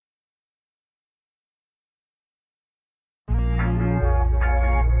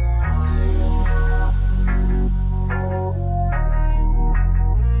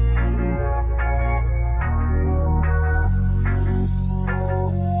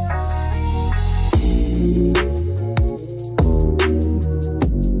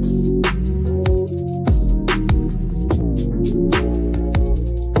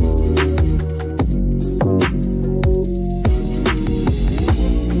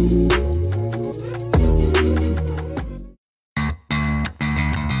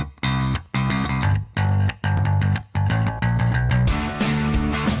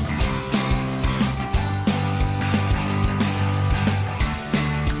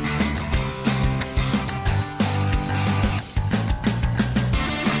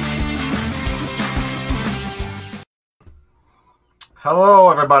Hello,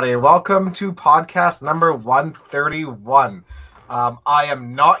 everybody. Welcome to podcast number 131. I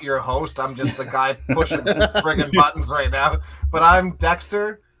am not your host. I'm just the guy pushing friggin' buttons right now. But I'm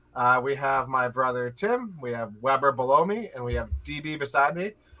Dexter. We have my brother Tim. We have Weber below me, and we have DB beside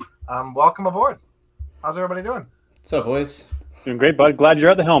me. Welcome aboard. How's everybody doing? What's up, boys? Doing great, bud. Glad you're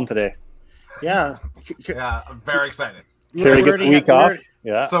at the helm today. Yeah. Yeah, I'm very excited. Carrie gets the week off.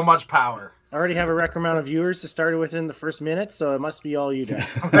 Yeah. So much power. I already have a record amount of viewers to start within the first minute, so it must be all you guys.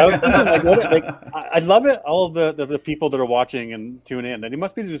 I was thinking, I love it. All of the people that are watching and tune in, that they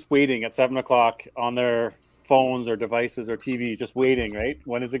must be just waiting at 7 o'clock on their phones or devices or TVs, just waiting, right?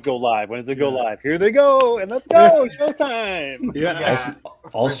 When does it go live? When does it go live? Here they go, and let's go, showtime. Yeah.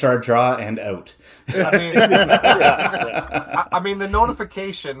 All-star draw and out. I mean, I mean, the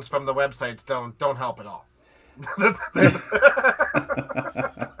notifications from the websites don't help at all.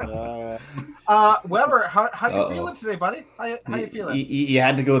 Weber, how you feeling today, buddy? How you feeling? You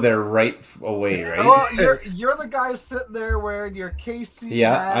had to go there right away, right? Well, you're the guy sitting there wearing your KC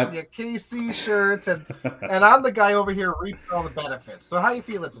hat, your KC shirts, and I'm the guy over here reaping all the benefits. So how you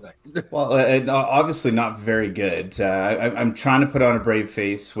feeling today? Well, obviously not very good. I'm trying to put on a brave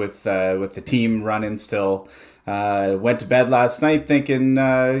face with the team running still. Went to bed last night thinking,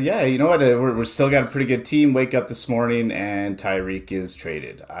 you know what, we're still got a pretty good team. Wake up this morning and Tyreek is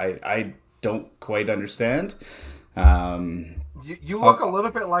traded. I don't quite understand. You look a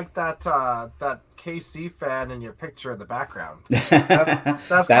little bit like that KC fan in your picture in the background.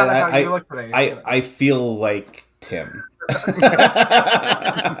 That's kind of how you look today. I feel like Tim.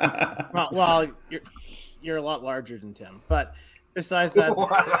 well, you're a lot larger than Tim, but besides that,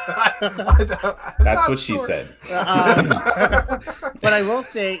 that's what she said. But I will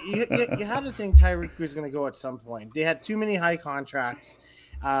say, you had to think Tyreek was going to go at some point. They had too many high contracts,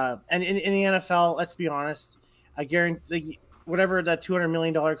 and in the NFL, let's be honest, I guarantee whatever that $200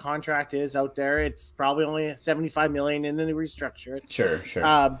 million contract is out there, it's probably only $75 million, and then they restructure it. Sure.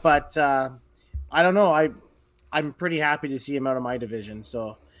 But I don't know. I'm pretty happy to see him out of my division.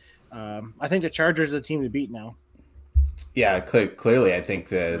 So I think the Chargers are the team to beat now. Yeah, clearly, I think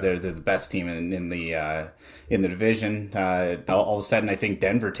they're the best team in the division. All of a sudden, I think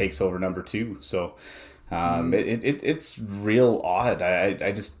Denver takes over number 2. So it's real odd.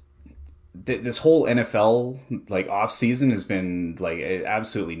 I just this whole NFL off season has been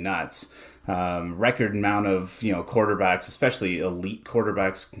absolutely nuts. Record amount of quarterbacks, especially elite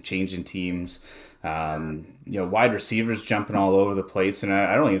quarterbacks, changing teams. Wide receivers jumping all over the place, and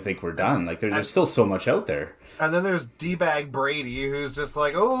I don't even think we're done. There's still so much out there. And then there's D-Bag Brady, who's just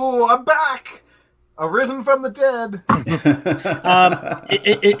like, oh, I'm back! Arisen from the dead.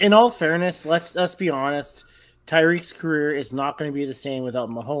 In all fairness, let's be honest. Tyreek's career is not going to be the same without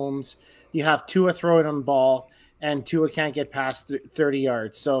Mahomes. You have Tua throwing him the ball, and Tua can't get past 30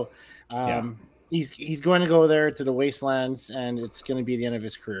 yards. So he's going to go there to the wastelands, and it's going to be the end of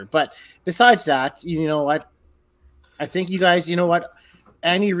his career. But besides that, you know what? I think you guys, you know what?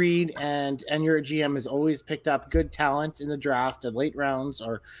 Andy Reid and your GM has always picked up good talent in the draft, in late rounds,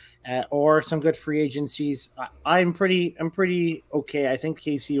 or some good free agencies. I'm pretty okay. I think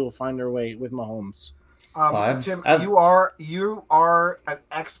KC will find their way with Mahomes. Tim, you are an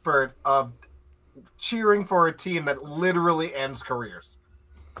expert of cheering for a team that literally ends careers.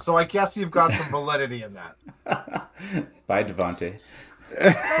 So I guess you've got some validity in that. Bye, Devontae.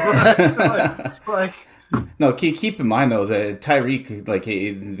 like No, keep in mind, though, that Tyreek,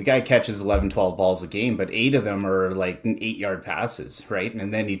 the guy catches 11, 12 balls a game, but 8 of them are 8-yard passes, right?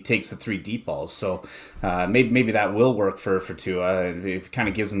 And then he takes the 3 deep balls. So maybe that will work for Tua. It kind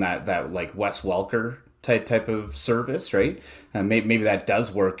of gives him that Wes Welker type of service, right? Maybe that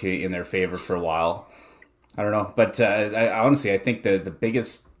does work in their favor for a while. I don't know. But honestly, I think the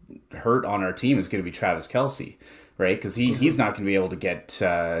biggest hurt on our team is going to be Travis Kelce, right? Because he's not going to be able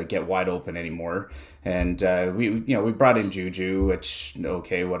to get wide open anymore. And we brought in Juju, which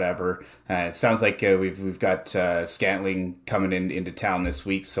okay, whatever. It sounds like we've got Scantling coming into town this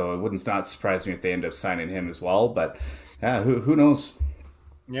week, so it wouldn't not surprise me if they end up signing him as well. But who knows?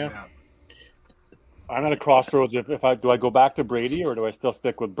 Yeah. I'm at a crossroads. If I go back to Brady or do I still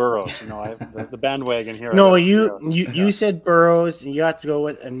stick with Burrows? The bandwagon here. No, you said Burrows, and you have to go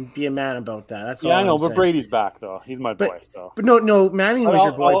with and be a man about that. That's all. I know, I'm but saying. Brady's back though. He's my boy. So, but no, Manning was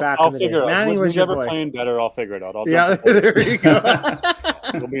your boy back in the day. Manning was your boy. Playing better, I'll figure it out. There you go.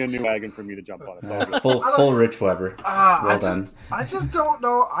 There'll be a new wagon for me to jump on. It's all good. Full Rich Weber. Well done. I just don't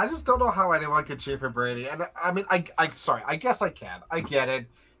know. I just don't know how anyone could cheer for Brady. And I mean, I guess I can. I get it.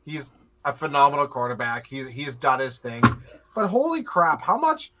 He's a phenomenal quarterback. He's done his thing. But holy crap, how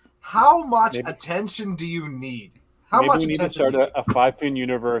much attention do you need? How maybe much we need to attention start a 5-pin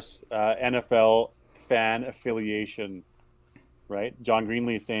universe NFL fan affiliation, right? John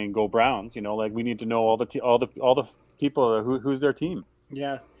Greenlee is saying go Browns. You know, like we need to know all the people who's their team.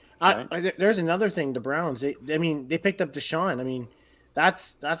 Yeah. Right? There's another thing. The Browns. They picked up Deshaun. I mean,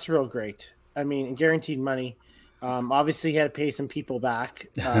 that's real great. I mean, guaranteed money. Obviously, he had to pay some people back.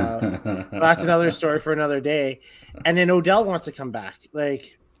 But that's another story for another day. And then Odell wants to come back.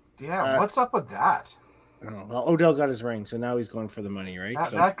 Like, Yeah, what's up with that? I don't know. Well, Odell got his ring, so now he's going for the money, right?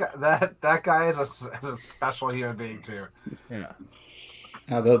 That guy is a special human being too. Yeah.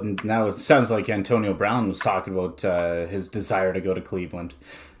 Now it sounds like Antonio Brown was talking about his desire to go to Cleveland.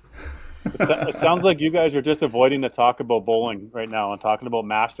 It sounds like you guys are just avoiding the talk about bowling right now and talking about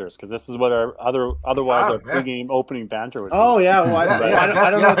Masters, because this is what our our pregame opening banter would be. Oh yeah, well, I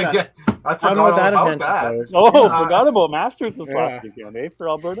don't know. I forgot all about that. Forgot about Masters this last weekend, for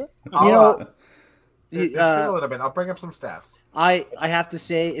Alberta. It's been a little bit. I'll bring up some stats. I have to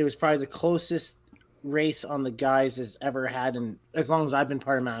say it was probably the closest race on the guys has ever had, and as long as I've been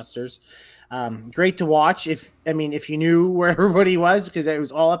part of Masters. Great to watch. If you knew where everybody was, because it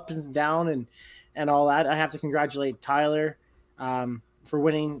was all up and down and all that. I have to congratulate Tyler for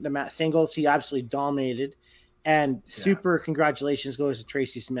winning the singles. He absolutely dominated, and super congratulations goes to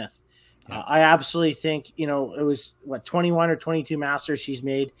Tracy Smith. I absolutely think it was 21 or 22 Masters she's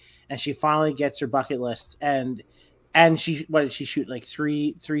made, and she finally gets her bucket list. And she, what did she shoot, like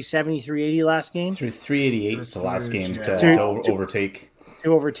 370, 380 last game? 388 the last game to overtake.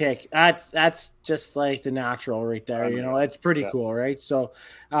 To overtake. That's just like the natural right there. It's pretty cool, right? So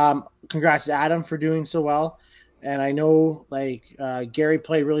congrats to Adam for doing so well. And I know Gary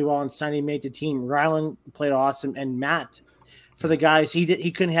played really well on Sunday, made the team. Rylan played awesome, and Matt, for the guys,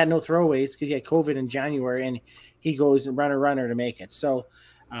 he couldn't have no throwaways because he had COVID in January, and he goes and runner to make it. So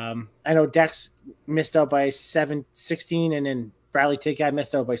I know Dex missed out by 16, and then Bradley Tickad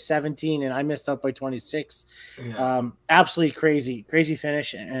missed out by 17, and I missed out by 26. Yeah. Absolutely crazy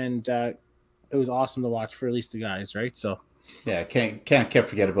finish, and it was awesome to watch for at least the guys, right? So yeah, can't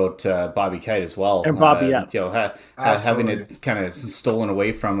forget about Bobby Kite as well. And Bobby, having it kind of stolen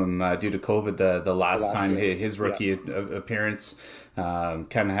away from him due to COVID the last time his rookie appearance,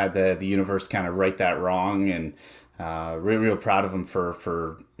 kind of had the universe kind of right that wrong, and real proud of him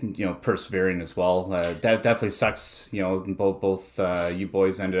for persevering as well. Definitely sucks. Both you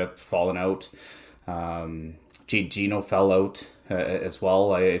boys ended up falling out. Gino fell out as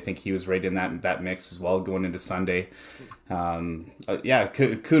well. I think he was right in that mix as well going into Sunday.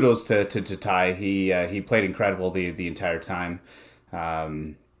 Kudos to Ty. He played incredible the entire time.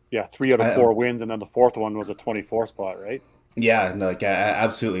 3 out of 4 wins, and then the fourth one was a 24 spot, right? Yeah,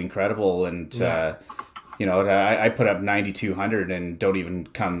 absolutely incredible. And I put up 9,200 and don't even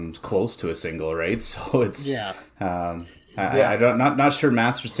come close to a single, right? So it's I'm not sure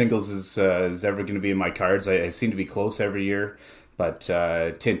Master Singles is ever going to be in my cards. I seem to be close every year, but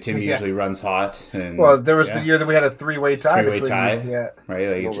Tim usually runs hot. And there was the year that we had a three-way tie.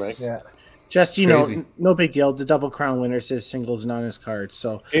 Right? Just no big deal. The Double Crown winner says singles not on his card.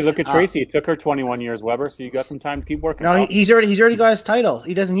 So hey, look at Tracy. It took her 21 years, Weber. So you got some time to keep working. No, he's already got his title.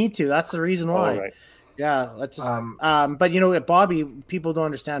 He doesn't need to. That's the reason why. Right. Yeah, let's just. But Bobby, people don't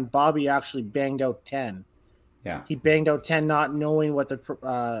understand. Bobby actually banged out 10. Yeah, he banged out 10, not knowing what the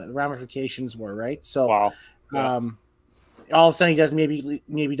ramifications were. Right. So, wow. All of a sudden he doesn't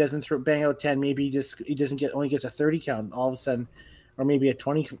maybe doesn't bang out 10. Maybe he doesn't only gets a 30 count. All of a sudden, or maybe a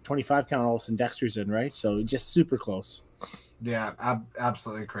 20, 25 count. All of a sudden Dexter's in, right? So just super close. Yeah,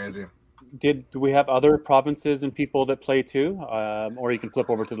 absolutely crazy. Do we have other provinces and people that play too? Or you can flip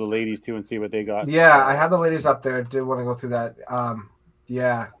over to the ladies too and see what they got. Yeah, I have the ladies up there. Did want to go through that.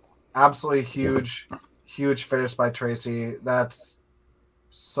 Absolutely huge finish by Tracy. That's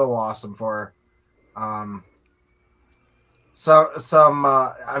so awesome for her.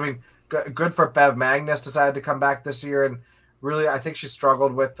 Good for Bev Magnus decided to come back this year, and really I think she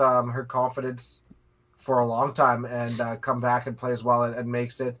struggled with her confidence for a long time, and come back and plays well and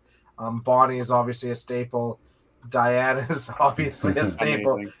makes it. Bonnie is obviously a staple. Diane is obviously a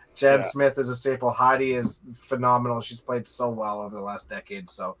staple. Amazing. Jen Smith is a staple. Heidi is phenomenal. She's played so well over the last decade.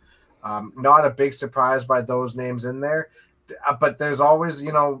 So not a big surprise by those names in there. But there's always,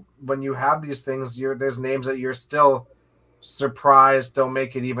 when you have these things, there's names that you're still surprised don't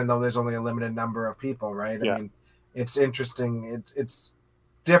make it, even though there's only a limited number of people, right? Yeah. I mean, it's interesting. It's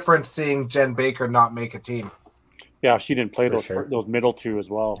different seeing Jen Baker not make a team. Yeah, she didn't play those middle two as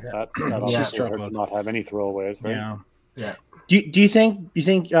well. Yeah. That obviously hurt to not have any throwaways, right? Yeah. Do you think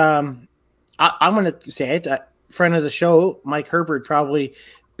I'm going to say it, friend of the show, Mike Herbert, probably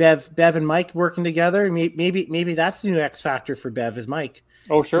Bev and Mike working together. Maybe that's the new X factor for Bev is Mike.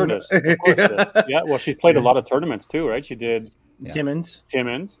 Oh, sure it is. Of course it is. Yeah, well, she's played a lot of tournaments too, right? She did Timmins,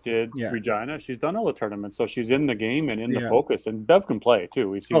 did Regina. She's done all the tournaments, so she's in the game and in the focus. And Bev can play too.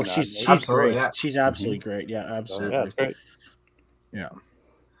 We've seen. Oh, she's great. Yeah. She's absolutely great. Yeah, absolutely. So, yeah, it's great. Yeah.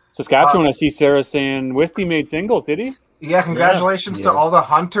 Saskatchewan, I see Sarah saying Wisty made singles. Did he? Yeah, congratulations to all the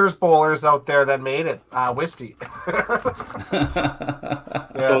Hunters bowlers out there that made it. Wisty.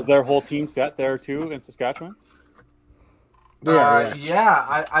 So is their whole team set there too in Saskatchewan? I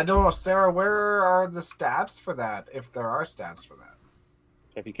don't know, Sarah. Where are the stats for that? If there are stats for that,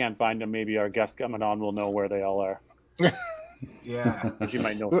 if you can't find them, maybe our guest coming on will know where they all are. Yeah, she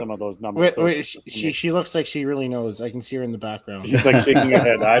might know some of those numbers. Wait, she looks like she really knows. I can see her in the background. She's like shaking her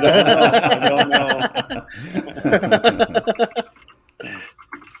head. I don't know.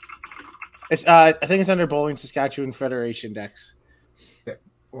 I think it's under Bowling Saskatchewan Federation, Dex.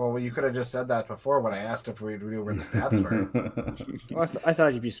 Well, you could have just said that before when I asked if we knew where the stats were. Well, I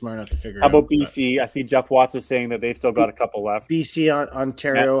thought you'd be smart enough to figure it out. How out. about BC? I see Jeff Watts is saying that they've still got a couple left. BC,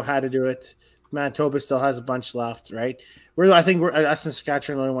 Ontario had to do it. Manitoba still has a bunch left, right? I think us in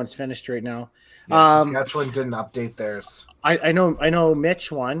Saskatchewan the only one's finished right now. Yeah, Saskatchewan didn't update theirs. I know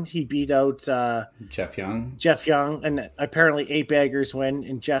Mitch won. He beat out Jeff Young, and apparently 8 baggers win,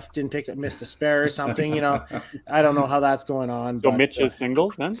 and Jeff missed a spare or something. I don't know how that's going on. So Mitch is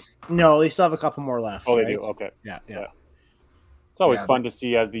singles then? No, they still have a couple more left. Oh, they right? do. Okay. Yeah. It's always fun to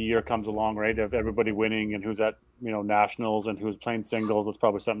see as the year comes along, right? Of everybody winning and who's at nationals and who's playing singles. It's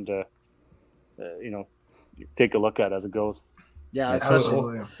probably something to take a look at as it goes. Yeah, it's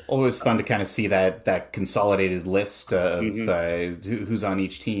always fun to kind of see that consolidated list of who's on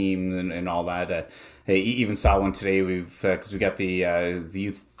each team and all that. I even saw one today. Because we got the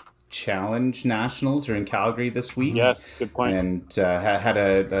Youth Challenge Nationals are in Calgary this week. Yes, good point. And had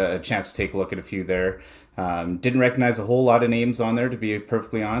a chance to take a look at a few there. Didn't recognize a whole lot of names on there, to be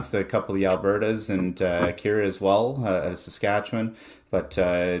perfectly honest. A couple of the Albertas and Kira as well, out of Saskatchewan. But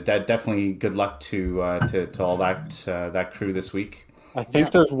definitely good luck to all that crew this week. I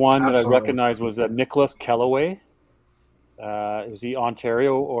think there's one that I recognize was Nicholas Kellaway. Is he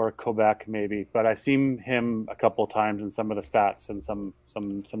Ontario or Quebec maybe? But I've seen him a couple of times in some of the stats and some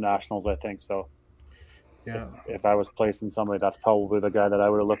nationals, I think. So if I was placing somebody, that's probably the guy that I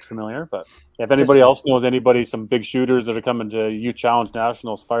would have looked familiar. But if anybody else knows some big shooters that are coming to Youth Challenge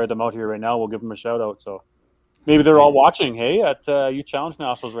Nationals, fire them out here right now. We'll give them a shout out. So maybe they're all watching, hey, at Youth Challenge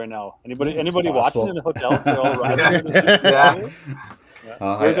Nationals right now. Anybody watching in the hotels? They're all riding.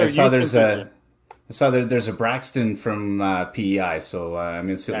 I saw there's a Braxton from PEI, so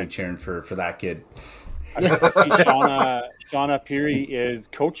I'm instantly cheering for that kid. I see Shauna Peary is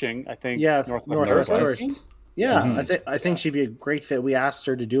coaching, I think. Yeah, Northwest. Yeah, I think she'd be a great fit. We asked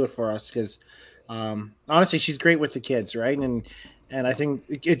her to do it for us because honestly, she's great with the kids, right? And I think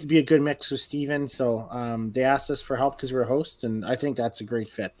it'd be a good mix with Steven. So they asked us for help because we're a host, and I think that's a great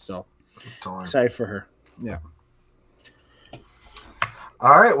fit. So excited for her. Yeah.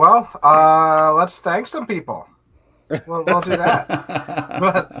 All right. Well, let's thank some people. We'll do that.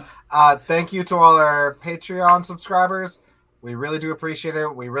 But thank you to all our Patreon subscribers. We really do appreciate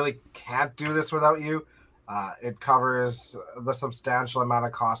it. We really can't do this without you. It covers the substantial amount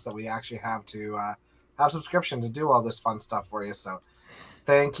of costs that we actually have to have subscription to do all this fun stuff for you. So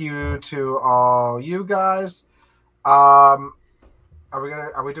thank you to all you guys. Are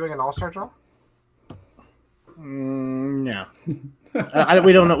we doing an all-star draw? No.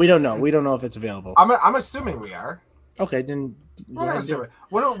 We don't know. We don't know if it's available. I'm assuming we are. Okay, then. What do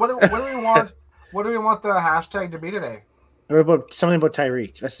we want? What do we want the hashtag to be today? What about something about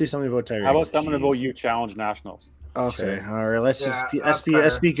Tyreek? Let's do something about Tyreek. How about something about Youth Challenge Nationals? Okay, all right.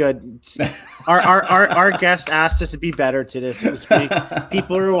 Let's be good. Our guest asked us to be better to this week.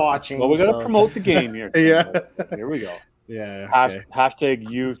 People are watching. Well, we got to promote the game here. Yeah. Here we go. Yeah. Okay. Hashtag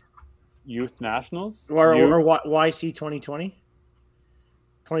Youth Nationals or YC 2020.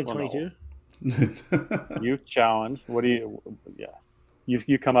 2022. Youth Challenge. What do you? Yeah,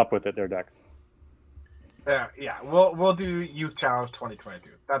 you come up with it there, Dex. Yeah. We'll do Youth Challenge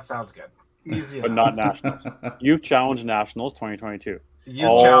 2022. That sounds good. Easy, but not Nationals. Youth Challenge Nationals 2022.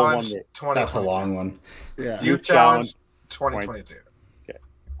 Youth Challenge 2022. That's a long one. Yeah. Youth Challenge 2022. Okay.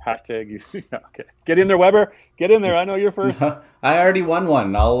 Hashtag Youth. Okay. Get in there, Weber. Get in there. I know you're first. I already won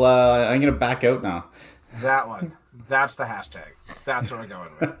one. I'm gonna back out now. That one. That's the hashtag. That's what we're going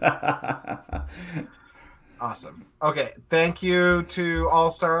with. Awesome. Okay. Thank you to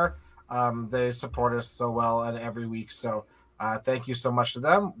All-Star. They support us so well and every week. So thank you so much to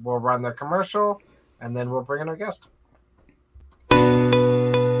them. We'll run the commercial and then we'll bring in our guest.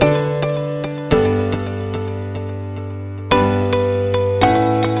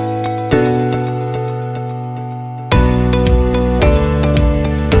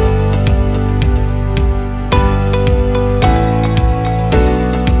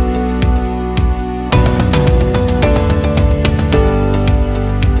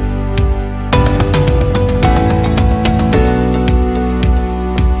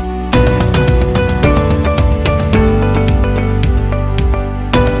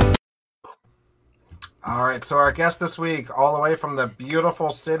 So our guest this week, all the way from the beautiful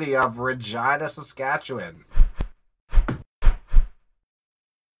city of Regina, Saskatchewan.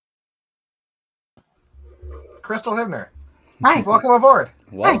 Crystal Hibner. Hi. Welcome aboard.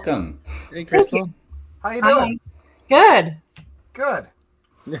 Welcome. Hey, Crystal. How you doing? Good. Good.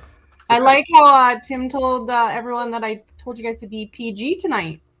 I like how Tim told everyone that I told you guys to be PG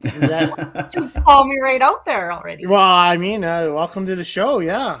tonight. Just call me right out there already. Well, I mean, welcome to the show.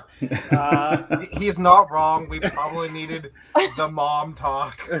 Yeah. He's not wrong. We probably needed the mom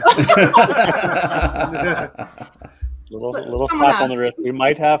talk. Little someone slap on the asked. wrist. We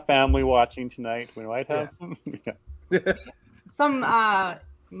might have family watching tonight. We might have Some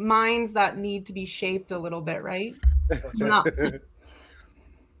minds that need to be shaped a little bit, right? No.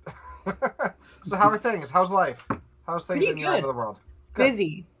 So how are things? How's life? How's things Pretty in your end good. of the world? Good.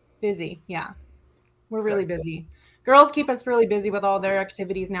 Busy. Yeah. We're really busy. Girls keep us really busy with all their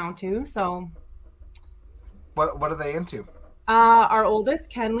activities now too. So What are they into? our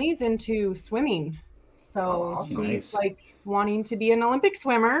oldest, Kenley's into swimming. So Oh, awesome. she's Nice. like wanting to be an Olympic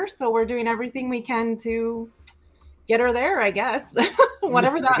swimmer. So we're doing everything we can to get her there, I guess.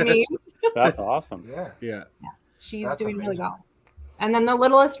 Whatever that means. That's awesome. Yeah. Yeah. She's That's doing really amazing. well. And then the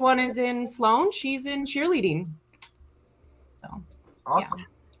littlest one is in Sloan. She's in cheerleading. So Awesome.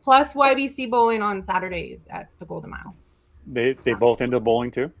 plus YBC bowling on Saturdays at the Golden Mile. They both into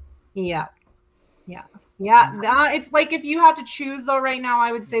bowling too. Yeah. It's like if you had to choose though right now,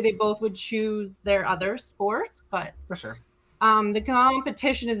 I would say they both would choose their other sport, but For sure. the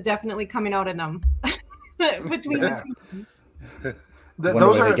competition is definitely coming out in them between Yeah. the two. Wonder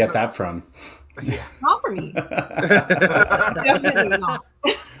Those where are they get that from. Not for me. Definitely not.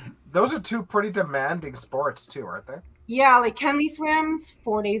 Those are two pretty demanding sports too, aren't they? Yeah, like Kenley swims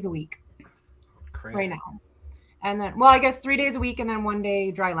 4 days a week Crazy. right now. And then, well, I guess 3 days a week and then 1 day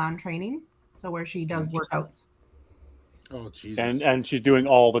dry land training. So where she does workouts. Oh, Jesus. And she's doing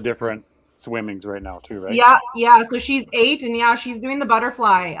all the different swimmings right now too, right? Yeah. So she's 8 and yeah, she's doing the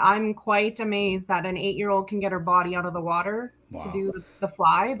butterfly. I'm quite amazed that an 8-year-old can get her body out of the water to Wow. do the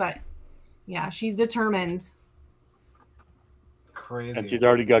fly. But yeah, she's determined. Crazy. And she's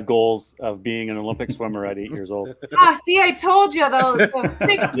already got goals of being an Olympic swimmer at 8 years old. Ah, see, I told you though, the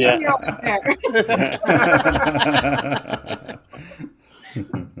 16-year-old there.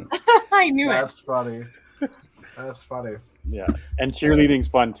 I knew it. That's funny. That's funny. Yeah, and cheerleading's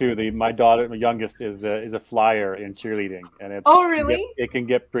fun too. My daughter, my youngest, is a flyer in cheerleading, and it's Oh, really? it can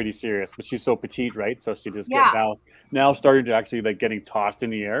get pretty serious. But she's so petite, right? So she just Yeah. gets now starting to actually like getting tossed in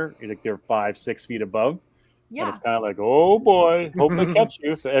the air. Like they're 5-6 feet above, and Yeah. it's kind of like, oh boy, hope they catch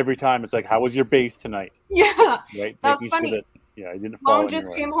you. So every time it's like, how was your base tonight? Yeah. Right? That's Making funny. Sure that, yeah, you didn't fall Mom just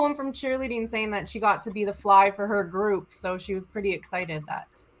anywhere. came home from cheerleading saying that she got to be the fly for her group. So she was pretty excited that.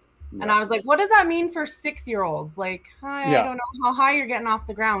 And Yeah. I was like, what does that mean for 6-year-olds? Like, I Yeah. don't know how high you're getting off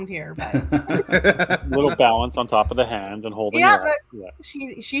the ground here, but Little balance on top of the hands and holding Yeah, it up. Yeah.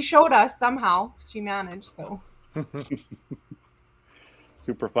 she showed us somehow. She managed, so.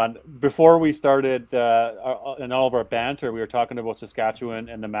 Super fun. Before we started in all of our banter, we were talking about Saskatchewan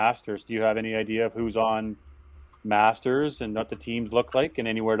and the Masters. Do you have any idea of who's on Masters and what the teams look like and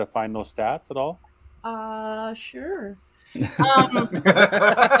anywhere to find those stats at all? Sure.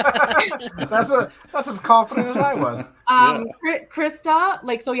 That's as confident as I was. Krista,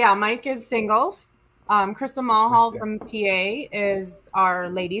 Mike is singles. Krista Mulhall Krista. from PA is our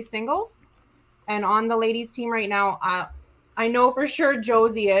ladies singles. And on the ladies team right now, I know for sure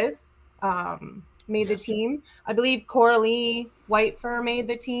Josie is made the team. I believe Coralie Whitefur made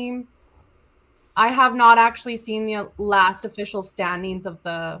the team. I have not actually seen the last official standings of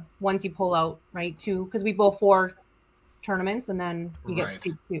the ones you pull out, right? Two, because we bowl 4 tournaments and then you get to Right.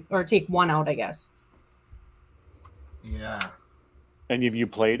 take 2 or take 1 out, I guess. Yeah. And have you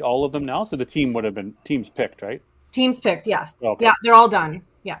played all of them now? So the team would have been teams picked, right? Teams picked, yes. Okay. Yeah, they're all done.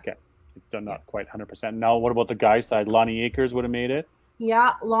 Yeah. It's done not quite 100%. Now, what about the guys' side? Lonnie Akers would have made it.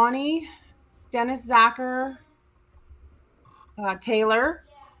 Yeah, Lonnie, Dennis Zacher, Taylor.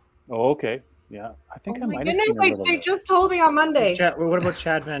 Oh, okay. Yeah, I think Oh I my might have goodness, seen a little they bit. just told me on Monday. What about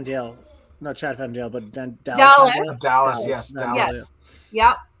Chad Van Dale? Not Chad Van Dale, but Dallas. Dallas. Van Dale? Dallas, yes, Dallas. Dallas. Yes.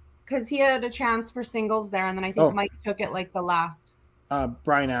 Yep. Because he had a chance for singles there, and then I think Oh. Mike took it like the last.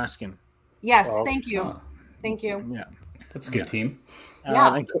 Brian Askin. Yes, Oh. thank you. Oh, Thank you. Yeah. that's a good team.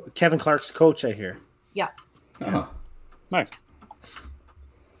 Yeah. And Kevin Clark's coach, I hear. Yeah. Oh. Nice.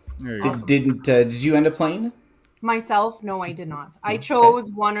 There you go. Did you end up playing? Myself, no, I did not. I chose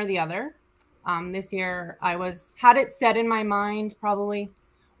one or the other. This year, I had it set in my mind probably,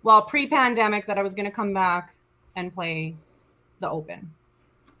 pre-pandemic, that I was going to come back and play the Open.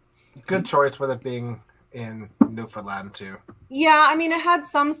 Good choice with it being in Newfoundland too. Yeah, I mean, it had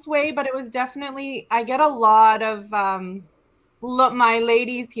some sway, but it was definitely, I get a lot of my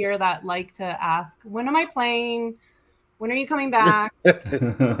ladies here that like to ask, when am I playing? When are you coming back?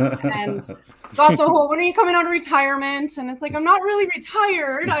 And got the whole, when are you coming out of retirement? And it's like, I'm not really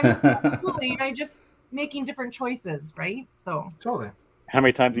retired. I'm schooling. I just making different choices, right? So Totally. How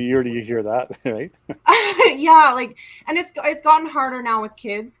many times a year do you hear that, right? yeah, like, and it's gotten harder now with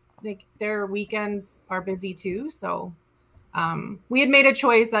kids. Like their weekends are busy too. So we had made a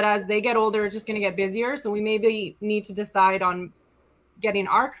choice that as they get older, it's just going to get busier. So we maybe need to decide on getting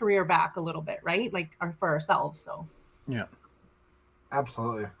our career back a little bit, right? Like for ourselves. So Yeah.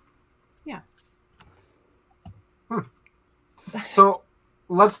 Absolutely. yeah. So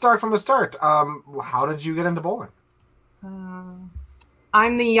let's start from the start. How did you get into bowling?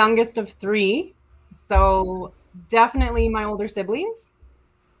 I'm the youngest of 3, so definitely my older siblings.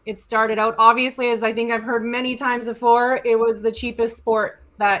 It started out, obviously, as I think I've heard many times before, it was the cheapest sport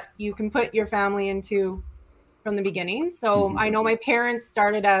that you can put your family into from the beginning. So I know my parents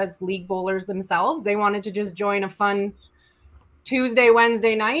started as league bowlers themselves. They wanted to just join a fun Tuesday,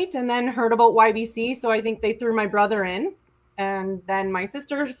 Wednesday night, and then heard about YBC. So I think they threw my brother in, and then my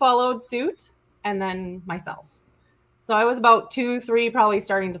sister followed suit, and then myself. So I was about 2, 3, probably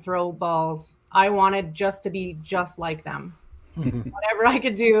starting to throw balls. I wanted just to be just like them. Whatever I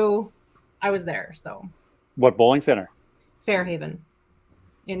could do, I was there. So What bowling center? Fairhaven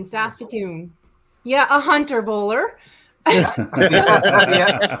in Saskatoon. Yeah, a hunter bowler. Yeah.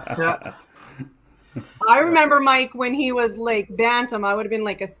 I remember Mike when he was like bantam. I would have been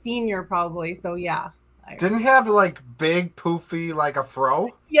like a senior probably. So yeah. Didn't he have like big poofy like a fro?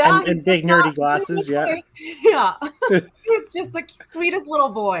 Yeah. And big nerdy glasses, yeah. Yeah. He's just the sweetest little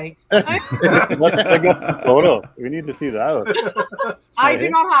boy. Let's dig up some photos. We need to see that. I do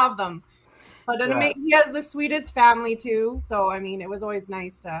not have them. But he has the sweetest family too. So I mean, it was always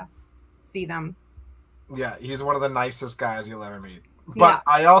nice to see them. Yeah, he's one of the nicest guys you'll ever meet. But Yeah.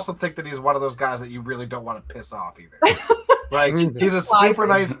 I also think that he's one of those guys that you really don't want to piss off either. Like he's a super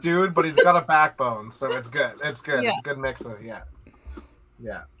nice dude, but he's got a backbone, so it's good. It's good. Yeah. It's a good mix of yeah.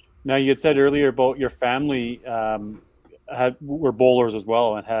 Now, you had said earlier about your family were bowlers as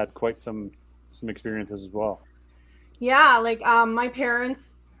well and had quite some experiences as well. Yeah, like my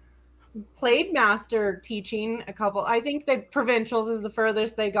parents played master teaching a couple. I think the provincials is the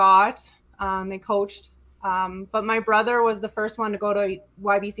furthest they got. They coached. But my brother was the first one to go to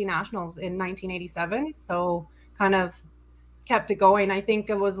YBC Nationals in 1987. So kind of kept it going. I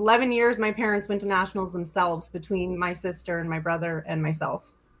think it was 11 years my parents went to Nationals themselves between my sister and my brother and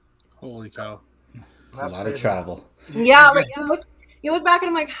myself. Holy cow. It's a lot of travel. Yeah, like you look back and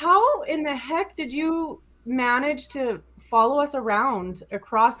I'm like, how in the heck did you manage to follow us around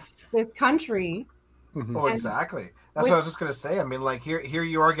across this country? Oh, exactly. That's what I was just gonna say. I mean, like here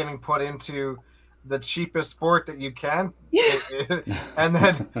you are getting put into the cheapest sport that you can, and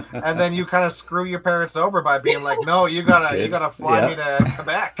then you kind of screw your parents over by being like, no, you gotta fly me to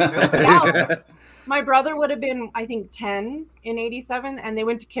Quebec. Yeah. My brother would have been, I think, 10 in 87, and they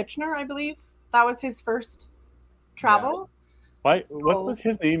went to Kitchener, I believe. That was his first travel. Why? What was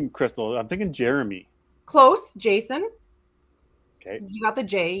his name, Crystal? I'm thinking Jeremy. Close, Jason. Okay. You got the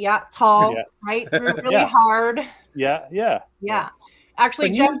J. Yeah, tall, right? Really hard. Yeah. Actually,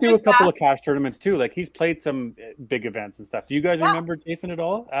 But Jeff you do a couple of cash tournaments too. Like he's played some big events and stuff. Do you guys remember Jason at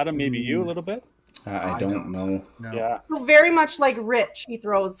all? Adam, maybe you a little bit? I don't know. No. Yeah. So very much like Rich. He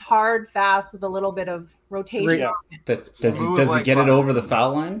throws hard, fast with a little bit of rotation. Yeah. Does he Smooth get like it over the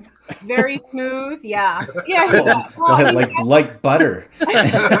foul line? Very smooth. Yeah. Yeah. like butter.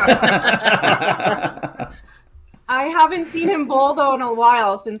 I haven't seen him bowl though in a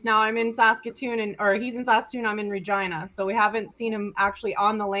while since now I'm in Saskatoon or he's in Saskatoon, I'm in Regina. So we haven't seen him actually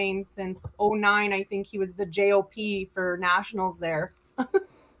on the lane since 2009. I think he was the JOP for nationals there.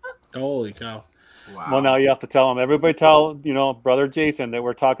 Holy cow. Wow. Well, now you have to tell him. Everybody tell, brother Jason that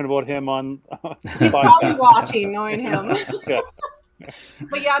we're talking about him on He's probably watching, knowing him. Yeah.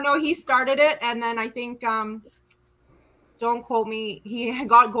 But yeah, no, he started it. And then I think, don't quote me, he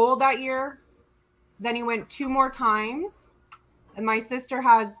got gold that year. Then he went 2 more times. And my sister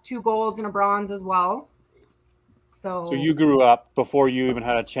has 2 golds and a bronze as well. So you grew up before you even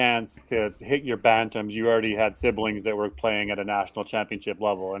had a chance to hit your bantams. You already had siblings that were playing at a national championship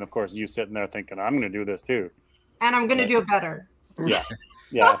level. And of course, you sitting there thinking, I'm going to do this too. and I'm going to do it better. Yeah.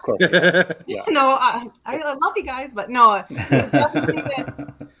 Yeah, of course. Yeah. No, I love you guys, but no, it's definitely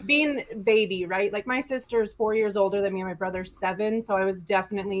being baby, right? Like my sister's 4 years older than me and my brother's 7. So I was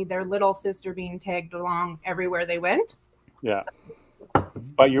definitely their little sister being tagged along everywhere they went. Yeah.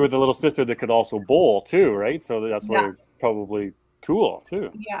 But you were the little sister that could also bowl too, right? So that's why Yeah. you're probably cool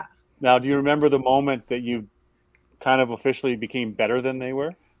too. Yeah. Now, do you remember the moment that you kind of officially became better than they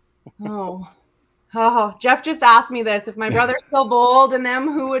were? Oh, Jeff just asked me this. If my brother still bowled in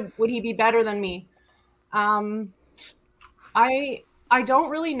them, who would he be better than me? I don't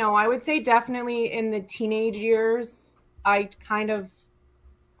really know. I would say definitely in the teenage years, I kind of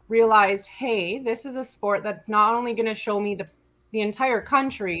realized, hey, this is a sport that's not only going to show me the entire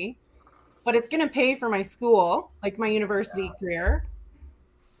country, but it's going to pay for my school, like my university career,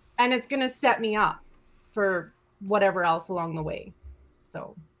 and it's going to set me up for whatever else along the way.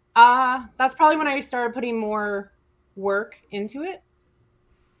 So that's probably when I started putting more work into it.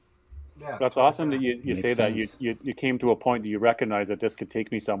 Yeah, That's awesome that you Makes say that sense. you came to a point that you recognize that this could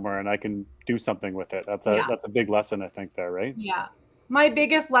take me somewhere and I can do something with it. That's a big lesson, I think, there, right? Yeah. My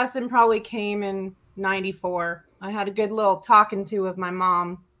biggest lesson probably came in 94. I had a good little talking to with my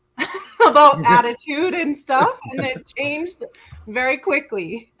mom about attitude and stuff, and it changed very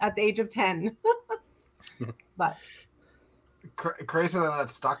quickly at the age of 10. But crazy that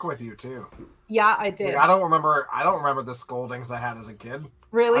stuck with you too. yeah, I did. Like, I don't remember the scoldings I had as a kid.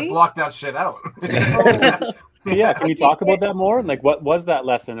 Really? I blocked that shit out. Yeah, can you talk about that more? Like, what was that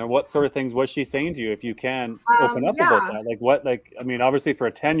lesson, or what sort of things was she saying to you? If you can open up about that, like, I mean, obviously for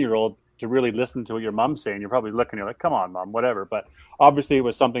a 10-year-old to really listen to what your mom's saying, you're probably looking, you're like, come on, mom, whatever. But obviously it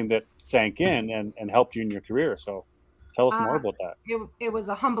was something that sank in and helped you in your career. So tell us more about that. It was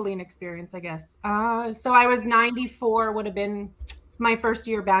a humbling experience, I guess. So I was 94, would have been my first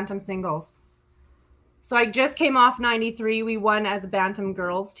year Bantam singles. So I just came off 93. We won as a Bantam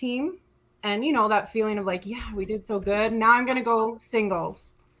girls team. And you know, that feeling of like, yeah, we did so good. Now I'm going to go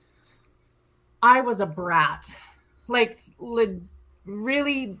singles. I was a brat. Like,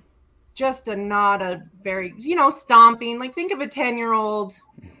 really just not a very, stomping. Like, think of a 10-year-old,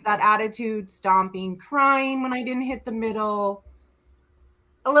 that attitude, stomping, crying when I didn't hit the middle.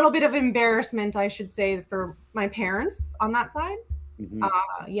 A little bit of embarrassment, I should say, for my parents on that side. Mm-hmm.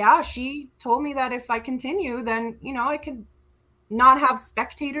 Yeah, she told me that if I continue, then, I could not have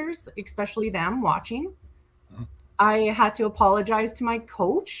spectators, especially them watching. I had to apologize to my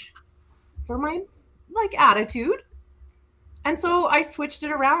coach for my attitude. And so I switched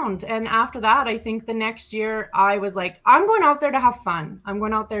it around. And after that, I think the next year I was like, I'm going out there to have fun. I'm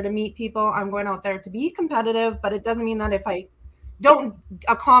going out there to meet people. I'm going out there to be competitive, but it doesn't mean that if I don't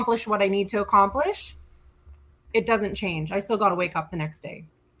accomplish what I need to accomplish, it doesn't change. I still got to wake up the next day.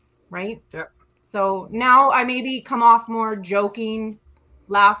 Right? Yep. So now I maybe come off more joking,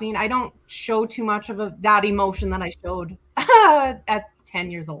 laughing. I don't show too much of that emotion that I showed at 10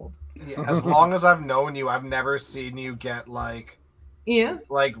 years old. Yeah, as long as I've known you, I've never seen you get really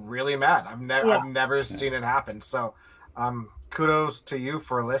mad. I've never seen it happen. So, kudos to you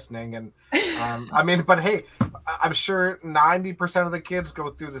for listening. And I mean, but hey, I'm sure 90% of the kids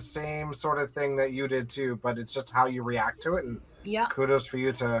go through the same sort of thing that you did too. But it's just how you react to it. And kudos for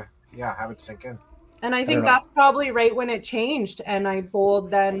you to have it sink in. And I think that's probably right when it changed, and I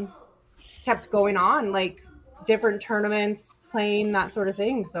bowled then kept going on, like different tournaments, playing, that sort of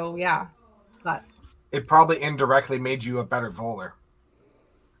thing. So yeah, but it probably indirectly made you a better bowler.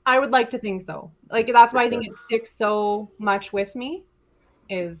 I would like to think so. Like, that's why I think it sticks so much with me,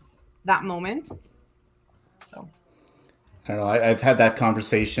 is that moment. So I don't know. I've had that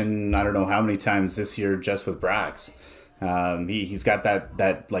conversation, I don't know how many times this year, just with Brax. He's got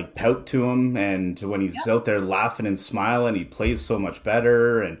that like pout to him, and when he's out there laughing and smiling, he plays so much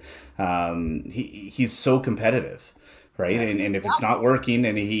better, and he's so competitive, right? And if it's not working,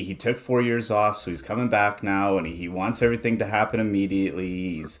 and he took 4 years off, so he's coming back now, and he wants everything to happen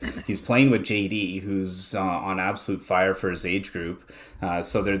immediately. He's playing with JD, who's on absolute fire for his age group.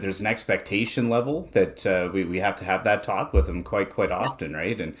 So there's an expectation level that we have to have that talk with him quite often,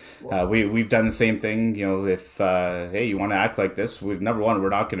 right? And we've done the same thing. If hey, you want to act like this, number one, we're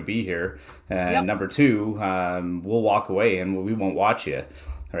not going to be here, and number two, we'll walk away and we won't watch you.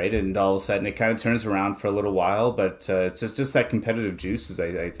 Right, and all of a sudden it kind of turns around for a little while, but it's just that competitive juice is,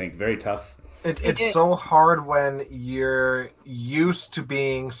 I think, very tough. It's so hard when you're used to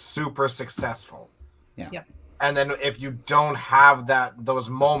being super successful. Yeah. Yep. And then if you don't have those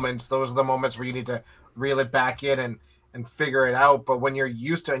moments, those are the moments where you need to reel it back in and figure it out. But when you're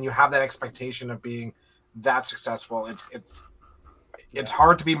used to it and you have that expectation of being that successful, it's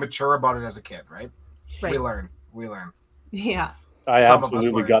hard to be mature about it as a kid, right? We learn. Yeah. I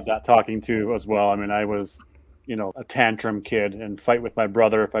absolutely got that talking to as well. I mean, I was, a tantrum kid and fight with my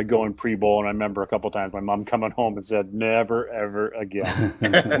brother if I go in pre-bowl. And I remember a couple times my mom coming home and said, "Never, ever again.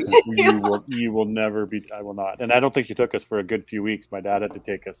 you will never be. I will not." And I don't think she took us for a good few weeks. My dad had to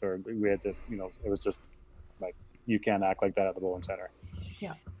take us, or we had to. It was just like, you can't act like that at the bowling center.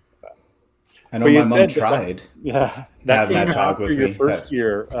 Yeah. I know my mom tried. That came talk with your me. First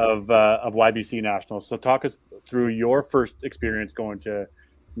year of YBC Nationals. So talk us through your first experience going to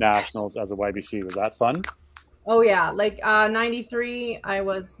Nationals as a YBC. Was that fun? Oh yeah, like 93, I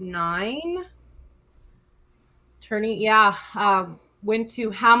was 9. Went to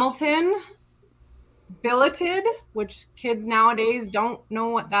Hamilton, billeted, which kids nowadays don't know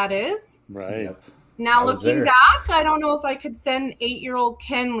what that is. Right. Yep. Now looking back, I don't know if I could send 8-year-old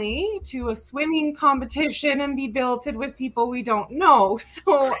Kenley to a swimming competition and be billeted with people we don't know.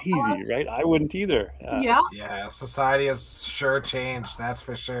 So crazy, right? I wouldn't either. Yeah, society has sure changed. That's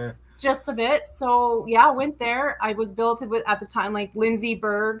for sure. Just a bit. So yeah, went there. I was billeted with at the time like Lindsay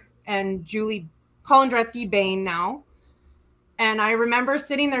Berg and Colin Dretzky Bain now. And I remember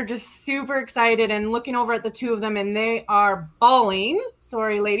sitting there just super excited and looking over at the two of them, and they are bawling.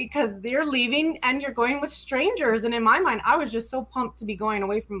 Sorry, lady, because they're leaving and you're going with strangers. And in my mind, I was just so pumped to be going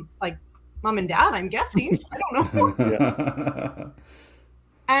away from like mom and dad, I'm guessing. I don't know.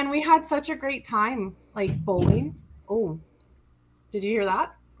 And we had such a great time, like bowling. Oh, did you hear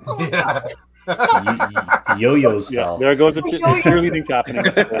that? Oh my God. Yo-yos fell. There goes the cheerleading's happening.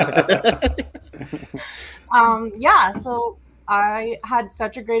 So I had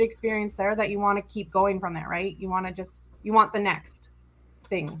such a great experience there that you want to keep going from there, right? You want the next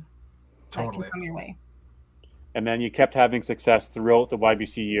thing that can come your way. And then you kept having success throughout the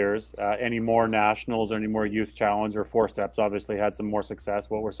YBC years. Any more nationals or any more youth challenge or 4 steps obviously had some more success.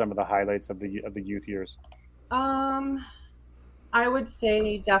 What were some of the highlights of the youth years? I would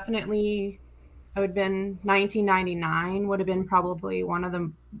say definitely I would have been 1999 would have been probably one of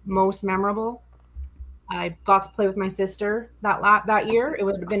the most memorable. I got to play with my sister that year. It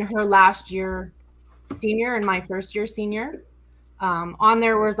would have been her last year senior and my first year senior. On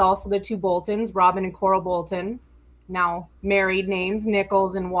there was also the 2 Boltons, Robin and Coral Bolton, now married names,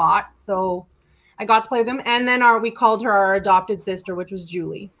 Nichols and Watt. So I got to play with them. And then we called her our adopted sister, which was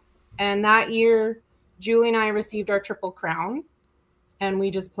Julie. And that year, Julie and I received our Triple Crown. And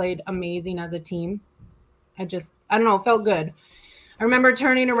we just played amazing as a team. I don't know, it felt good. I remember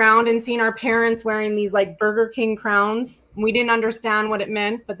turning around and seeing our parents wearing these like Burger King crowns. We didn't understand what it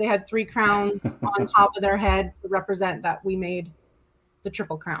meant, but they had 3 crowns on top of their head to represent that we made the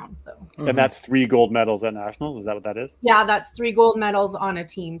Triple Crown. So, and that's 3 gold medals at Nationals. Is that what that is? Yeah, that's 3 gold medals on a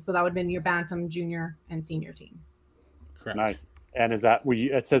team. So that would have been your bantam, junior, and senior team. Correct. Nice. And is that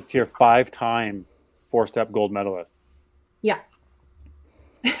it says here 5-time 4-step gold medalist? Yeah.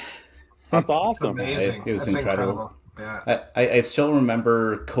 That's awesome. Amazing. It was That's incredible. Yeah. I still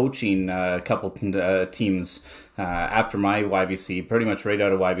remember coaching a couple teams after my YBC. Pretty much right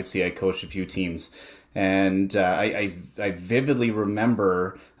out of YBC, I coached a few teams. And I vividly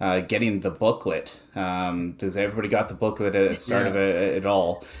remember getting the booklet because everybody got the booklet at the start of it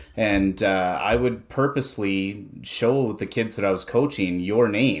all. And I would purposely show the kids that I was coaching your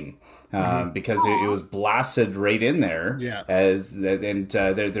name. Because it was blasted right in there. Yeah.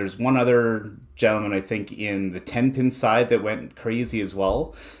 There's one other gentleman, I think, in the 10-pin side that went crazy as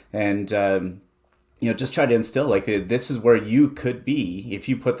well. And, just try to instill like this is where you could be if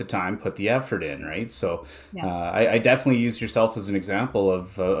you put the time, put the effort in, right? So I definitely use yourself as an example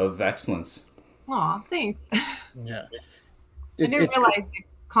of excellence. Aw, thanks. Yeah. I didn't realize the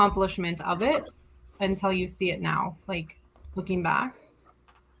accomplishment of it until you see it now, like looking back.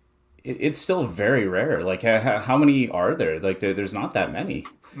 It's still very rare. Like, how many are there? Like, there's not that many.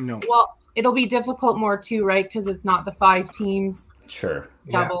 No. Well, it'll be difficult more too, right? Because it's not the 5 teams. Sure.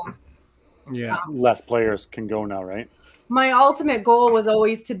 Doubles. Yeah. Less players can go now, right? My ultimate goal was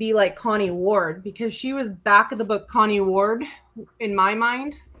always to be like Connie Ward, because she was back of the book. Connie Ward, in my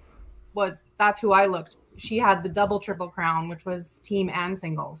mind, that's who I looked. She had the double Triple Crown, which was team and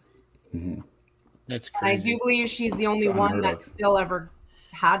singles. Mm-hmm. That's crazy. I do believe she's the only one that still ever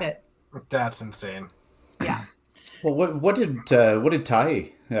had it. That's insane. Yeah. Well, what did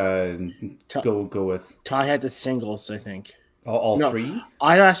Ty go with? Ty had the singles, I think. All 3?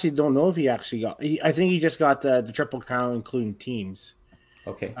 I actually don't know if he actually got. I think he just got the Triple Crown, including teams.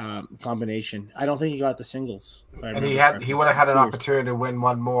 Okay. Combination. I don't think he got the singles. And he would have had an opportunity to win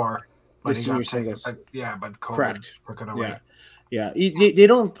one more. The senior singles. But COVID Correct. took it away. Yeah. They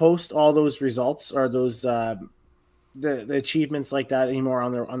don't post all those results or those the achievements like that anymore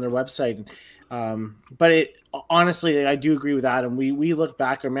on their website. But it honestly, I do agree with Adam. We look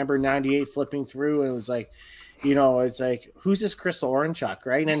back. I remember 98 flipping through, and it was like, You know, it's like, who's this Crystal Orenchuk,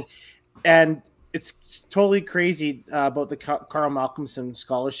 right? And it's totally crazy about the Carl Malcolmson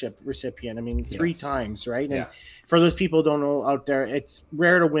scholarship recipient. I mean, 3 times, right? And for those people who don't know out there, it's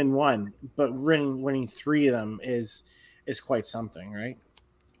rare to win one, but winning 3 of them is quite something, right?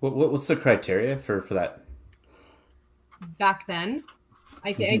 What's the criteria for that? Back then,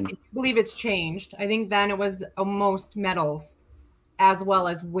 I believe it's changed. I think then it was most medals as well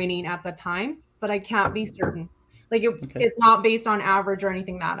as winning at the time, but I can't be certain. Like it's not based on average or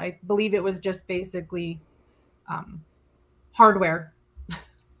anything that. I believe it was just basically hardware.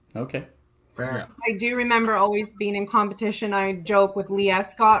 Okay. Fair. I do remember always being in competition. I joke with Lee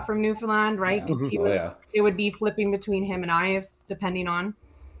Escott from Newfoundland, right? It would be flipping between him and I, depending on.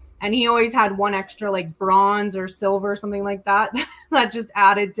 And he always had one extra, like bronze or silver, something like that, that just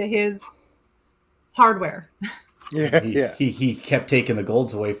added to his hardware. He kept taking the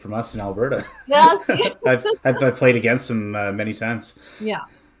golds away from us in Alberta. Yes. I've played against him many times. Yeah.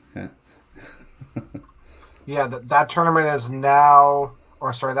 Yeah, that tournament is now,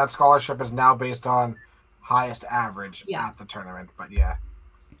 or sorry, that scholarship is now based on highest average at the tournament. But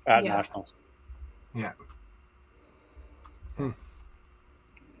at nationals. Yeah.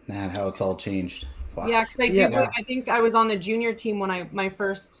 Man, how it's all changed. Wow. Yeah, because I think I was on the junior team when my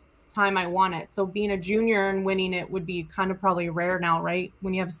first time I won it. So being a junior and winning it would be kind of probably rare now, right?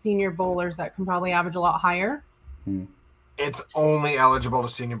 When you have senior bowlers that can probably average a lot higher. It's only eligible to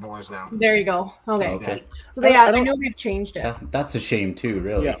senior bowlers now. There you go. Okay. So I know they've changed it. That's a shame too,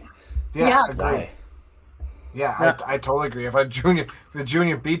 really. Yeah. Agree. Yeah, I totally agree. If the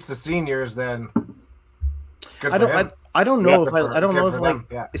junior beats the seniors, then good for him. I don't know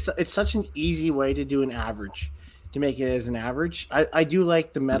it's such an easy way to do an average, to make it as an average. I do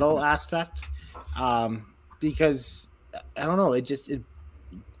like the medal aspect, because I don't know, it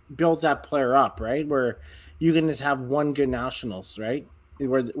builds that player up, right? Where you can just have one good nationals, right?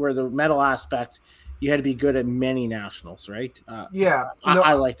 Where the medal aspect, you had to be good at many nationals, right?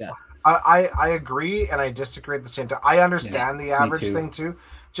 I like that. I agree and I disagree at the same time. I understand the average thing too,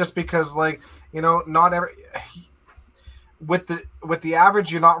 just because not every. With the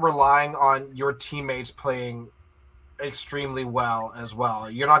average, you're not relying on your teammates playing extremely well as well.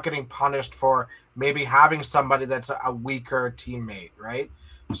 You're not getting punished for maybe having somebody that's a weaker teammate, right?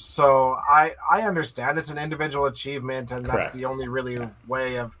 So I understand it's an individual achievement, and that's the only really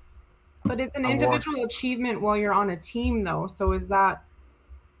way of. But it's an individual achievement while you're on a team, though. So is that?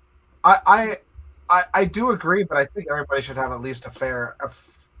 I do agree, but I think everybody should have at least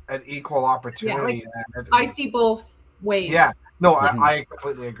an equal opportunity. Yeah, I see both ways. Yeah, no, I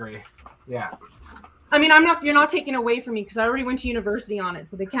completely agree. Yeah. I mean, you're not taking away from me because I already went to university on it,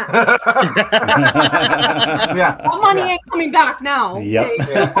 so they can't. All money ain't coming back now. Yep.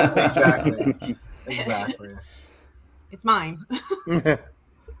 Okay? Yeah, exactly. It's mine.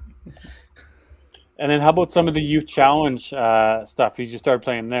 And then how about some of the youth challenge stuff? You just started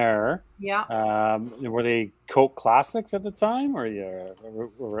playing there. Yeah. Were they Coke Classics at the time, or you're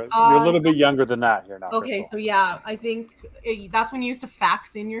a little bit younger than that here now? Okay, so I think that's when you used to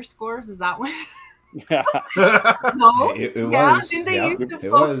fax in your scores. Is that when? Yeah. No. It was. Didn't they used to?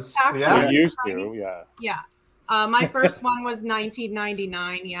 It was. Yeah. They used to. Yeah. Yeah. My first one was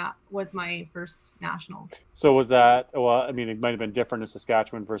 1999. Yeah, was my first nationals. So was that? Well, I mean, it might have been different in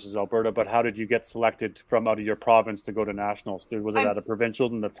Saskatchewan versus Alberta, but how did you get selected from out of your province to go to nationals? Was it at a provincial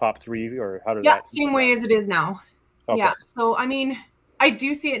in the top 3, or how did that? Yeah, same way as it is now. Okay. Yeah. So I mean, I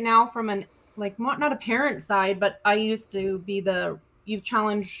do see it now from not a parent side, but I used to be the youth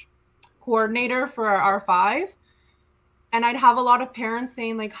challenge coordinator for our R5. And I'd have a lot of parents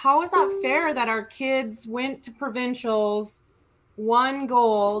saying, like, how is that fair that our kids went to provincials, won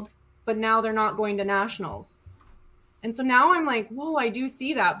gold, but now they're not going to nationals? And so now I'm like, whoa, I do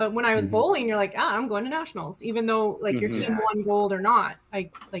see that. But when I was bowling, you're like, I'm going to nationals, even though your team won gold or not.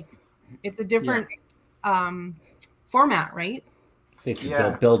 It's a different format, right?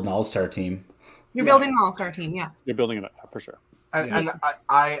 Basically, build an all-star team. You're building an all-star team, yeah. You're building it for sure. And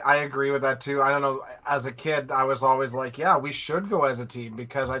I agree with that too. I don't know. As a kid, I was always like, yeah, we should go as a team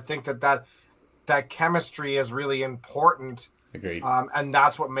because I think that chemistry is really important. Agreed. And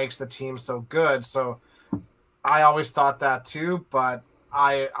that's what makes the team so good. So I always thought that too, but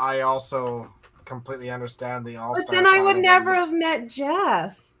I also completely understand the all-star. But then I would never have met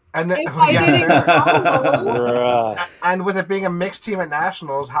Jeff. And then, and with it being a mixed team at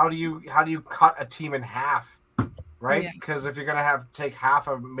nationals, how do you cut a team in half? Right, because if you're gonna take half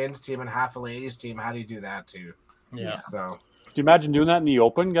a men's team and half a ladies team, how do you do that too? Yeah. So, do you imagine doing that in the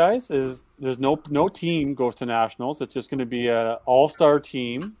Open, guys? There's no team goes to nationals. It's just going to be an all-star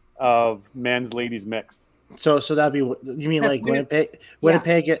team of men's, ladies mixed. So that'd be you mean like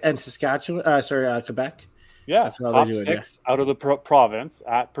Winnipeg and Saskatchewan? Quebec. Yeah, That's how top they do it, 6 out of the province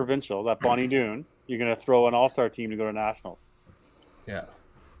at provincial at Bonnie Doon. You're going to throw an all-star team to go to nationals. Yeah.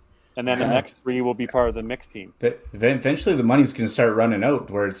 And then the next 3 will be part of the mixed team. But eventually the money's going to start running out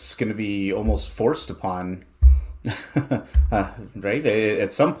where it's going to be almost forced upon, right?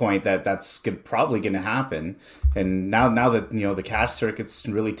 At some point that's probably going to happen. And now that, the cash circuit's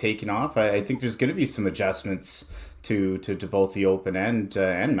really taking off, I think there's going to be some adjustments to both the Open and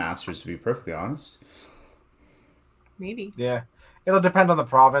Masters, to be perfectly honest. Maybe. Yeah. It'll depend on the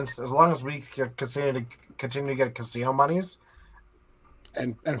province. As long as we continue to get casino monies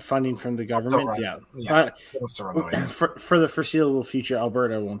and funding from the government, it'll still run away. For the foreseeable future,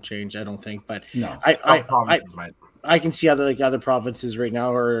 Alberta won't change, I don't think. But no, I can see other provinces right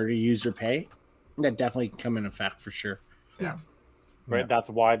now are to user pay. That definitely can come in effect for sure. Yeah. Right. That's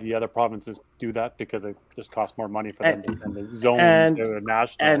why the other provinces do that, because it just costs more money for them and the zone to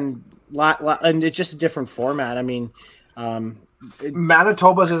national. And it's just a different format. I mean,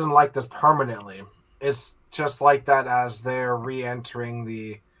 Manitoba's isn't like this permanently. It's just like that as they're re-entering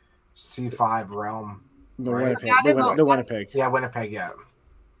the C5 realm. The right? Winnipeg. Yeah, Winnipeg, yeah.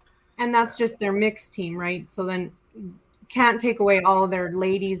 And that's just their mixed team, right? So then can't take away all of their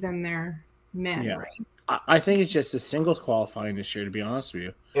ladies and their men, right? I think it's just the singles qualifying this year, to be honest with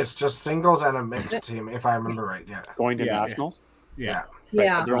you. It's just singles and a mixed team, if I remember right, yeah. Going to nationals? Yeah. Right.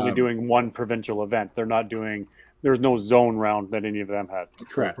 Yeah. They're only doing one provincial event. They're not doing... There's no zone round that any of them had.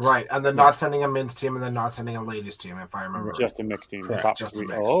 Correct. Right, and they're not sending a men's team and they're not sending a ladies team, if I remember. Just a mixed team. Correct. Top just 3. A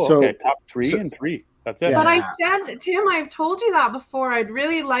mixed. Okay. Top 3 and 3. That's it. But I said, Tim, I've told you that before. I'd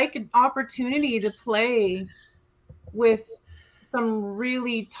really like an opportunity to play with some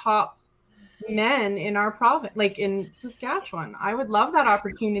really top men in our province, like in Saskatchewan. I would love that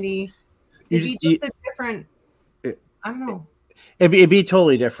opportunity. It'd be just a different, I don't know. It'd be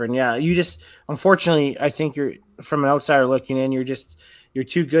totally different. Yeah. You just, unfortunately, I think you're, from an outsider looking in, you're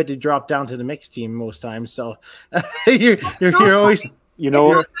too good to drop down to the mixed team most times. So you're always,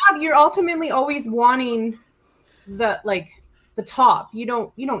 you're ultimately always wanting the top. You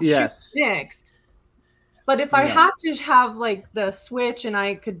don't shoot mixed. But if I had to have like the switch and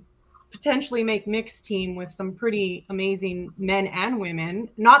I could potentially make mixed team with some pretty amazing men and women,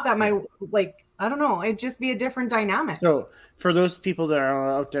 not that I don't know, it'd just be a different dynamic. So for those people that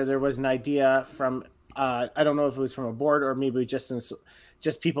are out there was an idea from I don't know if it was from a board or maybe just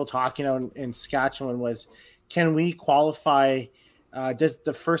people talking out in Saskatchewan, was, can we qualify? Does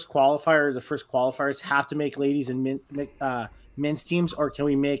the first qualifiers have to make ladies and men's teams, or can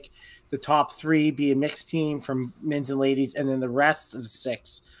we make the top 3 be a mixed team from men's and ladies, and then the rest of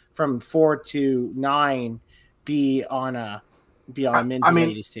 6 from 4 to 9 be on a men's and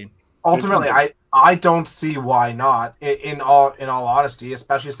ladies team? Ultimately, I don't see why not. In all honesty,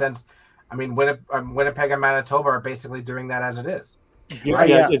 especially since, Winnipeg and Manitoba are basically doing that as it is.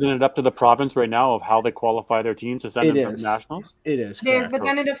 Isn't it up to the province right now of how they qualify their teams to send them to nationals? It is. But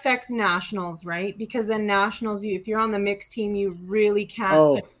then it affects nationals, right? Because then nationals, if you're on the mixed team, you really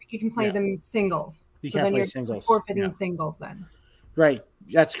can't. You can play them singles. You can't play singles. Forfeiting singles then. Right.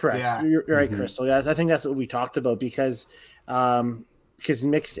 That's correct. Yeah. You're right, Crystal. Yeah, I think that's what we talked about, because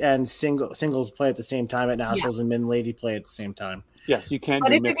mixed and singles play at the same time at nationals, and men lady play at the same time. Yes, you can.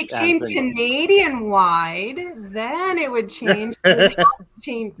 But if it became Canadian wide, then it would change.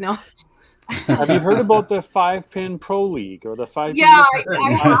 No. Have you heard about the 5-pin pro league or the 5? Yeah,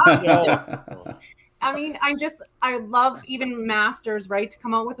 I have. I love even Masters, right? To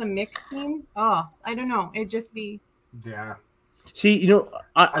come out with a mixed team. Oh, I don't know. It'd just be. Yeah. See,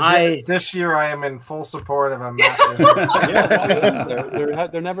 this year I am in full support of a Masters.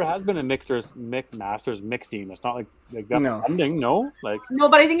 There never has been a Masters mixed team. It's not like that's funding, no. No,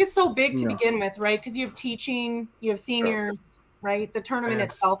 but I think it's so big to begin with, right? Because you have teaching, you have seniors, right? The tournament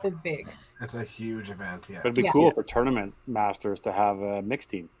itself is big. It's a huge event, yeah. But it'd be cool for tournament Masters to have a mixed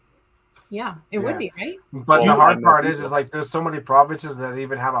team. Yeah, it would be, right? But the hard part is there's so many provinces that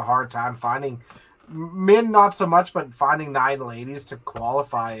even have a hard time finding. Men not so much, but finding 9 ladies to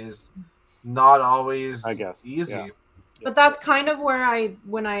qualify is not always easy. Yeah. But that's kind of where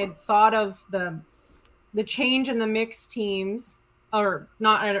when I had thought of the change in the mixed teams, or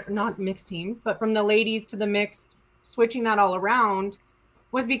not mixed teams, but from the ladies to the mixed, switching that all around,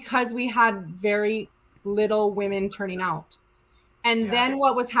 was because we had very little women turning out. And then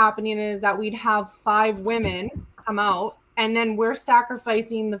what was happening is that we'd have 5 women come out, and then we're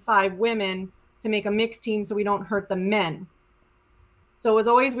sacrificing the 5 women to make a mixed team so we don't hurt the men. So as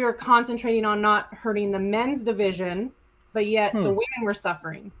always, we were concentrating on not hurting the men's division, but yet the women were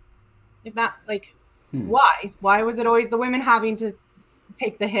suffering. If that, Why? Why was it always the women having to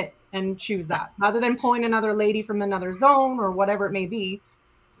take the hit and choose that? Rather than pulling another lady from another zone or whatever it may be,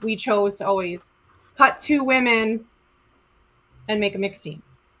 we chose to always cut 2 women and make a mixed team.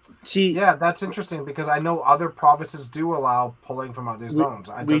 See, Yeah, that's interesting because I know other provinces do allow pulling from other zones.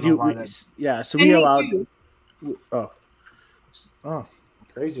 I don't know why that. Yeah, so And we me allowed. too, Oh,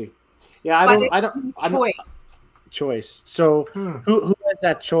 crazy. Yeah, I don't. choice. Choice. So Hmm. who has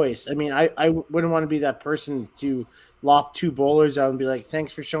that choice? I mean, I wouldn't want to be that person to lock 2 bowlers out and be like,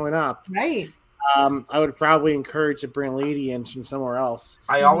 "Thanks for showing up." Right. I would probably encourage to bring a lady in from somewhere else.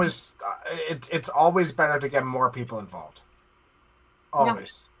 I always, it's always better to get more people involved.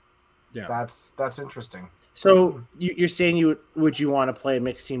 Always. Yeah. That's interesting. So you're saying you want to play a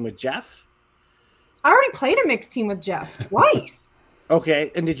mixed team with Jeff? I already played a mixed team with Jeff twice.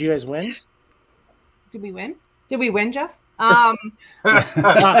 Okay, and did you guys win? Did we win? Did we win, Jeff? No,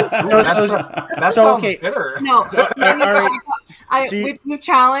 That so, sounds okay. bitter. No. All right. So With Blue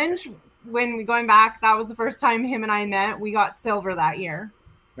Challenge, when going back, that was the first time him and I met. We got silver that year.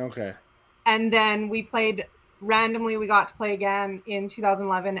 Okay. And then we played randomly. We got to play again in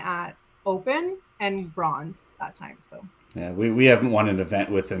 2011 at Open and bronze that time. So Yeah, we haven't won an event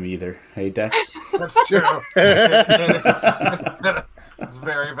with him either. Hey, Dex? That's true. It's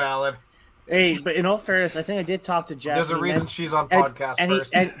very valid. Hey, but in all fairness, I think I did talk to Jeff. There's a and he reason men- she's on and- podcast and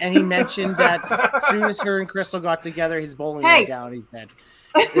first. he mentioned that as soon as her and Crystal got together, his bowling went down. He's dead.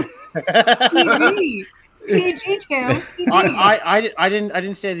 PG, PG, Tim. PG. I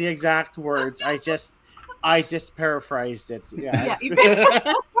didn't say the exact words. I just paraphrased it. Yeah.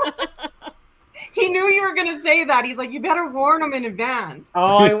 Yeah. He knew you were gonna say that. He's like, you better warn him in advance.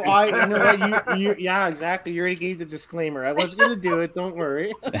 Oh, you know what? You yeah, exactly. You already gave the disclaimer. I was gonna do it. Don't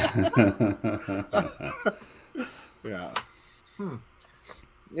worry. Yeah.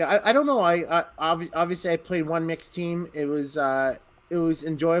 Yeah, I don't know. I obviously I played one mixed team. It was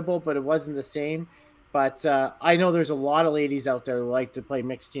enjoyable, but it wasn't the same. But I know there's a lot of ladies out there who like to play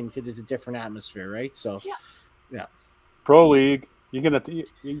mixed team because it's a different atmosphere, right? So, yeah. Pro League. You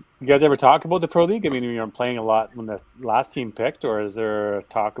guys ever talk about the Pro League? I mean, you're playing a lot when the last team picked, or is there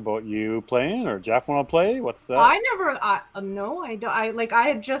talk about you playing, or Jeff want to play? What's that? I never. No, I don't. I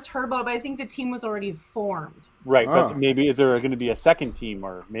had just heard about it, but I think the team was already formed. Right, Oh. but maybe is there going to be a second team,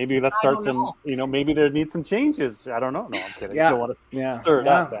 or maybe let's I start don't some. know. Maybe there needs some changes. I don't know. No, I'm kidding. Yeah. Don't want to Yeah. stir it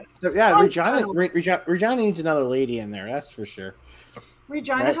yeah. up. But So, yeah, Oh, Regina needs another lady in there. That's for sure.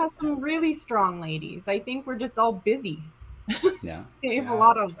 Regina Right. has some really strong ladies. I think we're just all busy. Yeah. They have Yeah, a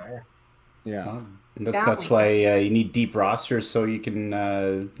lot that's of. fair. Yeah. Well, that's why you need deep rosters so you can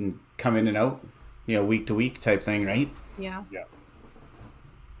come in and out, week to week type thing, right? Yeah.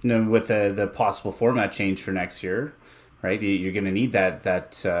 And then with the possible format change for next year, right? You're going to need that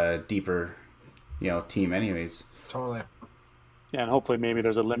deeper, team anyways. Totally. yeah, and hopefully maybe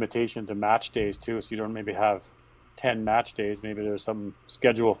there's a limitation to match days too, so you don't maybe have 10 match days. Maybe there's some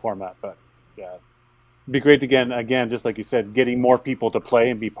schedule format, but yeah. It'd be great to again, just like you said, getting more people to play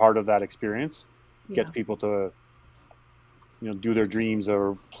and be part of that experience gets people to, do their dreams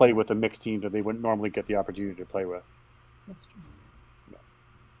or play with a mixed team that they wouldn't normally get the opportunity to play with. That's true.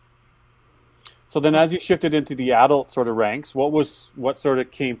 So then, as you shifted into the adult sort of ranks, what sort of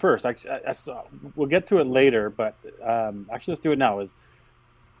came first? We'll get to it later, but actually, let's do it now. Is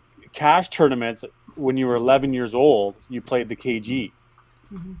cash tournaments when you were 11 years old? You played the KG.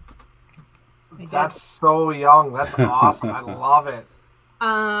 Mm-hmm. That's so young. That's awesome. I love it.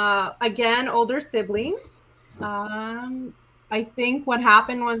 Again, older siblings. I think what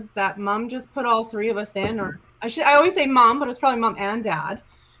happened was that mom just put all 3 of us in, or I always say mom, but it was probably mom and dad.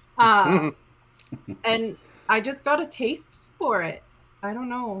 And I just got a taste for it. I don't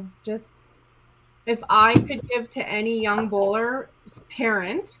know. Just if I could give to any young bowler's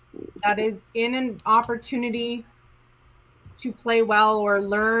parent that is in an opportunity to play well or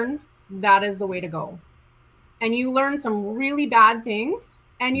learn, that is the way to go. And you learn some really bad things,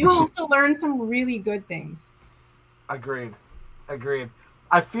 and you also learn some really good things. Agreed.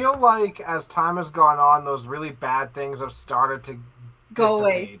 I feel like as time has gone on, those really bad things have started to Go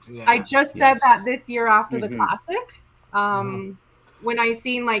away. dissipate. Yeah. I just said that this year after the Mhm. classic. When I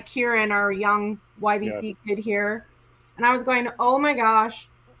seen like Kieran, our young YBC kid here, and I was going, oh my gosh,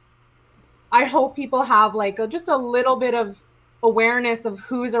 I hope people have like just a little bit of awareness of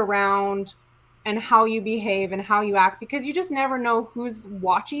who's around and how you behave and how you act, because you just never know who's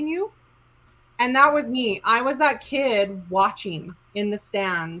watching you. And that was me. I was that kid watching in the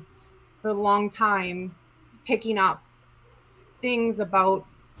stands for a long time, picking up things about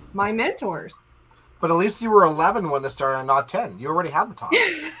my mentors. But at least you were 11 when this started, and not 10. You already had the top.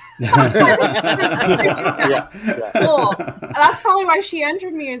 Yeah. Cool. That's probably why she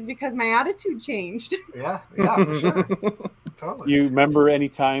entered me, is because my attitude changed. Yeah, for sure. Totally. You remember any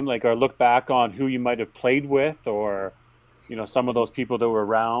time, like, or look back on who you might have played with, or some of those people that were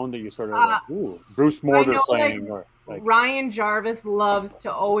around that you sort of like, ooh, Bruce Mortar playing, or like Ryan Jarvis loves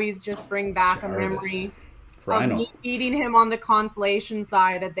to always just bring back a memory of me beating him on the consolation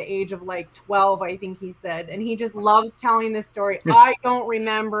side at the age of like 12, I think he said, and he just loves telling this story. I don't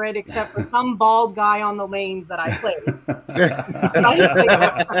remember it except for some bald guy on the lanes that I played.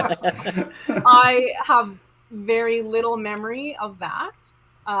 I have very little memory of that,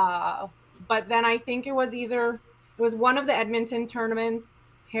 but then I think it was one of the Edmonton tournaments,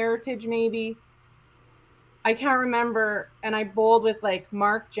 Heritage maybe. I can't remember, and I bowled with like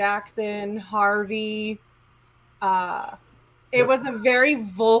Mark Jackson, Harvey. It was a very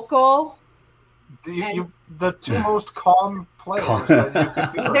vocal. The two most calm players.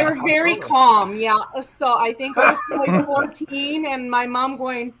 They were very calm, yeah. So I think I was like 14, and my mom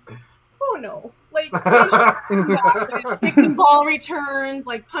going, "Oh no!" Like taking ball returns,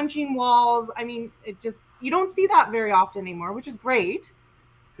 like punching walls. I mean, you don't see that very often anymore, which is great.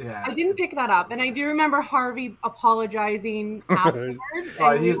 Yeah, I didn't pick that up, and I do remember Harvey apologizing afterwards.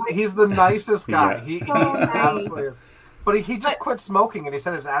 He's the nicest guy. Yeah. He absolutely is. But he just quit smoking, and he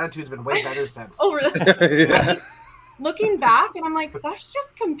said his attitude's been way better since. Oh, really? Yeah. Looking back, and I'm like, that's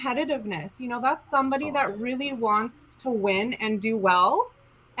just competitiveness. That's somebody that really wants to win and do well,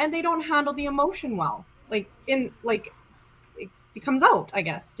 and they don't handle the emotion well. It comes out, I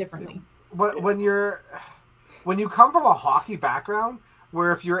guess, differently. When you come from a hockey background,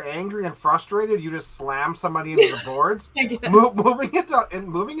 where if you're angry and frustrated, you just slam somebody into the boards.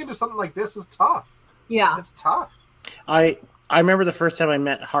 Moving into something like this is tough. Yeah, it's tough. I remember the first time I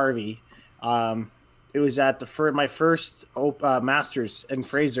met Harvey. It was at my first Masters in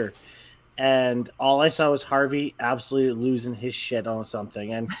Fraser, and all I saw was Harvey absolutely losing his shit on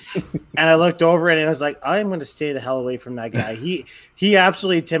something, and I looked over it and I was like, I'm going to stay the hell away from that guy. He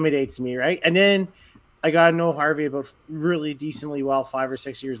absolutely intimidates me, right? And then I got to know Harvey about really decently well 5 or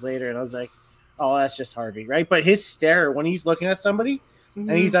 6 years later, and I was like, oh, that's just Harvey, right? But his stare when he's looking at somebody. Mm-hmm.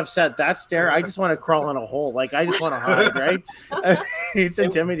 And he's upset. That stare, I just want to crawl in a hole. Like, I just want to hide, right? It's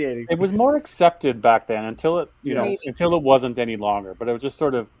intimidating. It was more accepted back then until it wasn't any longer. But it was just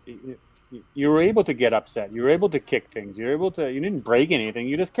sort of, you were able to get upset. You were able to kick things. You didn't break anything.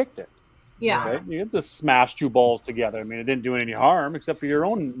 You just kicked it. Yeah. Right? You had to smash two balls together. I mean, it didn't do any harm except for your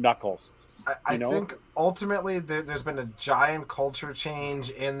own knuckles. I think ultimately there's been a giant culture change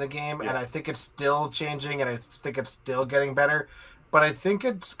in the game, and I think it's still changing, and I think it's still getting better. But I think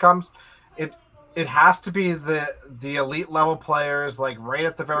it has to be the elite level players, like right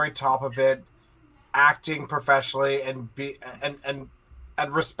at the very top of it, acting professionally and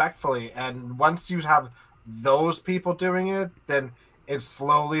respectfully. And once you have those people doing it, then it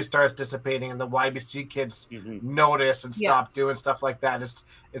slowly starts dissipating, and the YBC kids notice and stop doing stuff like that.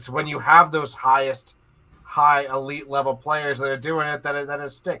 It's when you have those high elite level players that are doing it that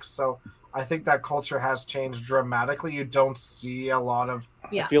it sticks. So I think that culture has changed dramatically. You don't see a lot of.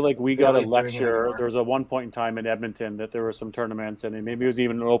 I feel like we got a lecture. There was a one point in time in Edmonton that there were some tournaments, and maybe it was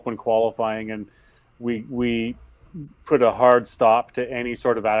even an open qualifying, and we put a hard stop to any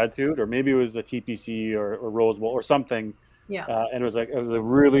sort of attitude, or maybe it was a TPC or Rose Bowl or something. Yeah. And it was a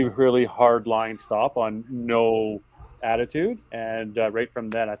really, really hard line stop on no attitude, and right from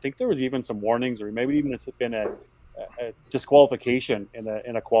then, I think there was even some warnings, or maybe even it's been a disqualification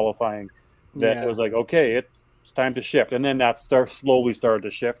in a qualifying. That it was like, okay, it's time to shift, and then that slowly started to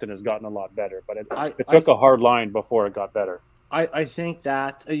shift and has gotten a lot better. But it took a hard line before it got better. I think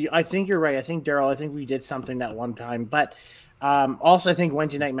you're right. I think Daryl. I think we did something that one time, but also I think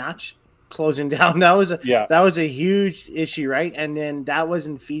Wednesday night match closing down that was a huge issue, right? And then that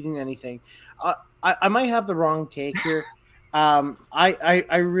wasn't feeding anything. I might have the wrong take here.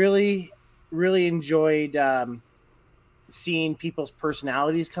 I really enjoyed. Seeing people's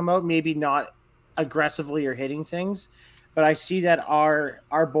personalities come out, maybe not aggressively or hitting things, but I see that our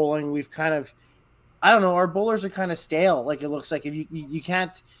bowling, we've kind of, I don't know, our bowlers are kind of stale. Like, it looks like if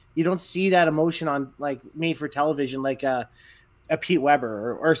you don't see that emotion on like made for television, like a Pete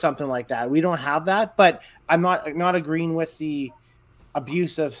Weber or something like that. We don't have that, but I'm not agreeing with the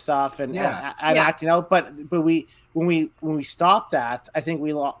abusive stuff and acting out, but when we stopped that, I think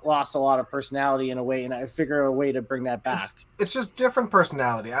we lost a lot of personality in a way, and I figure a way to bring that back. It's just different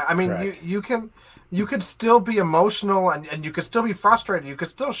personality. I mean, you could still be emotional, and you could still be frustrated. You could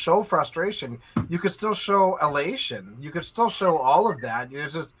still show frustration. You could still show elation. You could still show all of that.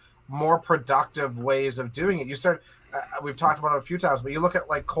 It's just more productive ways of doing it. You start. We've talked about it a few times, but you look at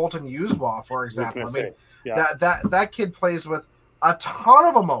like Colton Uswa, for example. I mean, that kid plays with a ton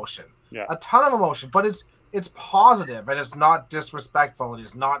of emotion, but it's positive and it's not disrespectful and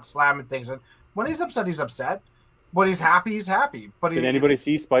he's not slamming things. And when he's upset, he's upset. When he's happy, he's happy. But did anybody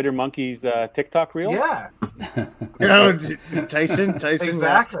see Spider Monkey's TikTok reel? Yeah. Tyson.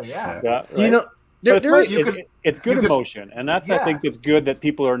 Exactly. Yeah. Right. You know, it's good emotion, and that's I think it's good that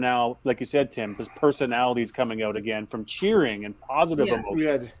people are now, like you said, Tim, his personality's coming out again from cheering and positive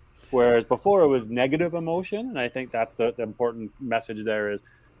emotion. Whereas before it was negative emotion, and I think that's the important message there is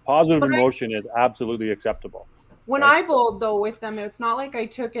positive emotion is absolutely acceptable. When I bowled though with them, it's not like I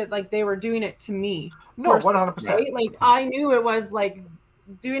took it like they were doing it to me. No, 100%. Right? Like I knew it was like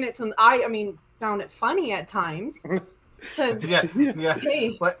doing it to. I mean, found it funny at times. Yeah.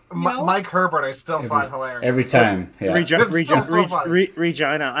 Hey, Mike Herbert, I still find hilarious every time. Yeah.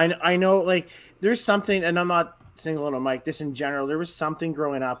 Regina. I know, like there's something, and I'm not singling on Mike. This in general, there was something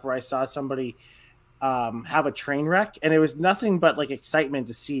growing up where I saw somebody have a train wreck, and it was nothing but like excitement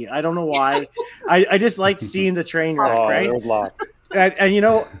to see. I don't know why. I just liked seeing the train wreck. Right? There was lots. And you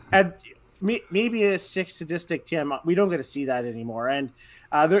know, maybe a sick sadistic Tim. We don't get to see that anymore. And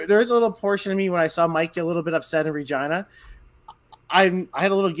there's a little portion of me when I saw Mike get a little bit upset in Regina. I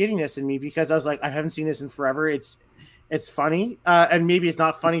had a little giddiness in me because I was like, I haven't seen this in forever. It's funny, and maybe it's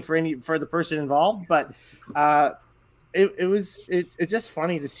not funny for the person involved, but it's just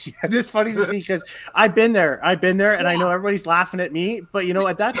funny to see. Just funny to see because I've been there, and I know everybody's laughing at me, but you know,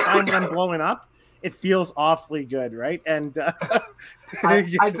 at that time when I'm blowing up, it feels awfully good, right? And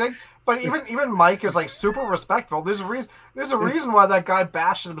I think, but even Mike is like super respectful. There's a reason why that guy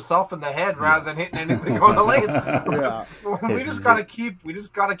bashed himself in the head rather than hitting anything on the legs. Yeah. We just gotta keep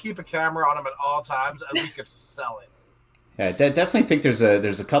a camera on him at all times, and we could sell it. Yeah, I definitely think there's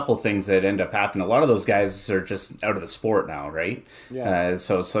a couple things that end up happening. A lot of those guys are just out of the sport now, right? Yeah.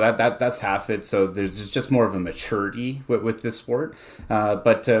 So that's half it. So there's just more of a maturity with this sport.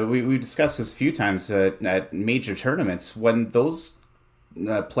 But we discussed this a few times at major tournaments when those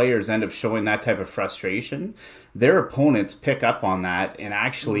players end up showing that type of frustration, their opponents pick up on that, and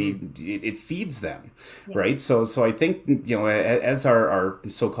actually it feeds them, right? So I think, you know, as our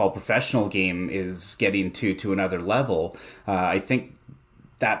so-called professional game is getting to another level, I think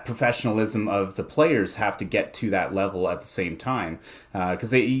that professionalism of the players have to get to that level at the same time,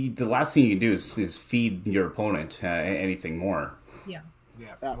 because the last thing you can do is feed your opponent anything more. Yeah,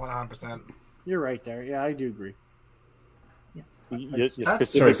 100%. You're right there. Yeah, I do agree.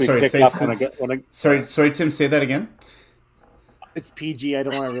 Sorry, Tim, say that again. It's PG. I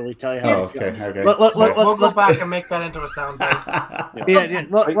don't want to really tell you how. Okay. We'll go back and make that into a soundbite. Yeah.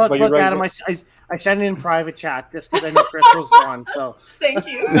 Look, Adam. I sent it in private chat just because I know Crystal's gone. So thank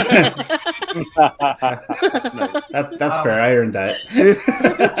you. That's fair. I earned that.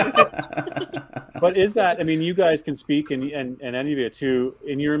 But is that? I mean, you guys can speak, and any of you too,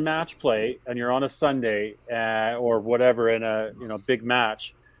 in your match play, and you're on a Sunday or whatever in a big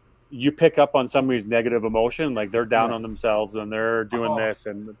match. You pick up on somebody's negative emotion, like they're down on themselves and they're doing this,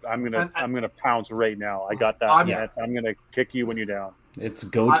 and I'm gonna pounce right now. I got that. I'm gonna kick you when you're down. It's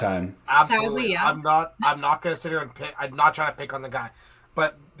go time. Absolutely. I'm not gonna sit here and pick. I'm not trying to pick on the guy,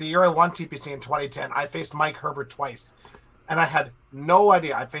 but the year I won TPC in 2010, I faced Mike Herbert twice, and I had no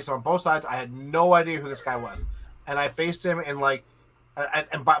idea. I faced him on both sides. I had no idea who this guy was, and I faced him in like,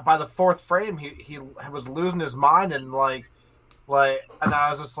 and by the fourth frame, he was losing his mind and and I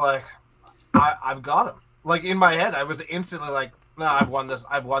was just like, I've got him. Like in my head, I was instantly like, no, I've won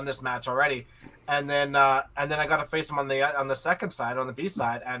this match already. And then I got to face him on the second side, on the B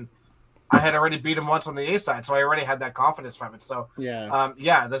side, and I had already beat him once on the A side, so I already had that confidence from it. So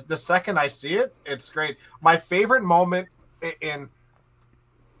the second I see it, it's great. My favorite moment in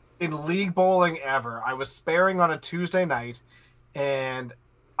league bowling ever, I was sparing on a Tuesday night, and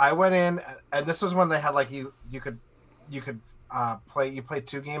I went in, and this was when they had like you could play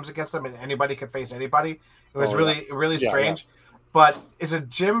 2 games against them, and anybody could face anybody. It was really strange. Yeah. But is it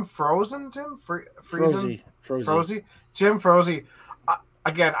Jim Frozen? Frozy. Jim Frozy.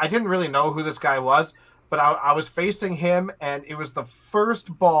 Again, I didn't really know who this guy was, but I was facing him, and it was the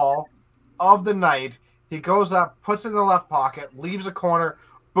first ball of the night. He goes up, puts it in the left pocket, leaves a corner,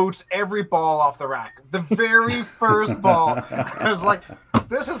 boots every ball off the rack. The very first ball. I was like,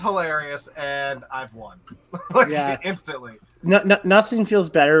 this is hilarious, and I've won. Instantly. Nothing feels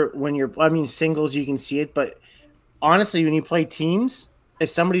better when you're, singles, you can see it, but honestly, when you play teams, if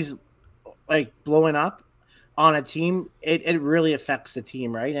somebody's like blowing up on a team, it really affects the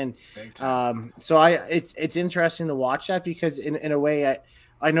team, right? And so it's interesting to watch that because in a way,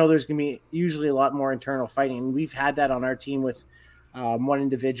 I know there's going to be usually a lot more internal fighting. And we've had that on our team with one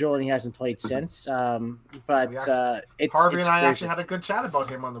individual, and he hasn't played since. But it's Harvey and I crazy. actually had a good chat about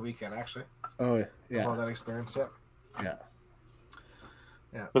him on the weekend, actually. Oh, yeah. About that experience, Yeah.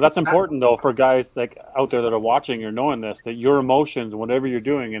 Yeah. But that's important, though, for guys like out there that are watching or knowing this, that your emotions, whatever you're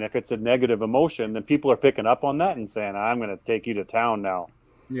doing, and if it's a negative emotion, then people are picking up on that and saying, I'm going to take you to town now.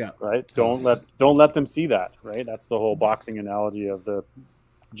 Yeah. Right? Don't let them see that, right? That's the whole boxing analogy of the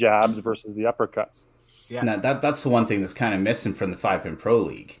jabs versus the uppercuts. Yeah. Now, that's the one thing that's kind of missing from the 5-Pin Pro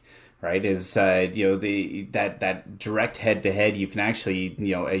League, right? Is that direct head-to-head, you can actually,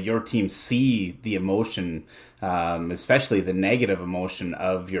 your team see the emotion, especially the negative emotion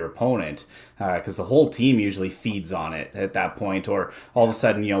of your opponent, because the whole team usually feeds on it at that point. Or all of a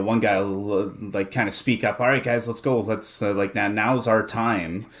sudden, one guy will kind of speak up. All right, guys, let's go. Let's now's our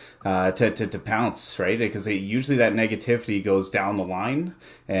time to pounce, right? Because usually that negativity goes down the line,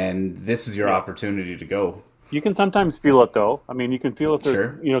 and this is your opportunity to go. You can sometimes feel it, though. I mean, you can feel if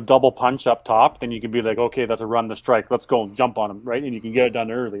there's double punch up top, then you can be like, okay, that's a run the strike. Let's go and jump on him, right? And you can get it done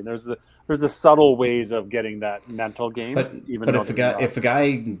early. And there's the subtle ways of getting that mental game. But if a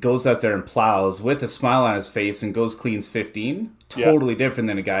guy goes out there and plows with a smile on his face and goes cleans 15, totally different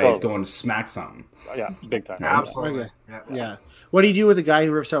than a guy going to smack something. Yeah, big time. Yeah, absolutely. Yeah. What do you do with a guy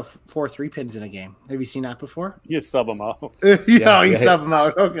who rips out 4 3-pins in a game? Have you seen that before? You sub him out. You sub him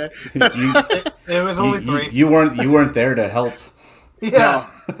out. Okay. It was only 3. You weren't there to help. Yeah.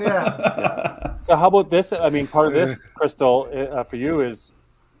 So how about this? I mean, part of this, Crystal, for you is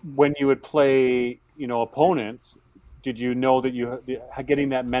when you would play, opponents, did you know that you getting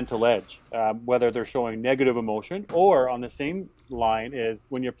that mental edge, whether they're showing negative emotion, or on the same line is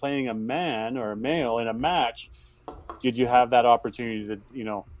when you're playing a man or a male in a match, did you have that opportunity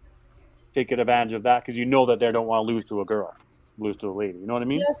to, take advantage of that because you know that they don't want to lose to a girl, lose to a lady? You know what I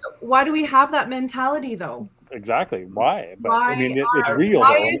mean? Yes. Why do we have that mentality, though? Exactly. Why? But Why I mean, it's real,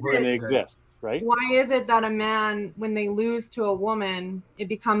 though, and it exists, right? Why is it that a man, when they lose to a woman, it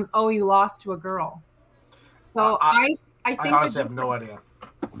becomes, oh, you lost to a girl? So I think I honestly have no idea.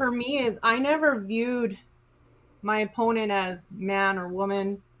 For me, is I never viewed my opponent as man or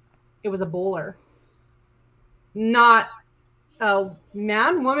woman. It was a bowler. Not a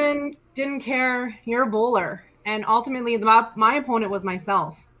man, woman, didn't care. You're a bowler. And ultimately, my opponent was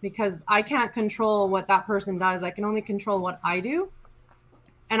myself, because I can't control what that person does. I can only control what I do.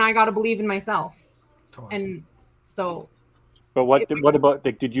 And I got to believe in myself. And so. But what about,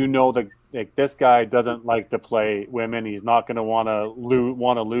 did you know that this guy doesn't like to play women? He's not going to want to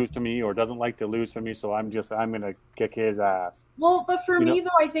lose to me, or doesn't like to lose to me. So I'm going to kick his ass. Well, but for me, though,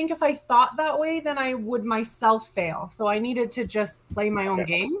 I think if I thought that way, then I would myself fail. So I needed to just play my own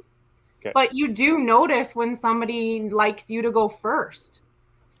game. Okay. But you do notice when somebody likes you to go first.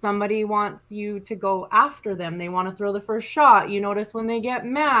 Somebody wants you to go after them. They want to throw the first shot. You notice when they get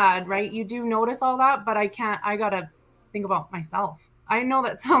mad, right? You do notice all that, but I got to think about myself. I know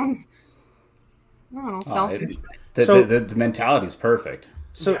that sounds, I don't know, selfish. The mentality is perfect.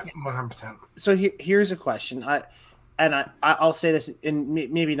 So 100%. So here's a question. I'll say this in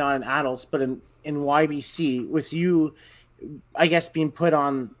maybe not in adults, but in YBC, with you, I guess, being put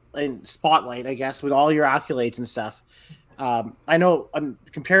on in spotlight, I guess, with all your accolades and stuff. I know I'm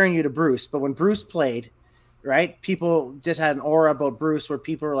comparing you to Bruce, but when Bruce played, right, people just had an aura about Bruce where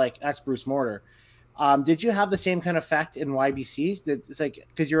people were like, that's Bruce Mortar. Did you have the same kind of effect in YBC? It's like,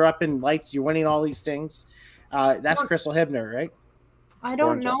 because you're up in lights, you're winning all these things. That's Crystal Hibner, right? I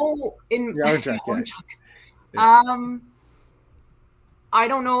don't know. I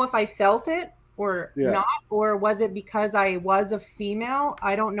don't know if I felt it or not, or was it because I was a female?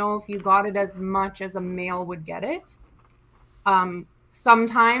 I don't know if you got it as much as a male would get it.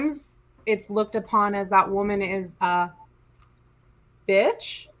 Sometimes it's looked upon as that woman is a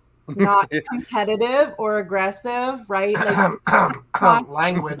bitch. Not competitive or aggressive, right? Like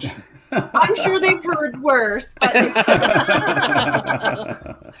language. I'm sure they've heard worse, but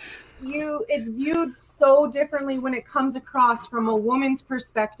it's viewed so differently when it comes across from a woman's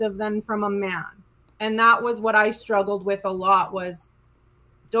perspective than from a man. And that was what I struggled with a lot, was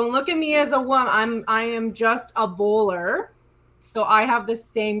don't look at me as a woman. I am just a bowler, so I have the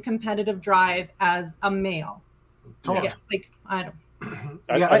same competitive drive as a male. Totally. Yeah, like I don't.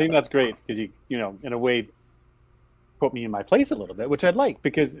 I think that's great because you in a way put me in my place a little bit, which I'd like,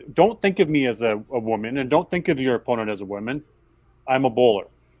 because don't think of me as a woman and don't think of your opponent as a woman. I'm a bowler.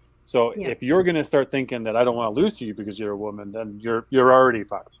 So if you're going to start thinking that I don't want to lose to you because you're a woman, then you're already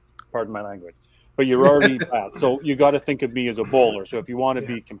fucked. Pardon my language. But you're already bad. So you got to think of me as a bowler. So if you want to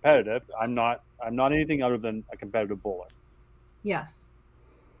be competitive, I'm not anything other than a competitive bowler. Yes.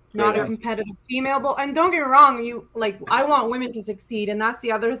 not Yeah. a competitive female. But and don't get me wrong, I want women to succeed, and that's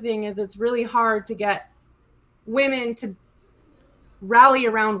the other thing is it's really hard to get women to rally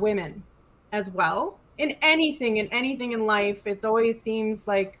around women as well. In anything in life, it always seems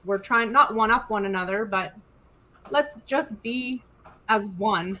like we're trying not one up one another, but let's just be as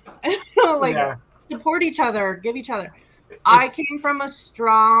one. Support each other, give each other. I came from a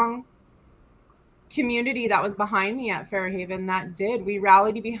strong community that was behind me at Fairhaven we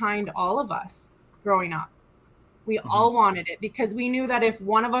rallied behind all of us growing up. We all wanted it because we knew that if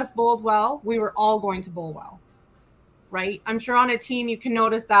one of us bowled well, we were all going to bowl well. Right? I'm sure on a team you can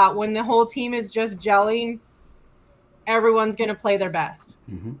notice that when the whole team is just gelling, everyone's going to play their best.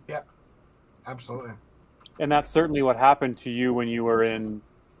 Mm-hmm. Yeah, absolutely. And that's certainly what happened to you when you were in,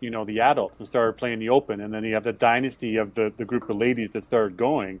 the adults and started playing the Open. And then you have the dynasty of the group of ladies that started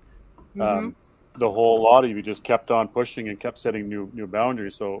going. The whole lot of you just kept on pushing and kept setting new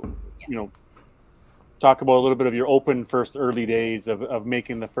boundaries. So, talk about a little bit of your Open first early days of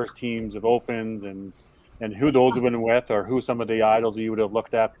making the first teams of Opens and who those have been with, or who some of the idols you would have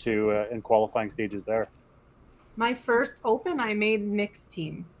looked up to in qualifying stages there. My first Open, I made mixed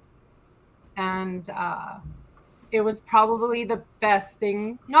team. And it was probably the best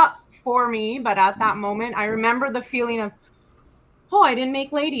thing, not for me, but at that moment, I remember the feeling of, I didn't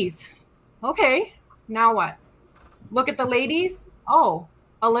make ladies. Okay, now what? Look at the ladies. Oh,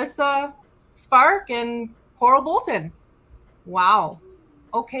 Alyssa Spark and Coral Bolton. Wow.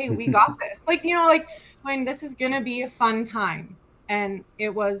 Okay, we got this. This is going to be a fun time. And it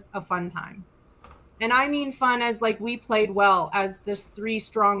was a fun time. And I mean fun as we played well as there's 3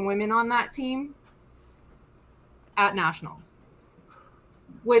 strong women on that team at nationals,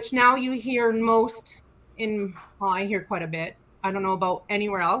 which now you hear I hear quite a bit. I don't know about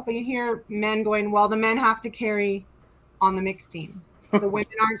anywhere else, but you hear men going, well, the men have to carry on the mixed team. The women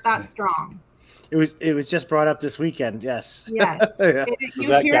aren't that strong. It was just brought up this weekend. Yes. Yes. Yeah. Was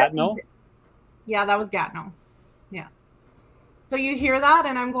that Gatineau? Yeah, that was Gatineau. Yeah. So you hear that,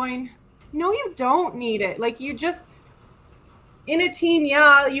 and I'm going, no, you don't need it. You just, in a team,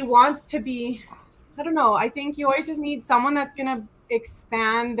 you want to be, I don't know. I think you always just need someone that's going to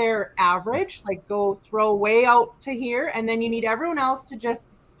expand their average, go throw way out to here. And then you need everyone else to just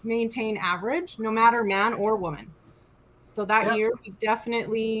maintain average, no matter man or woman. So that year, we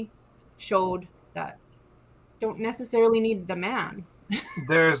definitely showed that don't necessarily need the man.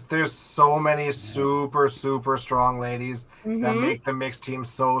 There's so many super strong ladies that make the mixed team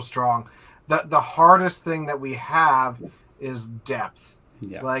so strong. The hardest thing that we have is depth.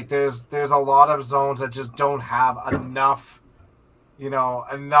 Yeah. There's a lot of zones that just don't have enough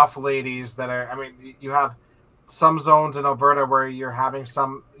ladies that are. I mean, you have some zones in Alberta where you're having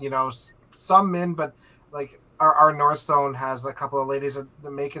some men, but our North Zone has a couple of ladies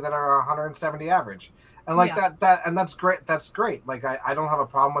that make it that are 170 average. And that's great. That's great. I don't have a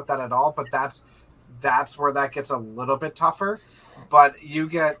problem with that at all, but that's where that gets a little bit tougher. But you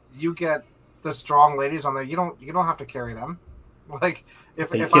get the strong ladies on there. You don't have to carry them.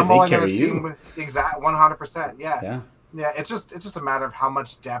 If I'm only on a team, exact 100%. Yeah. It's just a matter of how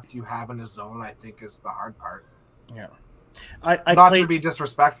much depth you have in a zone. I think is the hard part. Yeah. I not to be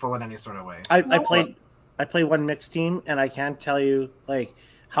disrespectful in any sort of way. I played one mixed team, and I can't tell you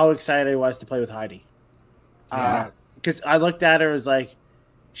how excited I was to play with Heidi. Because I looked at her as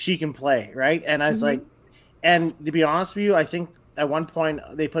she can play, right? And I was and to be honest with you, I think at one point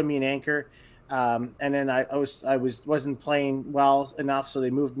they put me in anchor, and then I wasn't playing well enough, so they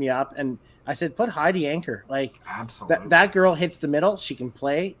moved me up, and I said, put Heidi anchor. Absolutely, that girl hits the middle. She can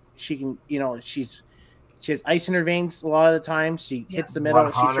play. She can, she has ice in her veins a lot of the time. She hits the middle.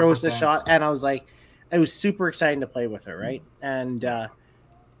 100%. She throws the shot, and I was it was super exciting to play with her, right? And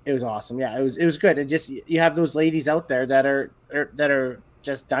it was awesome. Yeah, it was good. And just you have those ladies out there that are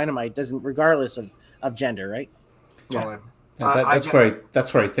just dynamite, regardless of gender, right? Totally. That's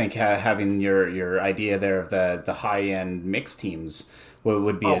where I think having your idea there of the high end mixed teams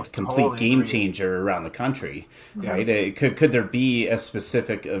would be a complete game changer around the country, right? Could there be a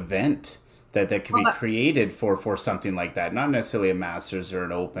specific event that could be created for something like that? Not necessarily a Masters or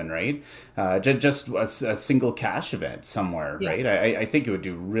an Open, right? Just a single cash event somewhere, right? I think it would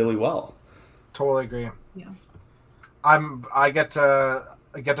do really well. Totally agree. Yeah. I get to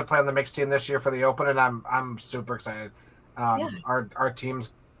play on the mixed team this year for the Open, and I'm super excited. Our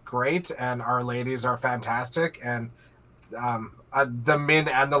team's great, and our ladies are fantastic, and the men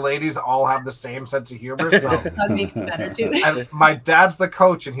and the ladies all have the same sense of humor, so that makes it better too. And my dad's the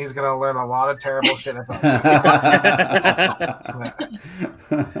coach, and he's gonna learn a lot of terrible shit about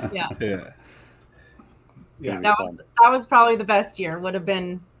Yeah. That was probably the best year. Would have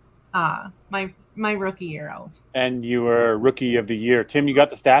been my rookie year out. And you were Rookie of the Year. Tim, you got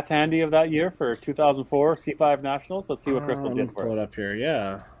the stats handy of that year for 2004 C5 Nationals? Let's see what Crystal did for pull it us. up here.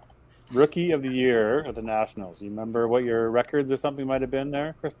 Yeah. Rookie of the Year of the Nationals. You remember what your records or something might have been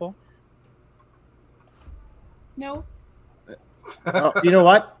there, Crystal? No. Oh, you know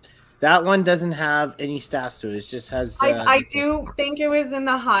what? That one doesn't have any stats to it. It just has. I do think it was in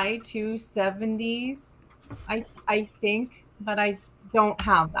the high 270s. I think, but I don't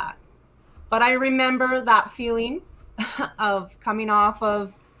have that. But I remember that feeling of coming off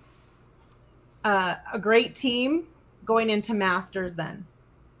of a great team going into Masters then.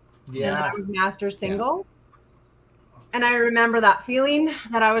 Yeah. And that was Masters singles. Yeah. And I remember that feeling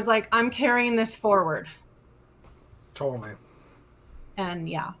that I was like, I'm carrying this forward. Totally. And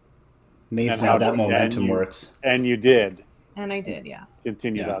yeah. Amazing how that momentum works. And you did. And I did, yeah.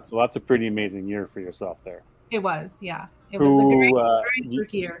 Continue that. So that's a pretty amazing year for yourself there. It was, yeah. It was a great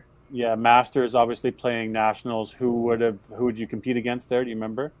rookie year. Yeah, Masters, obviously playing Nationals. Who would you compete against there? Do you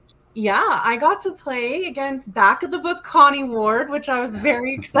remember? Yeah, I got to play against back of the book Connie Ward, which I was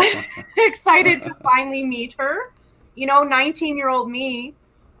very excited to finally meet her. You know, 19-year-old me,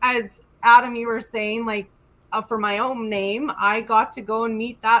 as Adam, you were saying, like, for my own name, I got to go and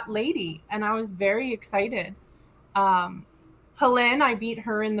meet that lady, and I was very excited. Helene, I beat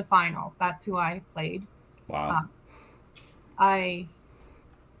her in the final. That's who I played. Wow. I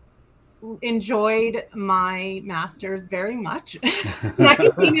enjoyed my Masters very much.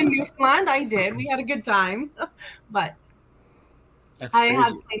 19 in Newfoundland, I did. We had a good time, but I had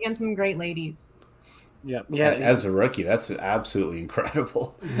to play against some great ladies. Yeah. As a rookie, that's absolutely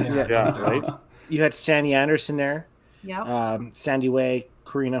incredible. Yeah, right. You had Sandy Anderson there. Yeah. Sandy Way,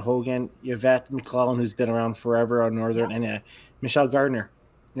 Karina Hogan, Yvette McClellan, who's been around forever on Northern, and Michelle Gardner.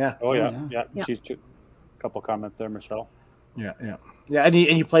 Yeah. Oh yeah. She's a couple comments there, Michelle. Yeah. And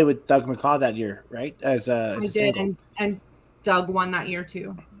you played with Doug McCaw that year, right? As a I did, and Doug won that year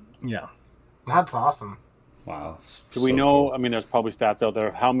too. Yeah. That's awesome. Wow. Do we know? I mean, there's probably stats out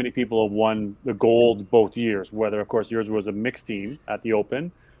there. How many people have won the gold both years? Whether, of course, yours was a mixed team at the Open,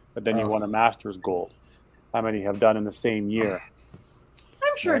 but then you won a Masters gold. How many have done in the same year?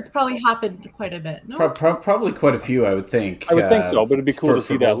 I'm sure it's probably happened quite a bit. No? Probably quite a few, I would think. I would think so, but it'd be cool to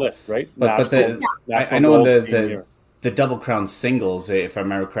see that list, right? But I know the Double Crown singles, if I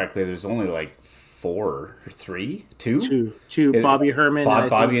remember correctly, there's only like 4 or 3, 2. Bobby Herman,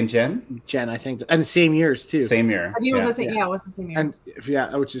 Bobby and Jen. Jen, I think, and the same years too. Same year. It was the same. Yeah, it was the same year. And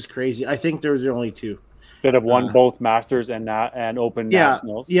which is crazy. I think there was only 2 that have won both Masters and Open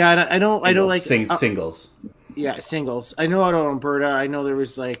Nationals. Yeah, and I know like singles. Yeah, singles. I know out of Alberta. I know there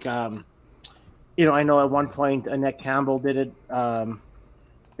was like, I know at one point Annette Campbell did it.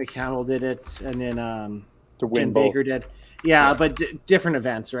 Nick Campbell did it, and then Jen Baker did. Yeah, but different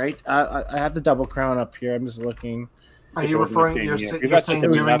events, right? I have the Double Crown up here. I'm just looking. Are you referring? You're saying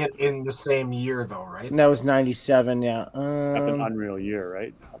doing it in the same year, though, right? And that was 97. Yeah, that's an unreal year,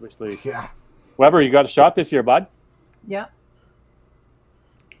 right? Obviously. Yeah. Weber, you got a shot this year, bud. Yeah.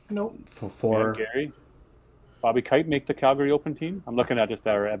 Nope. For Gary. Bobby Kite make the Calgary Open team? I'm looking at just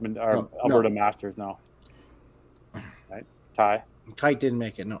our Alberta Masters now. Right? Ty? Kite didn't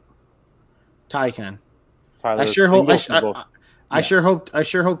make it, no. Ty can. Tyler, I sure hope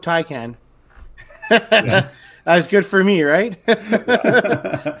Ty can. That's good for me, right?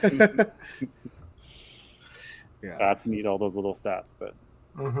 Yeah. That's neat, all those little stats, but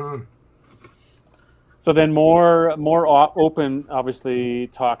So then more open, obviously,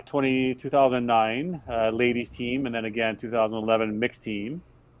 talk 2009 ladies team, and then again 2011 mixed team.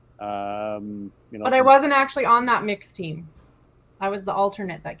 But I wasn't actually on that mixed team. I was the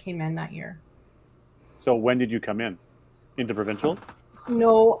alternate that came in that year. So when did you come in? Into provincial?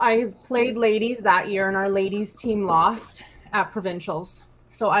 No, I played ladies that year, and our ladies team lost at provincials.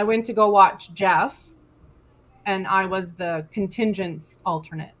 So I went to go watch Jeff, and I was the contingent's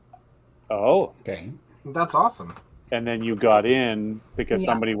alternate. Oh, okay. That's awesome. And then you got in because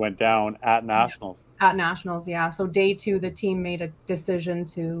somebody went down at Nationals. At Nationals, yeah. So day 2, the team made a decision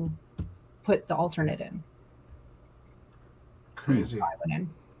to put the alternate in. Crazy. I went in.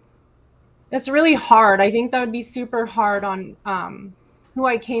 It's really hard. I think that would be super hard on who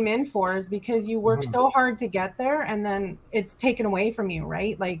I came in for, is because you work so hard to get there, and then it's taken away from you,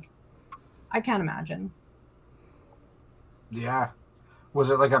 right? Like, I can't imagine. Yeah. Was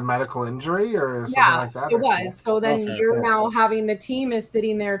it like a medical injury or something like that? It was. So then now having the team is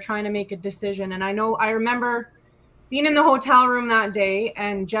sitting there trying to make a decision. And I remember being in the hotel room that day,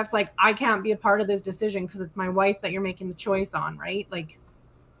 and Jeff's like, I can't be a part of this decision because it's my wife that you're making the choice on, right? Like,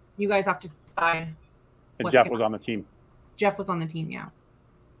 you guys have to decide. And Jeff was on the team. Jeff was on the team, yeah.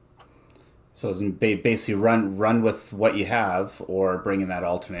 So it's basically run with what you have, or bring in that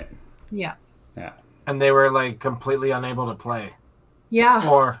alternate. Yeah. Yeah. And they were like completely unable to play. Yeah.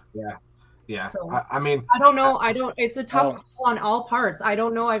 Or yeah. So, I mean, I don't know. It's a tough call on all parts. I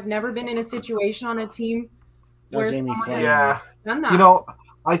don't know. I've never been in a situation on a team where someone has done that. You know,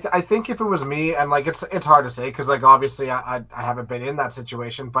 I think if it was me, and like it's hard to say because like obviously I haven't been in that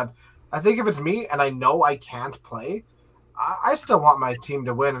situation, but I think if it's me and I know I can't play, I still want my team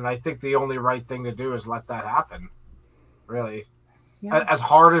to win, and I think the only right thing to do is let that happen. Really, as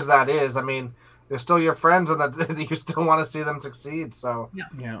hard as that is, I mean, they're still your friends, and that you still want to see them succeed. So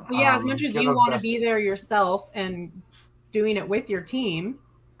as much as you want to be there yourself and doing it with your team.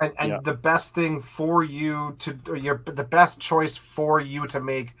 And the best thing for you the best choice for you to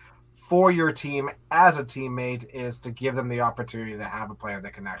make for your team as a teammate is to give them the opportunity to have a player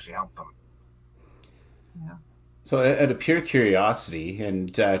that can actually help them. Yeah. So, out of pure curiosity, and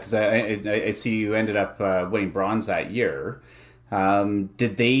because I see you ended up winning bronze that year,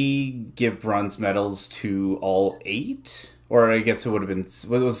 did they give bronze medals to all 8? Or I guess it would have been, was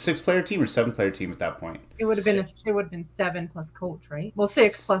it a 6-player team or 7-player team at that point? It would have been 7 plus coach, right? Well,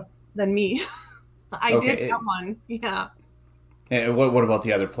 6 plus than me. I did that one. Yeah. And what about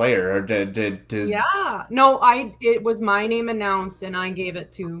the other player? Or did Yeah. No, it was my name announced and I gave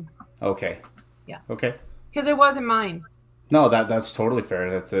it to. Okay. Yeah. Okay. Because it wasn't mine. No, that's totally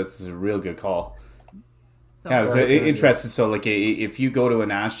fair. That's a real good call. So. Yeah, I was interested. So, like, if you go to a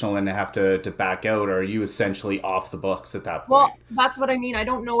national and have to back out, are you essentially off the books at that point? Well, that's what I mean. I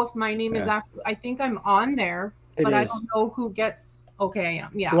don't know if my name is actually. I think I'm on there, but I don't know who gets. Okay, I am.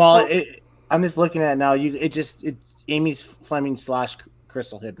 Yeah. Well, I'm just looking at it now. It's Amy's Fleming /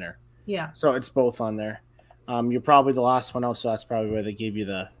 Crystal Hibner. Yeah. So it's both on there. You're probably the last one out, so that's probably where they gave you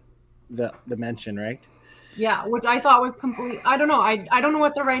the mention, right? Yeah, which I thought was complete. I don't know. I don't know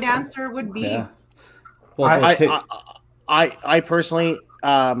what the right answer would be. Yeah. Well, I personally,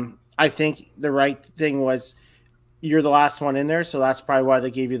 I think the right thing was you're the last one in there, so that's probably why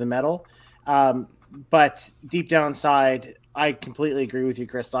they gave you the medal. But deep down inside, I completely agree with you,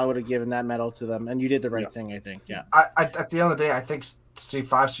 Chris. I would have given that medal to them, and you did the right thing, I think. Yeah. At the end of the day, I think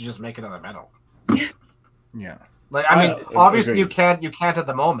C5 should just make another medal. Yeah. Like, I mean, obviously you can't at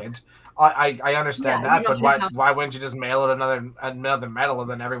the moment. I understand that, but why wouldn't you just mail it another medal and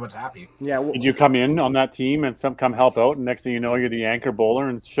then everyone's happy? Yeah. Did you come in on that team and come help out, and next thing you know, you're the anchor bowler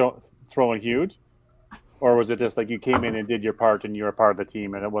and throwing huge, or was it just like you came in and did your part and you were a part of the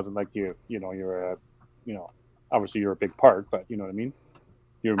team, and it wasn't like you're obviously you're a big part, but you know what I mean?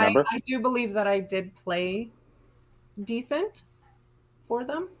 You remember? I do believe that I did play decent for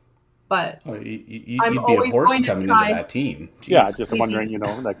them. But you'd be a horse coming into that team. Jeez. Yeah, just wondering, you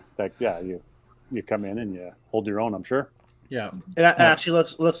come in and you hold your own, I'm sure. Yeah, it actually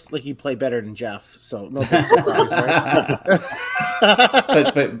looks like you play better than Jeff, so no big surprise, right?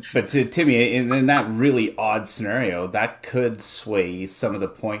 but to Timmy, in that really odd scenario, that could sway some of the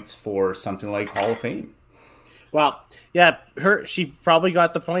points for something like Hall of Fame. Well, yeah, she probably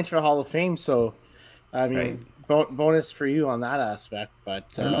got the points for Hall of Fame, so I mean, bonus for you on that aspect,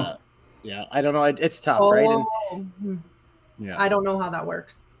 but. Yeah, I don't know. It's tough, right? And, I don't know how that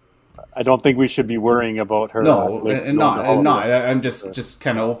works. I don't think we should be worrying about her. No, not. I'm just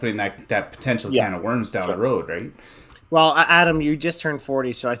kind of opening that potential can of worms down the road, right? Well, Adam, you just turned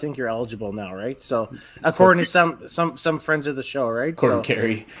 40, so I think you're eligible now, right? So, according to some friends of the show, right? According to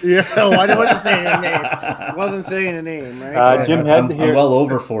Carrie. Yeah, I wasn't saying a name. I wasn't saying a name, right? Jim Head I'm well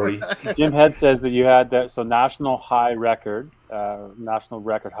over 40. Jim Head says that you had that national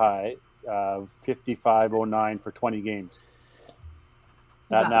record high of 55.09 for 20 games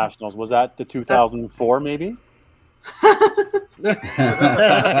at nationals. Was that the 2004 maybe?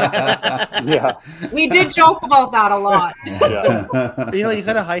 Yeah, we did joke about that a lot. Yeah. You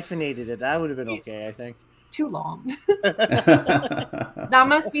could have hyphenated it. That would have been okay, I think. Too long. That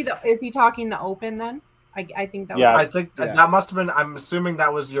must be is he talking the Open then? I think that. Yeah, I think that must have been. I'm assuming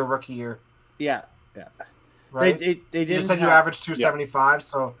that was your rookie year. Yeah. Right. They did. You said you averaged 275,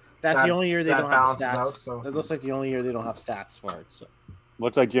 so that's the only year they don't have stats. Out, so. It looks like the only year they don't have stats for it. So.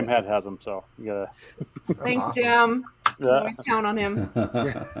 Looks like Jim Head has them, so you gotta. Thanks, awesome. Jim. Yeah. Always count on him.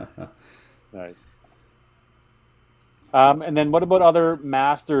 Nice. And then, what about other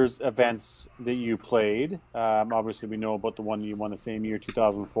Masters events that you played? Obviously, we know about the one you won the same year,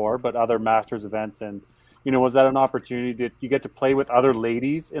 2004. But other Masters events, and was that an opportunity? Did you get to play with other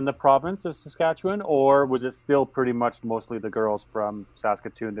ladies in the province of Saskatchewan, or was it still pretty much mostly the girls from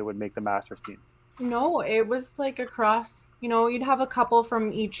Saskatoon that would make the Masters team? No, it was like across. You'd have a couple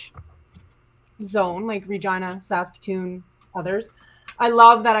from each zone, like Regina, Saskatoon, others. I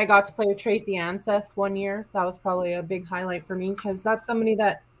love that I got to play with Tracy Anseth one year. That was probably a big highlight for me because that's somebody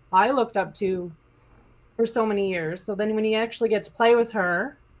that I looked up to for so many years. So then when you actually get to play with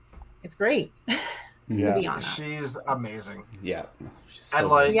her, it's great. To be honest, she's amazing. Yeah, she's and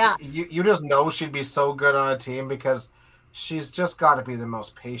like you just know she'd be so good on a team because she's just got to be the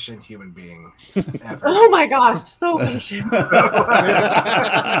most patient human being ever. Oh my gosh, so patient.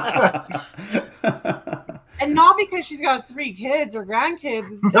 And not because she's got 3 kids or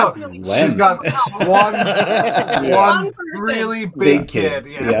grandkids. No, she's got one really big kid.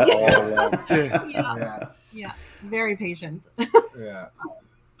 Yeah, very patient. Yeah.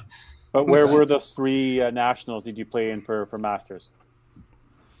 But where were the 3 nationals did you play in for Masters?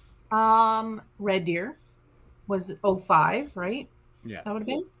 Red Deer was 05, right? Yeah. That would have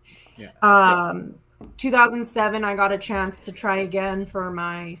been? Yeah. 2007, I got a chance to try again for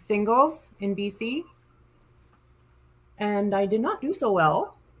my singles in BC. And I did not do so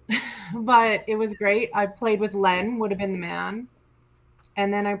well, but it was great. I played with Len, would have been the man.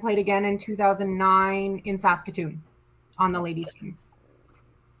 And then I played again in 2009 in Saskatoon on the ladies team.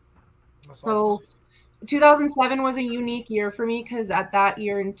 So 2007 was a unique year for me because at that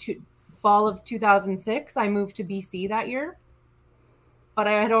year in fall of 2006, I moved to BC that year. But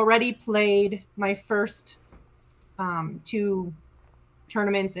I had already played my first 2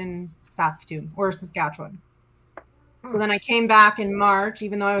 tournaments in Saskatoon or Saskatchewan. So then I came back in March,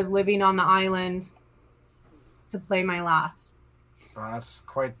 even though I was living on the island, to play my last. That's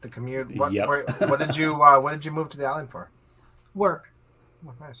quite the commute. What did you move to the island for? Work.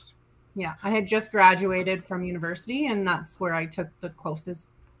 Oh, nice. Yeah, I had just graduated from university, and that's where I took the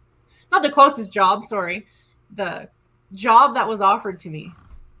job, the job that was offered to me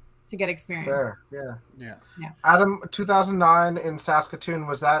to get experience. Fair, yeah. Adam, 2009 in Saskatoon,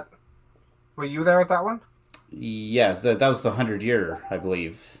 were you there at that one? Yes, that was the 100-year, I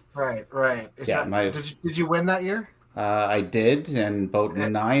believe. Right. Did you win that year? I did, and about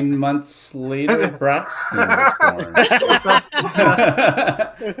 9 months later, Braxton was born.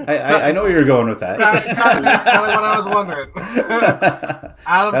 I know where you're going with that. That's kind of what I was wondering.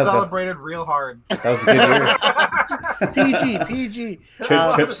 Adam celebrated real hard. That was a good year. PG.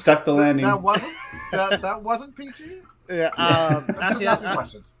 Trip stuck the landing. That wasn't PG? Yeah.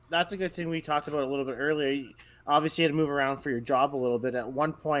 Questions. That's a good thing we talked about a little bit earlier. Obviously, you had to move around for your job a little bit. At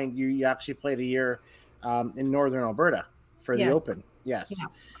one point, you actually played a year in Northern Alberta for the Open. Yes. Yeah.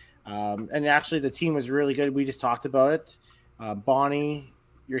 And actually, the team was really good. We just talked about it. Bonnie,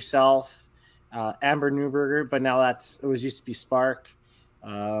 yourself, Amber Newberger, but now it used to be Spark.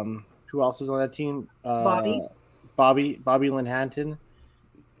 Who else is on that team? Bobby Lynn Hanton,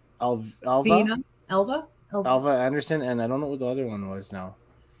 Alva Anderson, and I don't know what the other one was now.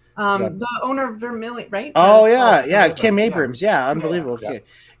 The owner of Vermilion, right? Oh yeah, Kim Abrams. Yeah, unbelievable. Okay,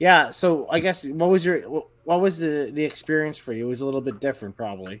 yeah. So I guess what was the experience for you? It was a little bit different,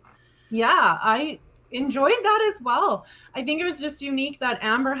 probably. Yeah, I enjoyed that as well. I think it was just unique that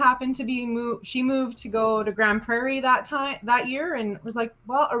Amber happened to be She moved to go to Grand Prairie that year, and was like,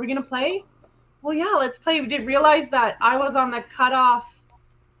 "Well, are we gonna play?" Well, yeah, let's play. We did realize that I was on the cutoff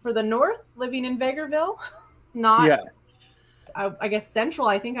for the North, living in Vegreville, not. Yeah. I guess Central.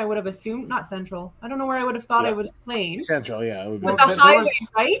 I think I would have assumed not Central. I don't know where I would have thought I would have played. Central, yeah. It would be. But the highway,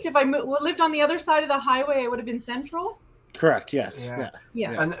 right? If I lived on the other side of the highway, it would have been Central. Correct. Yes.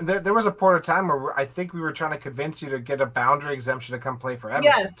 Yeah. And there was a point of time where I think we were trying to convince you to get a boundary exemption to come play for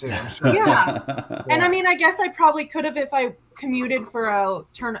Edmonton too. I'm sure. Yeah. And I mean, I guess I probably could have if I commuted for a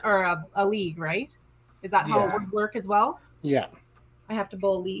turn or a league, right? Is that how it would work as well? Yeah. I have to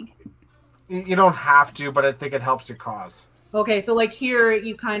bowl a league. You don't have to, but I think it helps your cause. Okay, so like here,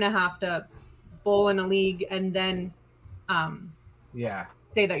 you kind of have to bowl in a league and then,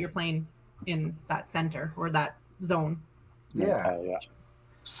 say that you're playing in that center or that zone. Yeah.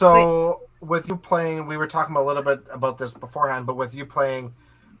 So with you playing, we were talking a little bit about this beforehand, but with you playing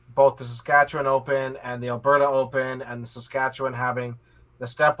both the Saskatchewan Open and the Alberta Open, and the Saskatchewan having the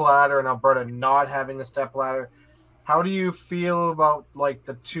stepladder and Alberta not having the stepladder, how do you feel about like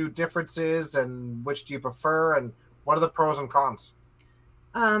the two differences, and which do you prefer, and what are the pros and cons?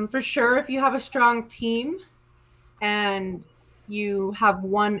 For sure, if you have a strong team and you have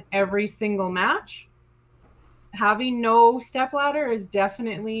won every single match, having no stepladder is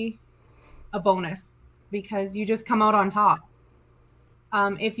definitely a bonus because you just come out on top.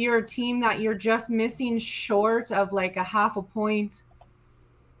 If you're a team that you're just missing short of like a half a point,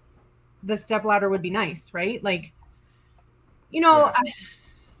 the stepladder would be nice, right? Like,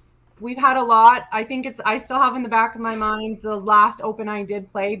 we've had a lot. I think I still have in the back of my mind the last Open I did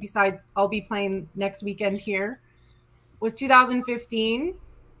play, besides I'll be playing next weekend here. was 2015,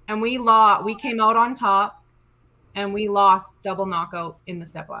 and we came out on top, and we lost double knockout in the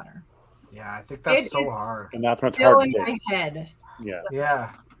stepladder. Yeah, I think that's so hard. And that's what's Still hard in to my take. head. Yeah.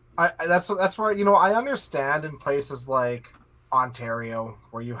 Yeah, that's where I understand in places like Ontario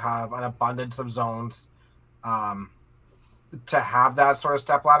where you have an abundance of zones, to have that sort of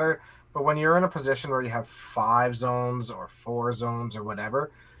stepladder. But when you're in a position where you have 5 zones or 4 zones or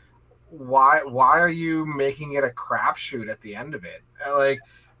whatever, why are you making it a crapshoot at the end of it? Like,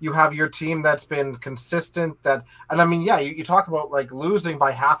 you have your team that's been consistent, and I mean, yeah, you talk about like losing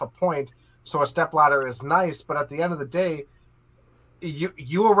by half a point, so a stepladder is nice, but at the end of the day,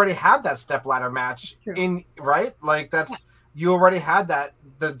 you already had that stepladder match in, right? Like, you already had that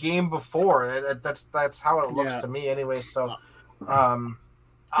the game before. That's how it looks to me anyway. So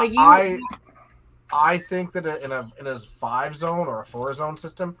I think that in a 5 zone or a 4 zone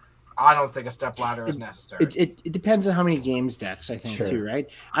system, I don't think a stepladder is necessary. It depends on how many games, Dex, I think, too, right?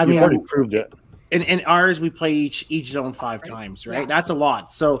 I You've mean, already proved it. in ours, we play each zone 5 times, right? That's a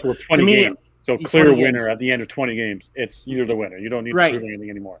lot. So We're to 20 me, games. So clear 20 winner games. at the end of 20 games. You're the winner. You don't need to prove anything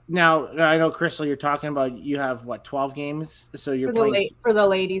anymore. Now, I know, Crystal, you're talking about you have, 12 games? So you're playing for the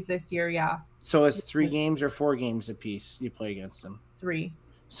ladies this year, yeah. So it's 3 games or 4 games apiece you play against them? 3.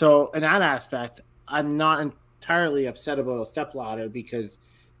 So in that aspect, I'm not entirely upset about a stepladder because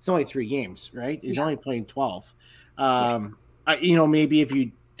it's only 3 games, right? He's only playing 12. Maybe if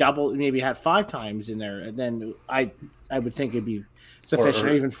you maybe had 5 times in there, then I would think it'd be sufficient,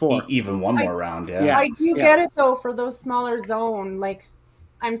 or even 4. Even one more round, yeah. I do get it, though, for those smaller zone. Like,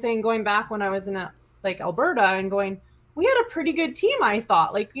 I'm saying, going back when I was in Alberta and we had a pretty good team, I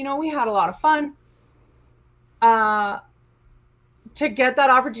thought. Like, we had a lot of fun. To get that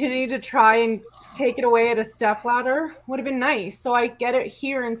opportunity to try and take it away at a stepladder would have been nice. So I get it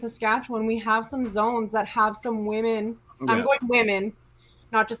here in Saskatchewan. We have some zones that have some women. Yeah. I'm going women,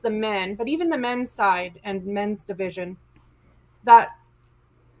 not just the men, but even the men's side and men's division that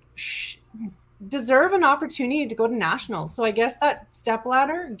deserve an opportunity to go to nationals. So I guess that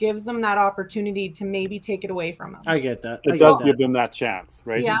stepladder gives them that opportunity to maybe take it away from them. I get that. It does give them that chance,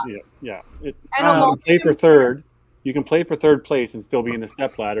 right? Yeah. Yeah. You can play for third. You can play for third place and still be in the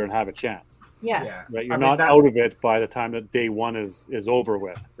stepladder and have a chance. Yes. Yeah. Right. You're not out of it by the time that day 1 is over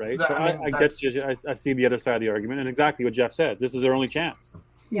with. Right. So I see the other side of the argument, and exactly what Jeff said. This is their only chance.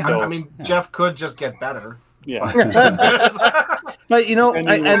 Yeah. So, Jeff could just get better. Yeah. But and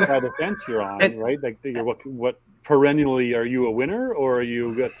by the fence you're on, right? Like, what perennially, are you a winner or are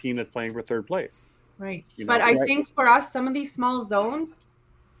you a team that's playing for third place? Right. But I think for us, some of these small zones,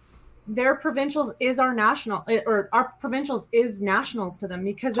 their provincials is our national, or our provincials is nationals to them,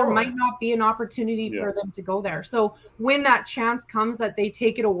 because there might not be an opportunity for them to go there. So when that chance comes that they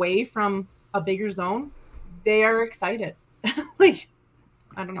take it away from a bigger zone, they are excited. Like,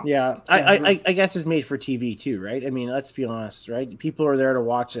 I don't know. Yeah, I guess it's made for TV too, right? I mean, let's be honest, right? People are there to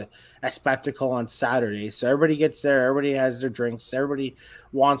watch a spectacle on Saturday, so everybody gets there, everybody has their drinks, everybody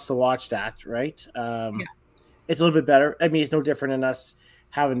wants to watch that, right? It's a little bit better. I mean, it's no different than us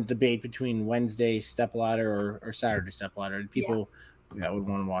having a debate between Wednesday stepladder or Saturday stepladder. People would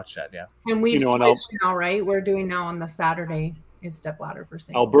want to watch that, And we've switched now, right? We're doing now on the Saturday is stepladder for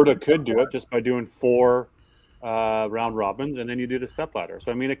singles. Alberta could do it just by doing 4 round robins, and then you do the stepladder.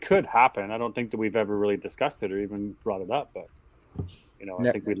 So I mean, it could happen. I don't think that we've ever really discussed it or even brought it up, but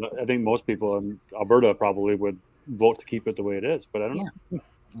I think most people in Alberta probably would vote to keep it the way it is. But I don't know.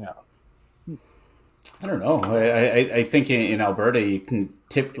 Yeah. I don't know. I think in Alberta you can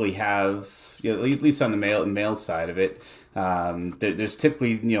typically have, at least on the male side of it, there's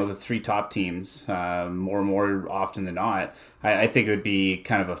typically the 3 top teams more often than not. I think it would be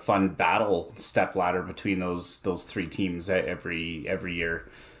kind of a fun battle stepladder between those 3 teams every year.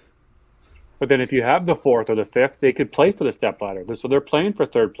 But then if you have the 4th or the 5th, they could play for the stepladder. So they're playing for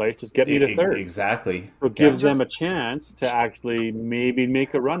third place. Just get me to third. Exactly. So it gives them a chance to actually maybe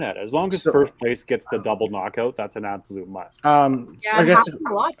make a run at it. As long as first place gets the double knockout, that's an absolute must. I guess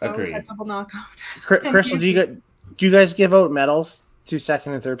a lot, though, agreed. that double knockout. Crystal, do you guys give out medals to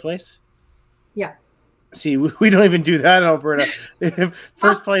second and third place? Yeah. See, we don't even do that in Alberta.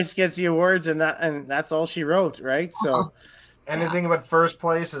 First place gets the awards, and that's all she wrote, right? So. Anything but first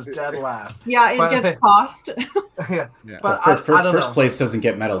place is dead last. Yeah, it gets cost. Yeah. But I don't first know. place doesn't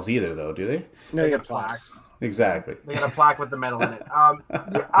get medals either, though, do they? No, They you get get plaques. Exactly. They got a plaque with the medal in it.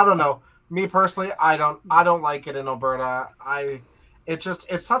 I don't know. Me personally, I don't like it in Alberta.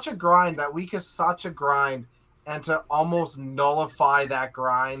 It's such a grind. That week is such a grind, and to almost nullify that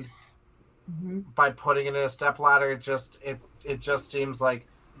grind by putting it in a stepladder, it just seems like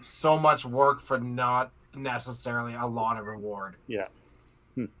so much work for not necessarily a lot of reward. Yeah.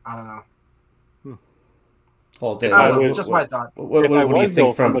 I don't know. Well, Just my thought. What do you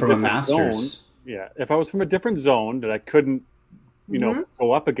think from a different Masters? zone, yeah, if I was from a different zone that I couldn't,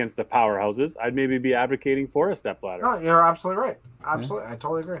 go up against the powerhouses, I'd maybe be advocating for a stepladder. No, you're absolutely right. Absolutely, I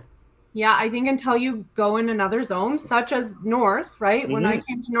totally agree. Yeah, I think until you go in another zone, such as North, right? When I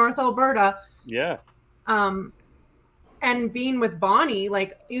came to North Alberta, Yeah. And being with Bonnie,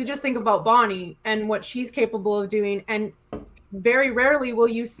 like you just think about Bonnie and what she's capable of doing, and very rarely will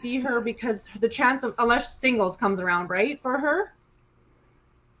you see her because the chance of, unless singles comes around, right, for her,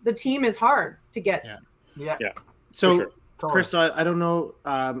 the team is hard to get. Yeah. So, sure. Totally. Crystal, I don't know.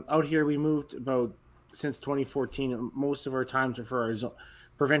 Out here, we moved about since 2014. Most of our times are for our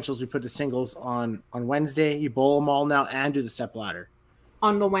provincials. We put the singles on Wednesday. You bowl them all now and do the step ladder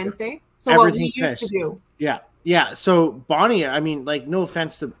On the Wednesday. So Everything what we used to finished. do. Yeah. So Bonnie, I mean, like, no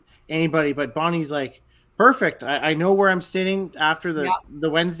offense to anybody, but Bonnie's like, perfect. I know where I'm sitting after the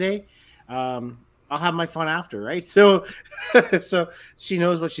Wednesday. I'll have my fun after, right? So, so she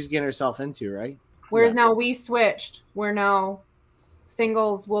knows what she's getting herself into, right? Whereas now we switched. Where now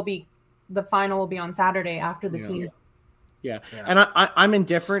singles will be, the final will be on Saturday after the team. Yeah. And I'm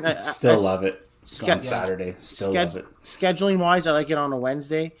indifferent. Still love it. Ske- On Saturday. Still love it. Scheduling wise, I like it on a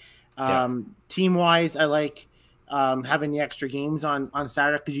Wednesday. Team wise, I like having the extra games on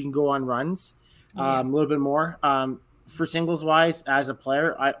Saturday because you can go on runs a little bit more. For singles wise, as a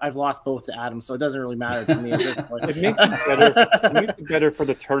player, I've lost both to Adam, so it doesn't really matter to me at this point. It makes it better for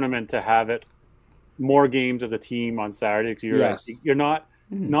the tournament to have it more games as a team on Saturday because you're not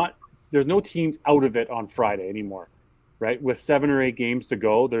there's no teams out of it on Friday anymore, right? With 7 or 8 games to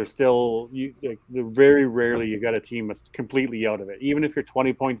go, there's still very rarely you got a team that's completely out of it. Even if you're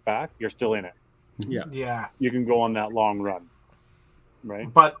 20 points back, you're still in it. Yeah. You can go on that long run,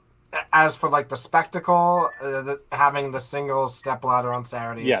 right? But as for like the spectacle, having the singles step ladder on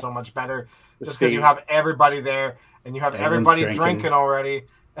Saturday is so much better, just because you have everybody there and you have everybody drinking already,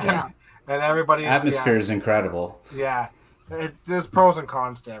 and everybody's atmosphere is incredible. Yeah, there's pros and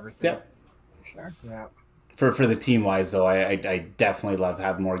cons to everything. Yep. Sure. Yeah. For the team wise though, I definitely love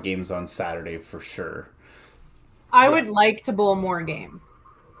having more games on Saturday for sure. I would like to bowl more games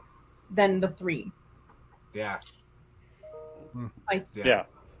than the 3. Yeah.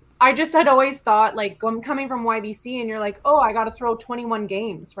 I just had always thought, like, I'm coming from YBC and you're like, oh, I got to throw 21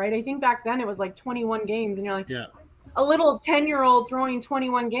 games, right? I think back then it was like 21 games and you're like, a little 10-year-old throwing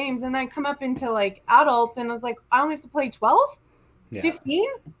 21 games. And then I come up into like adults and I was like, I only have to play 12, 15.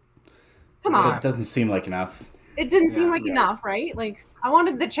 Come on. It doesn't seem like enough. It didn't seem like enough, right? Like I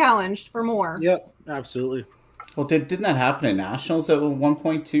wanted the challenge for more. Yep, absolutely. Well, didn't that happen at Nationals at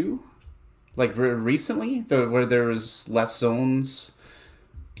 1.2? Like recently, where there was less zones?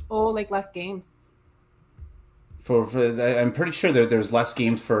 Oh, like less games. For I'm pretty sure there's less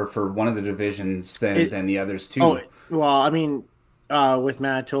games for one of the divisions than the others too. Oh, well, I mean, with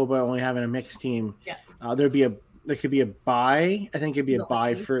Manitoba only having a mixed team, there could be a bye. I think it'd be a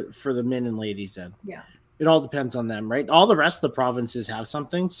bye for the men and ladies then. Yeah. It all depends on them, right? All the rest of the provinces have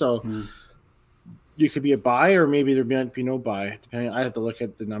something, so you could be a bye, or maybe there might be no bye. Depending, I have to look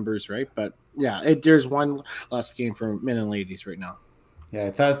at the numbers, right? But yeah, there's one less game for men and ladies right now. Yeah,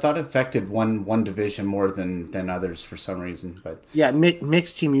 I thought it affected one division more than others for some reason, but yeah,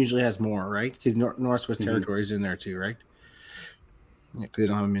 mixed team usually has more, right? Because Northwest Territory is in there too, right? Yeah, because they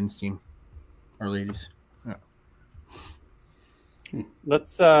don't have a men's team or ladies. Yeah.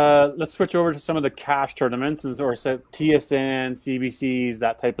 Let's switch over to some of the cash tournaments or TSN, CBCs,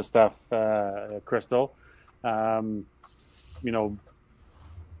 that type of stuff. Crystal,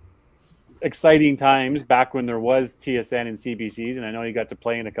 exciting times back when there was TSN and CBCs, and I know you got to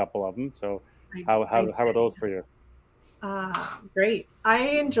play in a couple of them. So, how are those for you? Great. I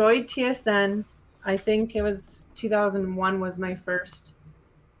enjoyed TSN. I think it was 2001 was my first.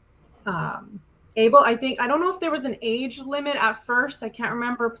 I don't know if there was an age limit at first. I can't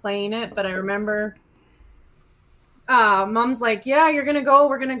remember playing it, but I remember Mom's like, yeah, we're going to go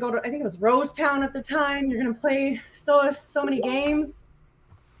to, I think it was Rosetown at the time. You're going to play so many games.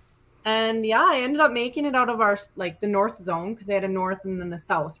 And yeah, I ended up making it out of our, like the North zone, because they had a North and then the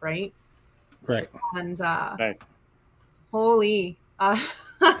South, right? Right. And nice. Holy, I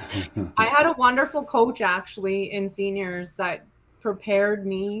had a wonderful coach actually in seniors that prepared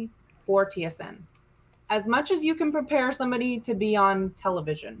me for TSN. As much as you can prepare somebody to be on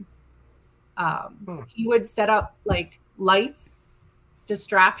television, he would set up like lights,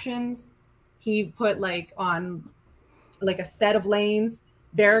 distractions. He put like on like a set of lanes,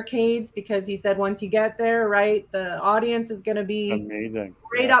 barricades because he said once you get there, right, the audience is going to be Amazing.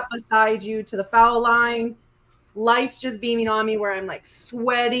 right up beside you to the foul line. Lights just beaming on me where I'm like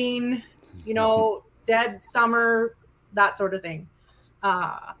sweating, dead summer, that sort of thing.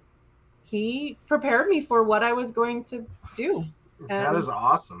 He prepared me for what I was going to do. And that is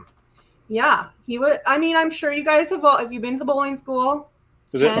awesome. yeah, he would. I mean, I'm sure you guys have all. Have you been to bowling school?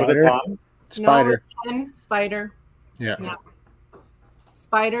 Was it Tom? Spider. No, Ken, Spider. Yeah.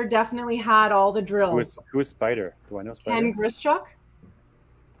 Spider definitely had all the drills. Who is Spider? Do I know Spider? Ken Grischuk?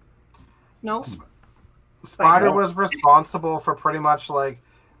 No. Spider was responsible for pretty much like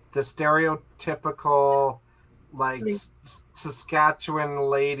the stereotypical like Saskatchewan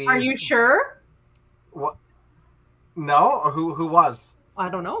ladies. Are you sure? What? No, or who was? I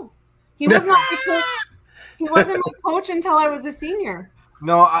don't know. He was not my coach. He wasn't my coach until I was a senior.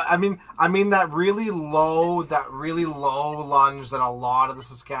 No, I mean that really low lunge that a lot of the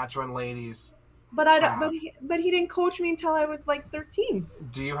Saskatchewan ladies. But I don't. But he didn't coach me until I was like 13.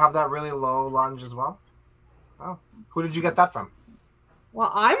 Do you have that really low lunge as well? Oh, who did you get that from?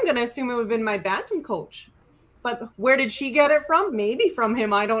 Well, I'm gonna assume it would have been my bantam coach. But where did she get it from? Maybe from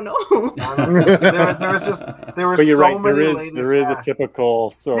him. I don't know. there were But you're so right. many There ladies. is a typical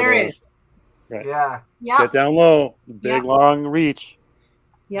sort There of. is. Right. Yeah. Yeah. Get down low, big Yeah. long reach.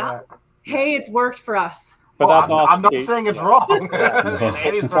 Yeah. Hey, it's worked for us. But that's I'm awesome. not saying it's wrong. In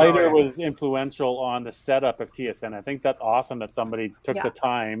any sort of Spider way. was influential on the setup of TSN. I think that's awesome that somebody took Yeah. the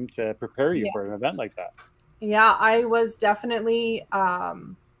time to prepare you Yeah. for an event like that. Yeah, I was definitely.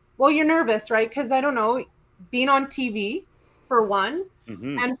 Well, you're nervous, right? Because I don't know, being on TV for one,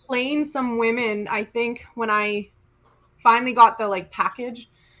 Mhm. and playing some women. I think when I finally got the like package,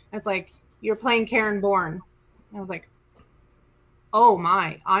 it's like you're playing Karen Bourne. I was like, oh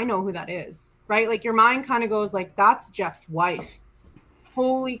my, I know who that is, right? Like your mind kind of goes like, that's Jeff's wife.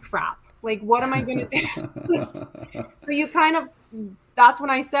 Holy crap! Like, what am I gonna do? So you kind of. That's when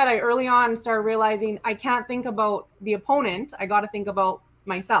I said I early on started realizing I can't think about the opponent. I got to think about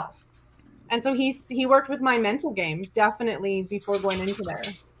myself. And so he worked with my mental game definitely before going into there.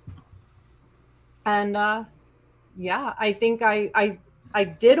 And yeah, I think I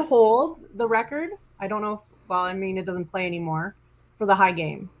did hold the record. I don't know if, well, I mean, it doesn't play anymore for the high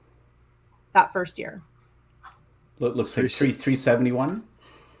game that first year. Looks like 371.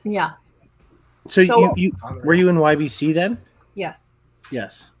 Yeah. So So- you were you in YBC then? Yes.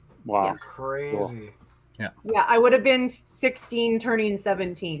 Yes. Wow. Yeah. Crazy. Yeah. I would have been 16 turning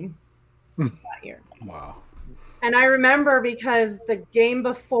 17 that year. Wow. And I remember because the game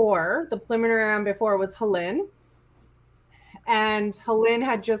before, the preliminary round before was Helene. And Helene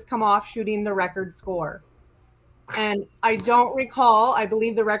had just come off shooting the record score. And I don't recall, I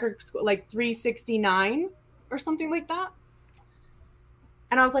believe the record score, like 369 or something like that.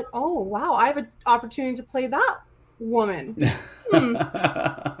 And I was like, oh, wow, I have an opportunity to play that woman.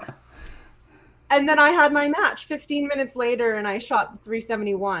 And then I had my match 15 minutes later and I shot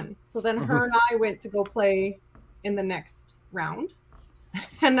 371. So then her and I went to go play in the next round.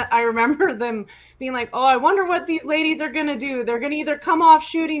 And I remember them being like, oh, I wonder what these ladies are going to do. They're going to either come off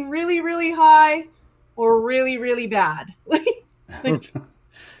shooting really, really high or really, really bad.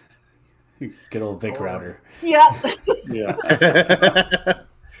 Good old Vic router. Yeah. Yeah.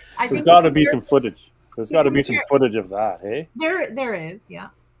 I There's think got to be some footage. There's got to be some footage of that, hey? there is, yeah.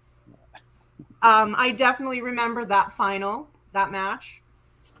 I definitely remember that final, that match.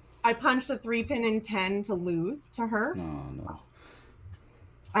 I punched a 3-pin in 10 to lose to her. Oh, no.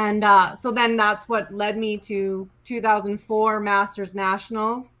 And so then that's what led me to 2004 Masters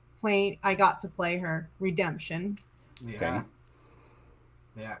Nationals. I got to play her Redemption. Yeah. Okay.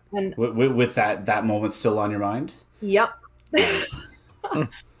 Yeah. And With that moment still on your mind? yep. Nice.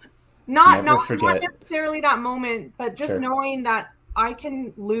 Not Never forget. necessarily that moment, but just Sure. knowing that I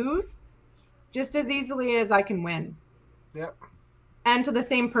can lose just as easily as I can win. Yep. And to the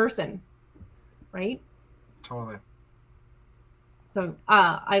same person. Right? Totally. So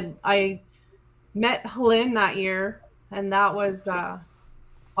I met Helene that year, and that was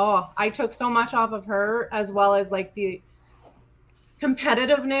I took so much off of her, as well as like the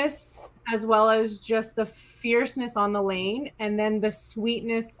competitiveness, as well as just the fierceness on the lane, and then the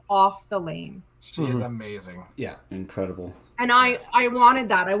sweetness off the lane. She is amazing. Yeah, incredible. And I wanted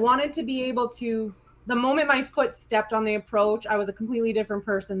that. I wanted to be able to, the moment my foot stepped on the approach, I was a completely different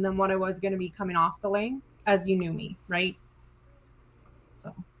person than what I was going to be coming off the lane, as you knew me, right?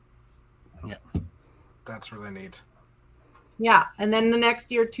 So. That's really neat. Yeah, and then the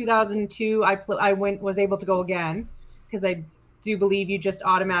next year, 2002, I was able to go again, because I do believe you just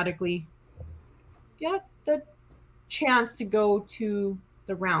automatically get the chance to go to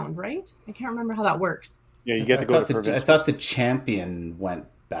the round, right? I can't remember how that works. Yeah, you get to go to provincials. I thought the champion went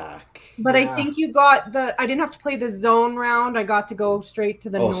back. But I think you got I didn't have to play the zone round. I got to go straight to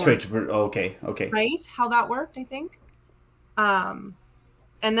the north. Straight to, okay. Right? How that worked, I think. And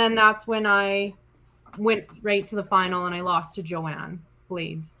then that's when I went right to the final and I lost to Joanne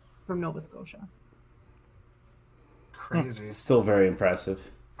Blades from Nova Scotia. Crazy. Still very impressive.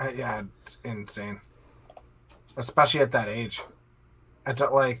 Yeah, it's insane. Especially at that age.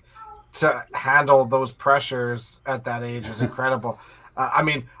 To handle those pressures at that age is incredible. I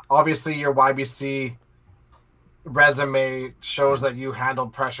mean, obviously your YBC resume shows that you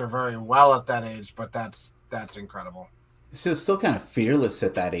handled pressure very well at that age, but that's incredible. So still kind of fearless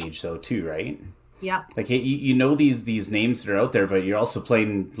at that age, though, too, right? Yeah. Like you know these names that are out there, but you're also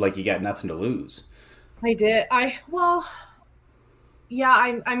playing like you got nothing to lose. I did. I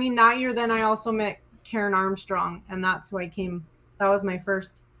mean that year then I also met Karen Armstrong, and that's who I came. That was my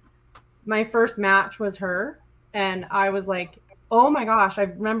first match was her, and I was like, oh my gosh, I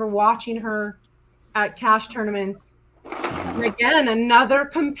remember watching her at cash tournaments. And again, another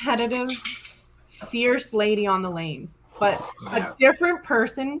competitive, fierce lady on the lanes, but a different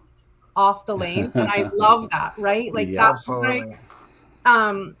person off the lane. And I love that, right? Like that's absolutely.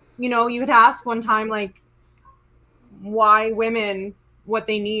 You know, you would ask one time, like, why women, what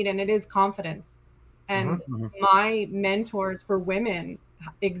they need, and it is confidence. And my mentors for women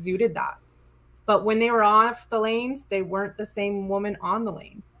exuded that. But when they were off the lanes, they weren't the same woman on the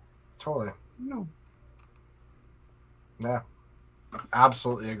lanes. Totally. No. Yeah.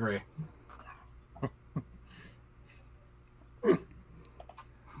 Absolutely agree.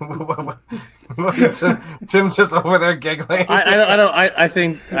 Tim's just over there giggling. I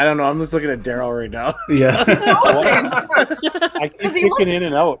don't know. I'm just looking at Daryl right now. Yeah. I keep kicking in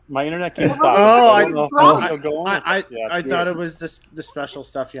and out. My internet keeps stopping. I thought it was the special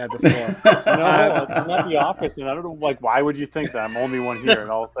stuff you had before. No, I'm at the office, and I don't know, like, why would you think that I'm only one here? And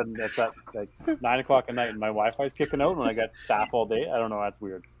all of a sudden, it's at like 9 o'clock at night, and my Wi-Fi's kicking out, and I got staff all day. I don't know. That's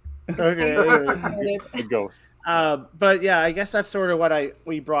weird. Okay. The ghosts. But yeah, I guess that's sort of what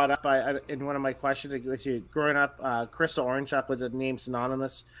we brought up in one of my questions with you. Growing up, Crystal Orange up with a name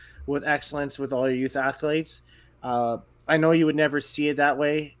synonymous with excellence with all your youth accolades. I know you would never see it that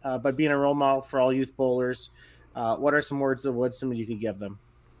way, but being a role model for all youth bowlers, what are some words of wisdom you could give them?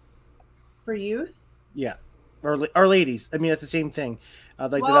 For youth? Yeah. Or ladies. I mean, it's the same thing. I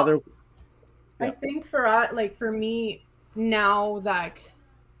think for me now that,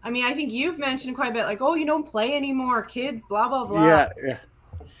 I mean, I think you've mentioned quite a bit, like, oh, you don't play anymore, kids, blah, blah, blah. Yeah.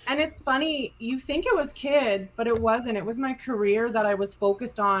 And it's funny, you think it was kids, but it wasn't. It was my career that I was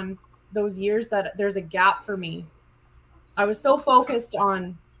focused on those years that there's a gap for me. I was so focused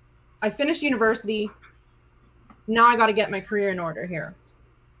on, I finished university, now I got to get my career in order here.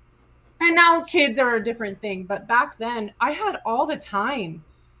 And now kids are a different thing. But back then, I had all the time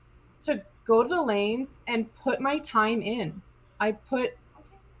to go to the lanes and put my time in. I put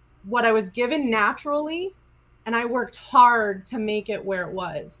what I was given naturally, and I worked hard to make it where it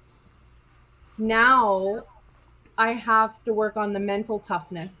was. Now I have to work on the mental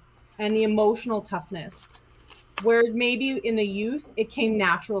toughness and the emotional toughness, whereas maybe in the youth it came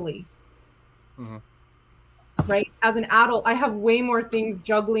naturally. Right? As an adult, I have way more things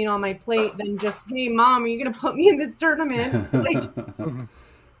juggling on my plate than just, hey mom, are you gonna put me in this tournament? Like,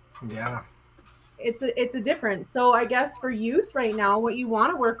 yeah. It's a difference. So I guess for youth right now, what you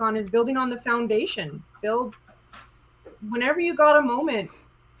want to work on is building on the foundation. Whenever you got a moment,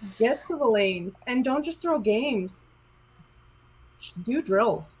 get to the lanes and don't just throw games. Do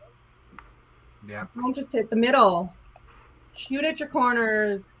drills. Yeah. Don't just hit the middle. Shoot at your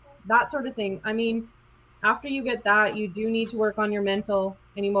corners, that sort of thing. I mean, after you get that, you do need to work on your mental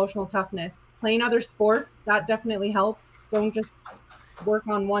and emotional toughness. Playing other sports, that definitely helps. Don't just work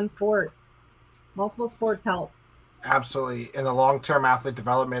on one sport. Multiple sports help. Absolutely. In the long-term athlete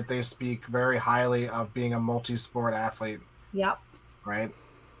development, they speak very highly of being a multi-sport athlete. Yep. Right?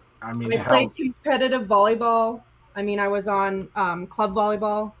 I mean, I played competitive volleyball. I mean, I was on club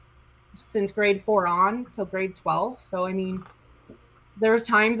volleyball since grade 4 on till grade 12. So, I mean, there was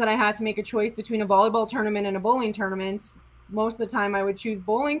times that I had to make a choice between a volleyball tournament and a bowling tournament. Most of the time I would choose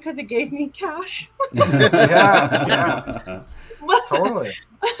bowling because it gave me cash. yeah. Totally.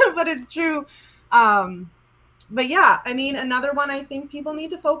 But it's true. But yeah, I mean, another one I think people need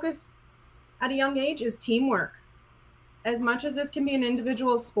to focus at a young age is teamwork. As much as this can be an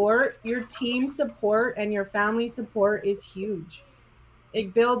individual sport, your team support and your family support is huge.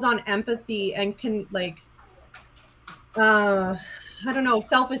 It builds on empathy and can, like, I don't know,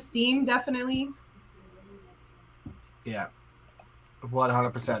 self-esteem, definitely. Yeah.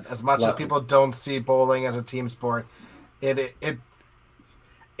 100%. As much as Love it. people don't see bowling as a team sport,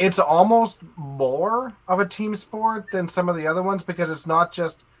 it's almost more of a team sport than some of the other ones, because it's not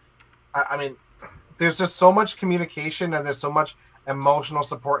just, I mean, there's just so much communication and there's so much emotional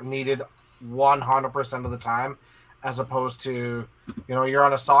support needed 100% of the time, as opposed to, you're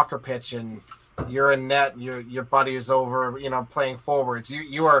on a soccer pitch and you're in net, your buddy is over, playing forwards.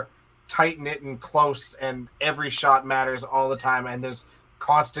 You are tight knit and close, and every shot matters all the time, and there's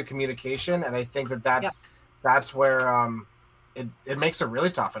constant communication. And I think that's where it makes it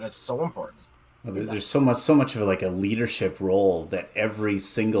really tough, and it's so important. There's so much of like a leadership role that every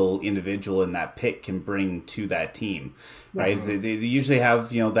single individual in that pit can bring to that team, right? Mm-hmm. They usually have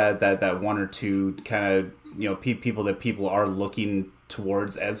that one or two kind of people that people are looking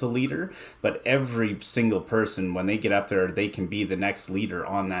towards as a leader, but every single person, when they get up there, they can be the next leader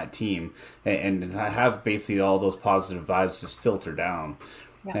on that team and have basically all those positive vibes just filter down.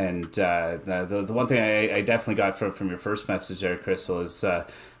 Yeah. And the one thing I definitely got from your first message there, Crystal, is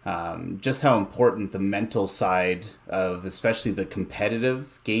just how important the mental side of especially the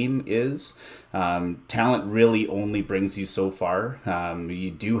competitive game is. Talent really only brings you so far.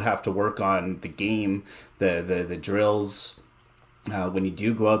 You do have to work on the game, the drills. When you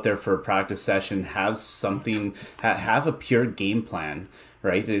do go out there for a practice session, have something, have a pure game plan,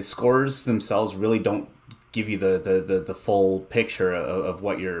 right? The scores themselves really don't give you the full picture of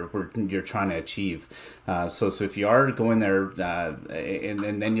what you're trying to achieve. So if you are going there,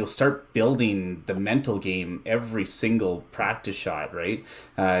 and then you'll start building the mental game every single practice shot, right?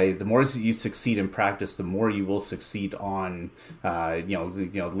 The more you succeed in practice, the more you will succeed on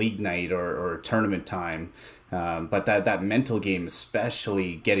league night or tournament time. But that mental game,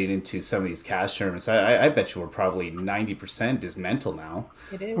 especially getting into some of these cash tournaments, I bet you we're probably 90% is mental now.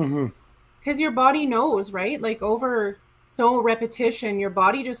 It is. Because your body knows, right? Like over repetition, your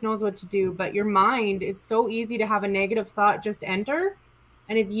body just knows what to do. But your mind, it's so easy to have a negative thought just enter.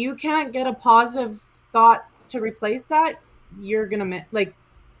 And if you can't get a positive thought to replace that, you're going to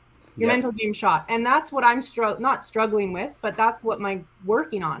your mental game shot. And that's what I'm not struggling with, but that's what I'm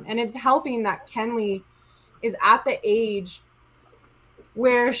working on. And it's helping that Kenley is at the age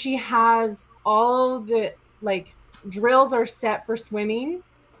where she has all the drills are set for swimming,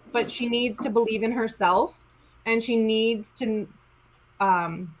 but she needs to believe in herself, and she needs to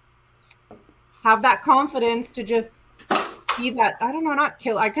have that confidence to just be that, I don't know, not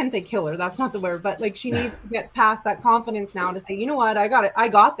kill. I couldn't say killer. That's not the word, but she needs to get past that confidence now to say, you know what? I got it. I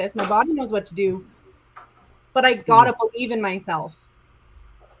got this. My body knows what to do, but I got to believe in myself.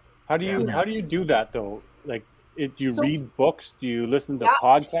 How do you do that though? Do you read books? Do you listen to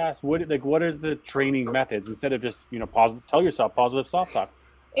podcasts? What is the training methods instead of just tell yourself positive self-talk?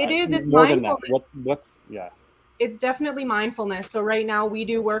 It's more mindfulness. Than that. It's definitely mindfulness. So right now we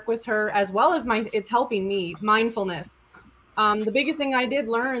do work with her as well as it's helping me mindfulness. The biggest thing I did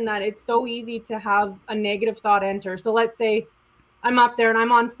learn that it's so easy to have a negative thought enter. So let's say I'm up there and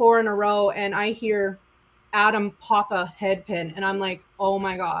I'm on 4 in a row and I hear Adam pop a head pin and I'm like, oh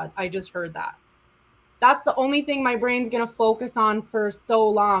my God, I just heard that. That's the only thing my brain's going to focus on for so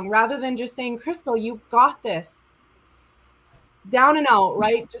long, rather than just saying, Crystal, you got this. Down and out,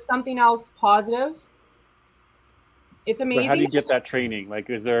 right? Just something else positive. It's amazing. But how do you get that training?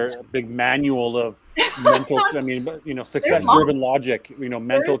 Is there a big manual of mental, success-driven logic,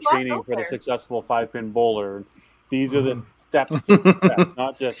 mental training for the successful 5-pin bowler? These are the steps to success,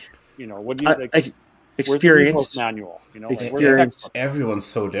 not just, what do you experience manual, experience. Everyone's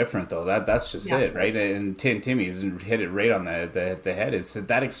so different though. That's just it, right? And Timmy's hit it right on the head. It's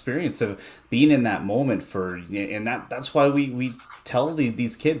that experience of being in that moment and that's why we tell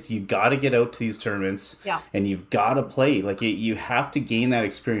these kids, you got to get out to these tournaments, and you've got to play. You have to gain that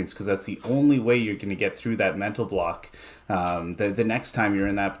experience, because that's the only way you're going to get through that mental block the next time you're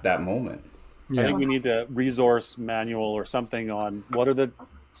in that moment. I think we need a resource manual or something on what are the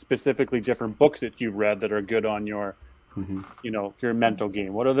specifically different books that you've read that are good on your your mental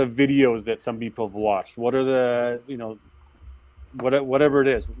game. What are the videos that some people have watched? What are the whatever it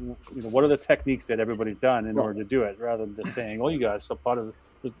is, what are the techniques that everybody's done in order to do it, rather than just saying, oh, you guys, so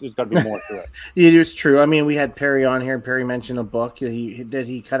there's got to be more to it. It is true. I mean, we had Perry on here, and Perry mentioned a book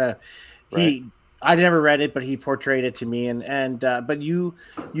that I never read it, but he portrayed it to me, but you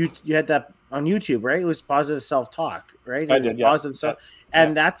had that on YouTube, right? It was positive self-talk, right? I did, yeah. Positive self,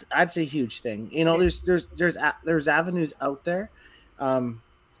 and that's a huge thing. There's avenues out there.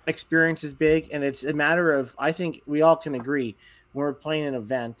 Experience is big, and it's a matter of, I think we all can agree, when we're playing an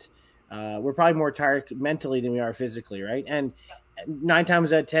event, we're probably more tired mentally than we are physically, right? And 9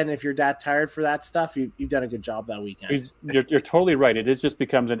 times out of 10, if you're that tired for that stuff, you've done a good job that weekend. You're totally right. It just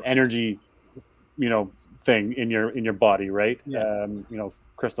becomes an energy, thing in your body, right? Yeah.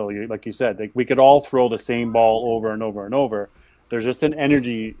 Crystal, like you said, like we could all throw the same ball over and over and over. There's just an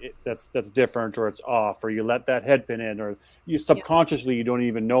energy that's different, or it's off, or you let that head pin in, or you subconsciously you don't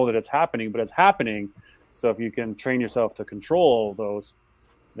even know that it's happening, but it's happening. So if you can train yourself to control those,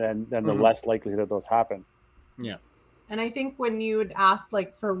 then the less likelihood that those happen. Yeah. And I think when you'd asked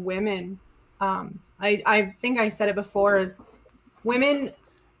like for women, I think I said it before, is women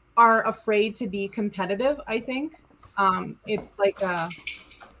are afraid to be competitive. I think it's like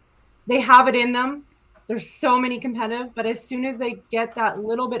they have it in them. There's so many competitive, but as soon as they get that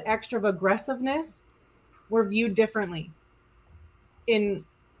little bit extra of aggressiveness, we're viewed differently. In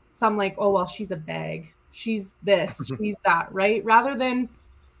some like, oh, well, she's a bag. She's this, she's that, right? Rather than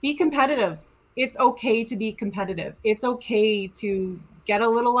be competitive. It's okay to be competitive. It's to get a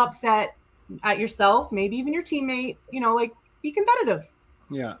little upset at yourself, maybe even your teammate, like be competitive.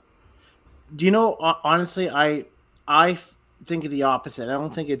 Yeah. Do you know, honestly, I think of the opposite. I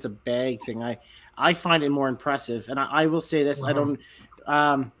don't think it's a bag thing. I find it more impressive. And I will say this, I don't,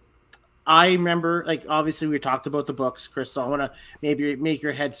 I remember, like, obviously we talked about the books, Crystal. I want to maybe make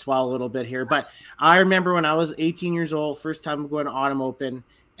your head swell a little bit here, but I remember when I was 18 years old, first time going to Autumn Open,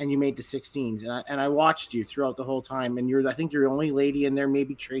 and you made the 16s, and I watched you throughout the whole time. And I think you're the only lady in there.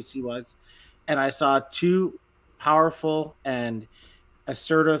 Maybe Tracy was, and I saw two powerful and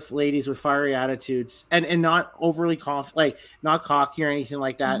assertive ladies with fiery attitudes, and not overly not cocky or anything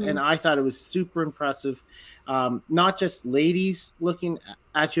like that. And I thought it was super impressive. Not just ladies looking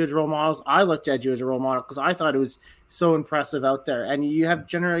at you as role models. I looked at you as a role model because I thought it was so impressive out there. And you have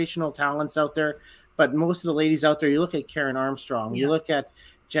generational talents out there, but most of the ladies out there, you look at Karen Armstrong, you look at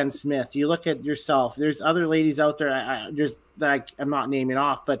Jen Smith, you look at yourself. There's other ladies out there I'm not naming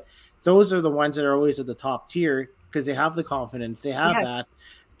off, but those are the ones that are always at the top tier because they have the confidence, they have that,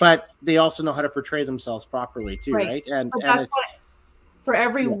 but they also know how to portray themselves properly too, right? And that's what, for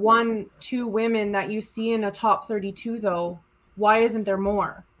every 1-2 women that you see in a top 32, though, why isn't there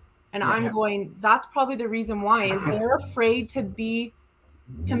more? And I'm going, that's probably the reason why, is they're afraid to be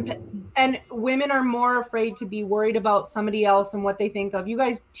and women are more afraid to be worried about somebody else and what they think of. You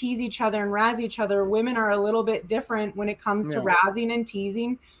guys tease each other and razz each other. Women are a little bit different when it comes to razzing and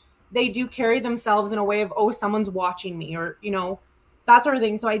teasing. They do carry themselves in a way of, oh, someone's watching me, or that sort of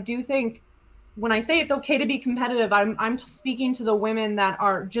thing. So I do think when I say it's okay to be competitive, I'm speaking to the women that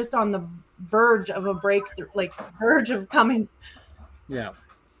are just on the verge of a breakthrough, like verge of coming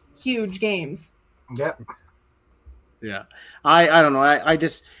huge games. Yep. Yeah. I don't know.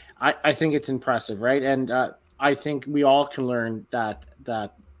 I think it's impressive, right? And I think we all can learn that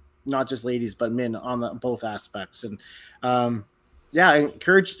not just ladies but men on both aspects. And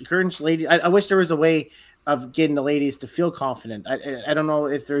encourage ladies. I wish there was a way of getting the ladies to feel confident. I don't know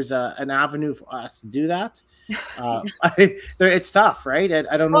if there's an avenue for us to do that. It's tough, right?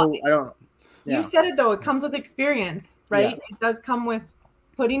 I don't know. I don't. Yeah. You said it though. It comes with experience, right? Yeah. It does come with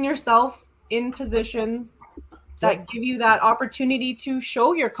putting yourself in positions that give you that opportunity to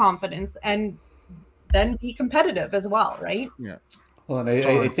show your confidence and then be competitive as well, right? Yeah. Well, and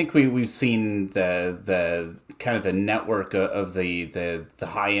I think we've seen the kind of a network of the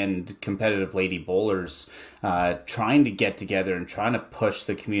high end competitive lady bowlers trying to get together and trying to push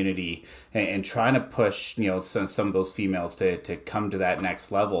the community and trying to push some of those females to come to that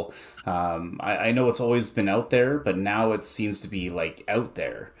next level. I know it's always been out there, but now it seems to be like out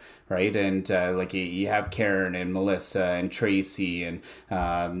there. Right, and like you have Karen and Melissa and Tracy and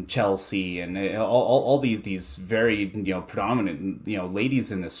Chelsea and all these very predominant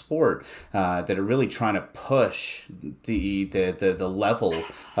ladies in the sport that are really trying to push the level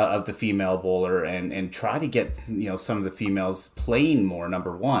of the female bowler and try to get some of the females playing more,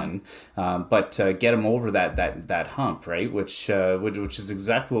 number one, but get them over that hump, right? Which is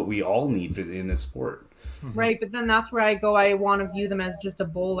exactly what we all need in this sport. Right, but then that's where I want to view them as just a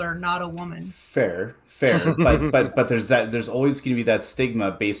bowler, not a woman. Fair, but there's always going to be that stigma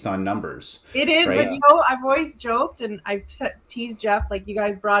based on numbers. It is, right? But I've always joked and I've teased Jeff, like you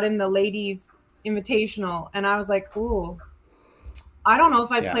guys brought in the ladies invitational, and I was like, ooh, I don't know if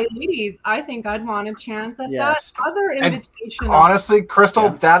I play ladies. I think I'd want a chance at that other invitational. Honestly, Crystal,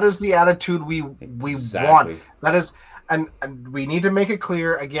 that is the attitude we want. That is. And we need to make it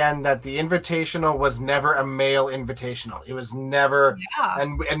clear again that the invitational was never a male invitational. It was never,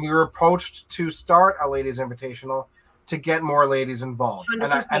 and we were approached to start a ladies invitational to get more ladies involved.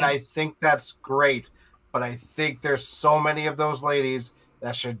 100%. And I think that's great. But I think there's so many of those ladies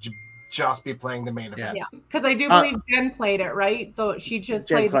that should just be playing the main event. Yeah, because I do believe Jen played it, right? Though she just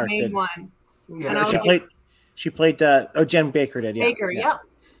Jen played Clark the main did. one. Yeah, And I was She played Jen Baker did. Yeah. Baker, Yeah.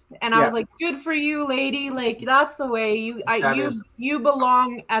 And I was like, good for you, lady. Like that's the way you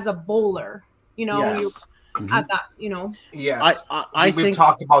belong as a bowler. You know, Yes. at that, you know. Yes, I we've think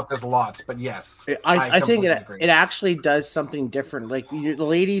talked about this lots, but yes, I think completely it agree. actually does something different. Like the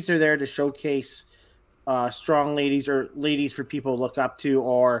ladies are there to showcase strong ladies or ladies for people to look up to,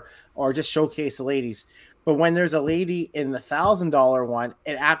 or just showcase the ladies. But when there's a lady in the $1,000 one,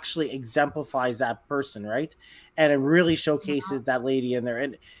 it actually exemplifies that person, right? And it really showcases that lady in there.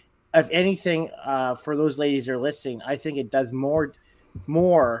 And if anything, for those ladies that are listening, I think it does more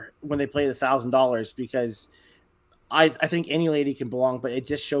when they play the $1,000 because I think any lady can belong, but it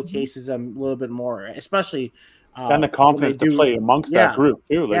just showcases them a little bit more, especially and the confidence to play amongst that group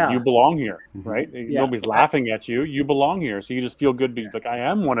too. Like you belong here, right? Nobody's laughing at you. You belong here, so you just feel good being like I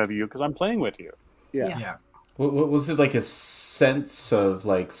am one of you because I'm playing with you. Yeah. Was it like a sense of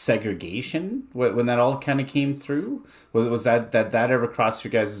like segregation when that all kind of came through? Was that ever crossed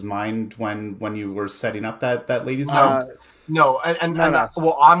your guys' mind when you were setting up that ladies' night? No, and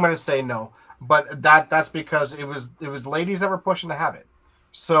well, I'm going to say no, but that's because it was ladies that were pushing to have it.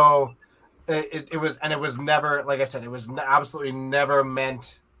 So it was never, like I said, it was absolutely never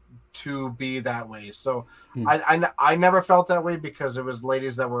meant to be that way. So I never felt that way because it was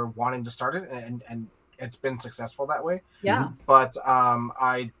ladies that were wanting to start it, and it's been successful that way. Yeah. But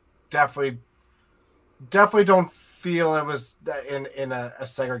I definitely don't feel it was in a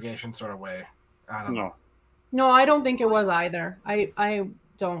segregation sort of way. I don't know. No, I don't think it was either. I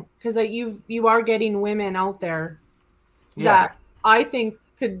don't, because you are getting women out there that I think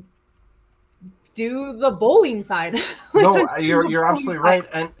could do the bowling side. No, you're absolutely right.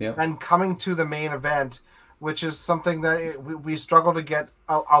 And coming to the main event, which is something that we struggle to get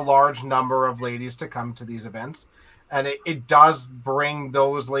a large number of ladies to come to these events. And it does bring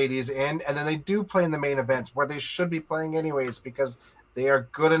those ladies in, and then they do play in the main events where they should be playing anyways because they are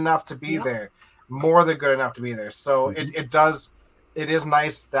good enough to be there. More than good enough to be there. So it is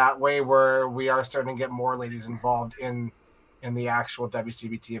nice that way where we are starting to get more ladies involved in the actual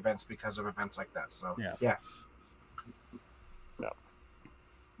WCBT events because of events like that. So yeah.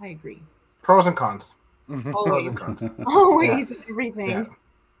 I agree. Pros and cons. Always. Pros and cons. Always everything. Yeah.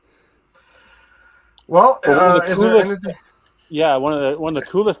 Well, is there anything? Yeah, one of the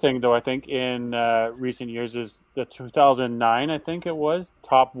coolest thing though I think in recent years is the 2009 I think it was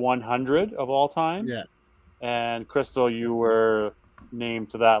top 100 of all time. Yeah. And Crystal, you were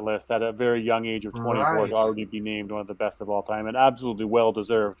named to that list at a very young age of 24 to already be named one of the best of all time, and absolutely well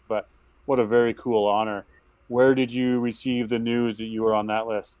deserved. But what a very cool honor. Where did you receive the news that you were on that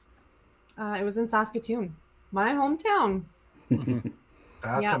list? It was in Saskatoon, my hometown.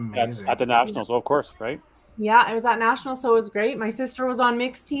 That's amazing. At the Nationals, of course, right? Yeah, I was at Nationals, so it was great. My sister was on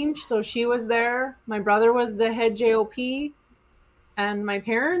mixed team, so she was there. My brother was the head JOP, and my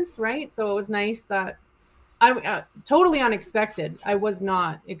parents, right? So it was nice that I totally unexpected. I was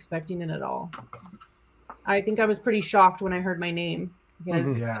not expecting it at all. I think I was pretty shocked when I heard my name because,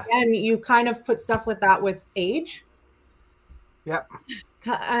 and you kind of put stuff with that with age. Yep.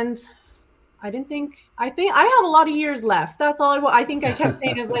 And I think I have a lot of years left. That's all I think I kept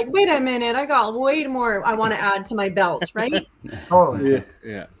saying is like, wait a minute, I got way more I want to add to my belt, right? Totally.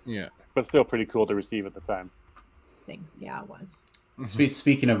 Yeah. But still pretty cool to receive at the time. Thanks. Yeah, it was.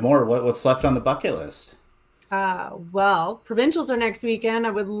 Speaking of more, what's left on the bucket list? Well, provincials are next weekend.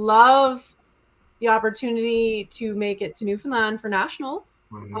 I would love the opportunity to make it to Newfoundland for nationals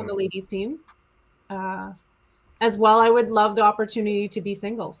on the ladies team. As well, I would love the opportunity to be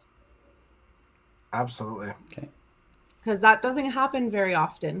singles. Absolutely. Okay. Because that doesn't happen very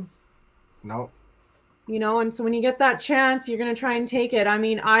often. No. You know, and so when you get that chance, you're going to try and take it. I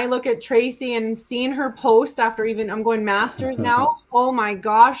mean, I look at Tracy and seeing her post after I'm going masters now. Oh my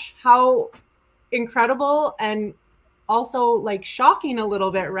gosh, how incredible, and also like shocking a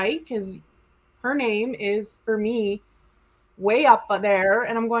little bit, right? Because her name is, for me, way up there.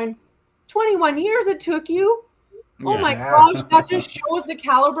 And I'm going, 21 years it took you? Oh my gosh, that just shows the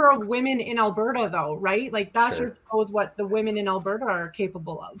caliber of women in Alberta, though, right? Like that just shows what the women in Alberta are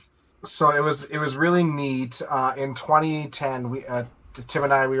capable of. So it was really neat. In 2010, we Tim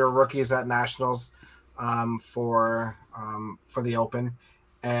and I, we were rookies at nationals for the Open,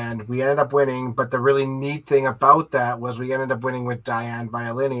 and we ended up winning. But the really neat thing about that was we ended up winning with Diane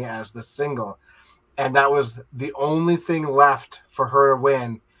Violini as the single, and that was the only thing left for her to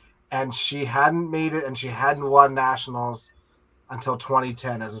win. And she hadn't made it, and she hadn't won nationals until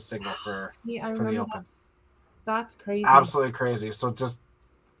 2010 as a single for the Open. That's crazy. Absolutely crazy. So just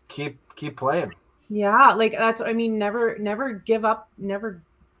keep playing. Yeah, like that's. I mean, never give up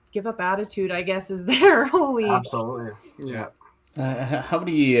attitude, I guess, is their whole league. Absolutely. Yeah. How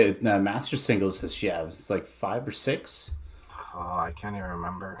many master singles does she have? It's like 5 or 6. Oh, I can't even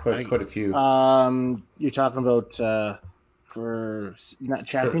remember. Quite a few. You're talking about for not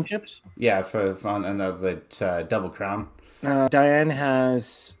championships? Yeah, for on another Double Crown. Diane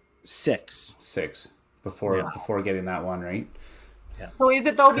has 6. 6 before getting that one, right? So is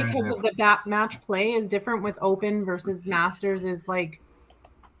it though because Crazy. of the match play is different with Open versus Masters is like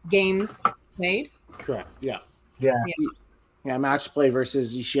games played? Correct. Yeah. Yeah. Yeah, match play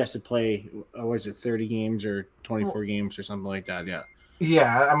versus she has to play. Was it 30 games or 24 games or something like that? Yeah.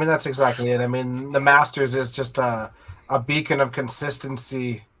 Yeah, I mean that's exactly it. I mean the Masters is just a beacon of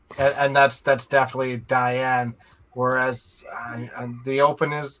consistency, and that's definitely Diane. Whereas the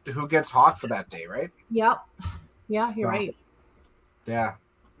Open is who gets hot for that day, right? Yep. Yeah, you're So, right. Yeah,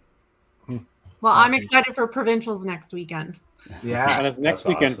 Well, I'm excited for provincials next weekend. yeah. And it's next That's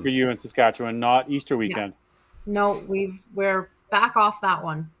weekend awesome. for you in Saskatchewan, not Easter weekend. No, we're back off that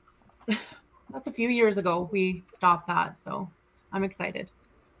one. That's a few years ago we stopped that, so I'm excited.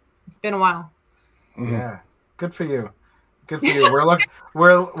 It's been a while. Yeah, good for you. Good for you. We're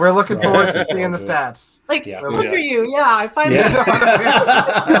looking forward to seeing the stats. Like Yeah. good for you. Yeah, I finally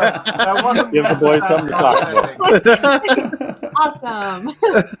That wasn't Give the boys something to talk about. awesome.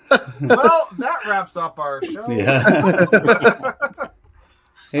 Well, that wraps up our show. Yeah.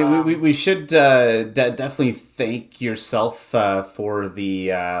 Hey, we should definitely thank yourself for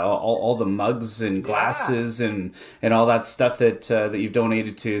the all the mugs and glasses and all that stuff that you've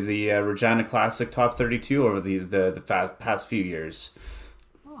donated to the Regina Classic Top 32 over the past few years.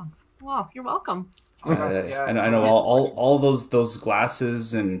 Well, you're welcome. And I know all those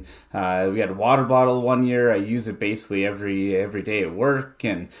glasses, and we had a water bottle one year. I use it basically every day at work,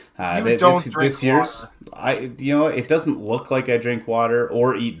 and this year's it doesn't look like I drink water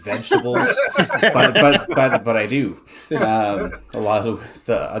or eat vegetables, but I do a lot of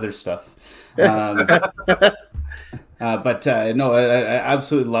the other stuff. But no, I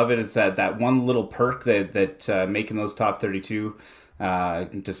absolutely love it. It's that one little perk that making those top 32.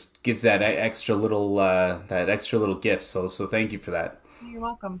 Just gives that extra little gift. So thank you for that. You're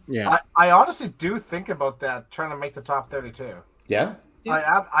welcome. Yeah. I honestly do think about that, trying to make the top 32. Yeah.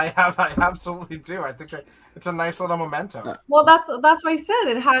 I absolutely do. I think that it's a nice little memento. Well, that's why I said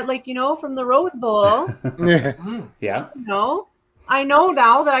it had from the Rose Bowl. Yeah. I know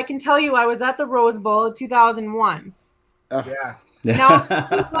now that I can tell you I was at the Rose Bowl in 2001. Yeah. Now,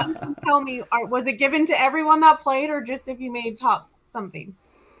 anyone can tell me, was it given to everyone that played, or just if you made top something?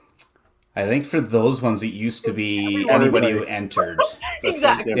 I think for those ones, it used to be anybody who entered.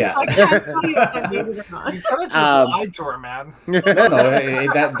 Exactly. Yeah. I can't tell you if I made it or not. You kind of just lied to her, man. No,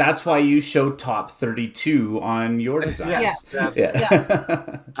 that's why you showed top 32 on your designs.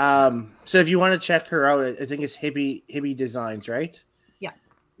 Yeah. So if you want to check her out, I think it's Hibby Designs, right? Yeah.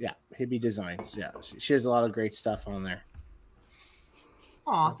 Yeah, Hibby Designs. Yeah, she has a lot of great stuff on there.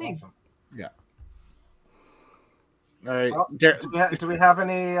 Aw, thanks. Awesome. Yeah. All right. Well, do we have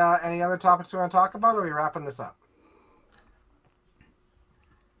any other topics we want to talk about, or are we wrapping this up?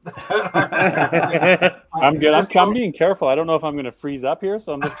 I'm good. I'm being careful. I don't know if I'm going to freeze up here,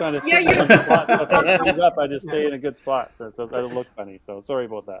 so I'm just trying to sit in a spot. So if I freeze up, I just stay in a good spot, so it doesn't look funny. So sorry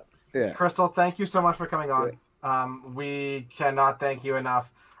about that. Yeah. Crystal, thank you so much for coming on. We cannot thank you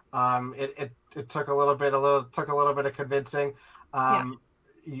enough. It took a little bit of convincing.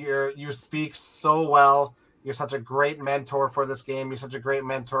 You speak so well. You're such a great mentor for this game. You're such a great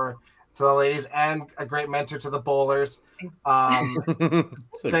mentor to the ladies and a great mentor to the bowlers. Thank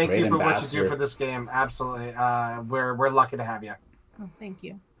you for what you do for this game. Absolutely. We're lucky to have you. Oh, thank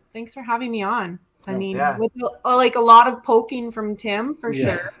you. Thanks for having me on. I mean, Yeah. with a lot of poking from Tim, for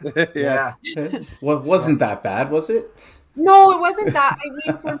sure. Yeah. Well, wasn't that bad, was it? No, it wasn't that. I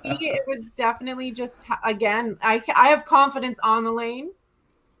mean, for me, it was definitely just, again, I have confidence on the lane.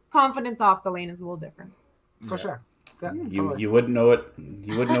 Confidence off the lane is a little different. For sure. Yeah, You wouldn't know it.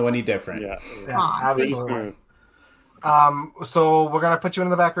 You wouldn't know any different. Yeah. absolutely. So we're gonna put you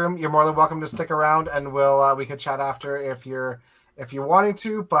in the back room. You're more than welcome to stick around, and we can chat after if you're wanting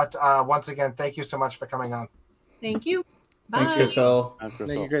to. But once again, thank you so much for coming on. Thank you. Bye. Thanks, Crystal. Thank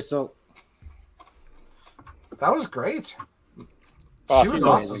you, Crystal. That was great. Awesome. She was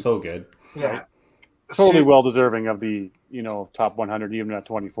So, awesome. so good. Yeah. Totally well deserving of the top 100, even at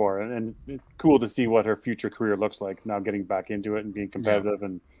 24, and cool to see what her future career looks like now, getting back into it and being competitive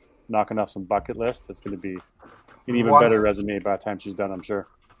and knocking off some bucket lists. It's going to be an even better resume by the time she's done, I'm sure.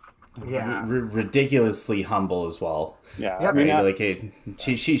 Yeah. ridiculously humble as well. Yeah, Yep. I mean,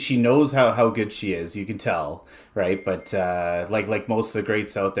 Right? She knows how good she is. You can tell, right? But like most of the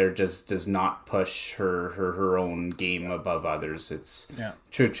greats out there, just does not push her own game above others. It's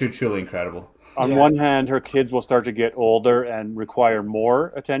truly incredible. on one hand, her kids will start to get older and require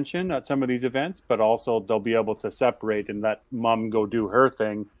more attention at some of these events, but also they'll be able to separate and let mom go do her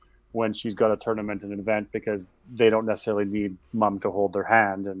thing when she's got a tournament and an event, because they don't necessarily need mom to hold their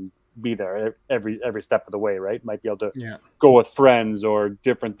hand and be there every step of the way, right? Might be able to go with friends or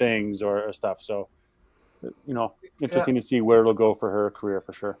different things or stuff. So, interesting to see where it'll go for her career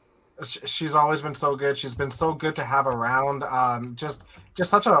for sure. She's always been so good. She's been so good to have around. Just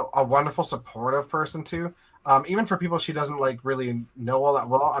such a wonderful, supportive person too. Even for people she doesn't like really know all that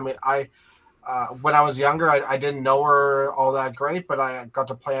well. I mean, when I was younger, I didn't know her all that great, but I got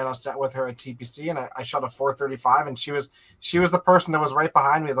to play on a set with her at TPC, and I shot a 435, and she was the person that was right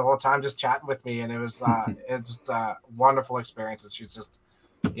behind me the whole time, just chatting with me, and it was it's just a wonderful experience. And she's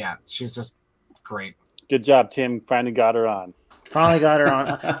just great. Good job, Tim. Finally got her on.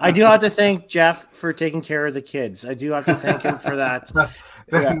 I do have to thank Jeff for taking care of the kids. I do have to thank him for that.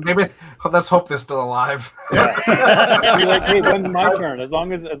 Maybe let's hope they're still alive. Be like, hey, when's my turn? As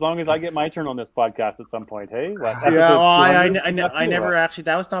long as I get my turn on this podcast at some point. Hey, I never actually.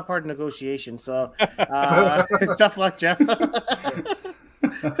 That was not part of negotiation. So tough luck, Jeff.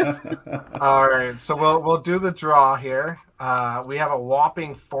 All right, so we'll do the draw here. We have a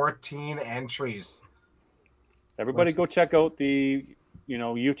whopping 14 entries. Everybody go check out the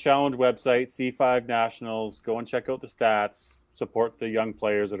Youth Challenge website, C5 Nationals. Go and check out the stats. Support the young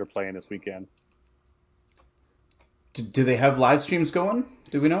players that are playing this weekend. Do they have live streams going?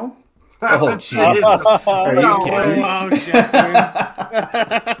 Do we know? Oh, Jesus. Are you kidding?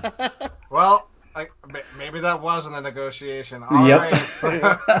 Well, maybe that wasn't a negotiation. All right.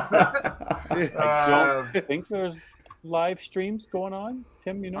 I don't think there's live streams going on,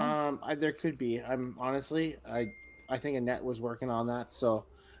 Tim, there could be. I think Annette was working on that, so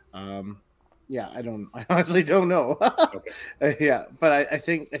I honestly don't know. Okay. But I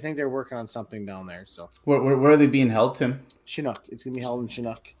think they're working on something down there. So where are they being held, Tim? Chinook. It's gonna be held in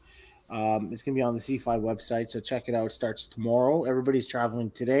Chinook. It's gonna be on the C5 website, so check it out. It starts tomorrow. Everybody's traveling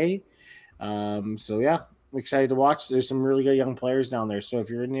today. I'm excited to watch. There's some really good young players down there. So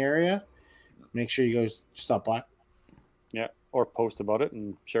if you're in the area, make sure you guys stop by. Yeah, or post about it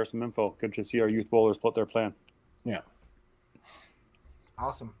and share some info. Good to see our youth bowlers put their plan. Yeah.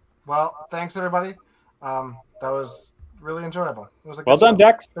 Awesome. Well, thanks everybody. That was really enjoyable. It was a good well done, show.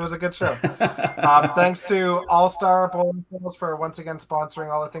 Dex. It was a good show. Thanks to All Star Bowling Tools for once again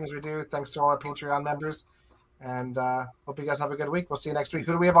sponsoring all the things we do. Thanks to all our Patreon members, and hope you guys have a good week. We'll see you next week.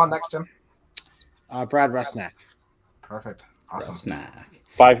 Who do we have on next, Tim? Brad Rusnak. Perfect. Awesome. Rusnak.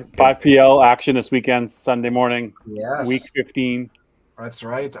 5 PL action this weekend, Sunday morning. Yes. Week 15. That's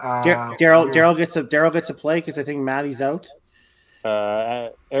right. Daryl gets a play because I think Maddie's out.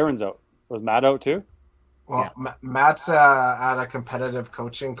 Aaron's out. Was Matt out too? Well, yeah. Matt's at a competitive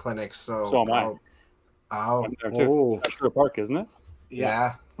coaching clinic, so am I. I'm there too. Ashura Park, isn't it?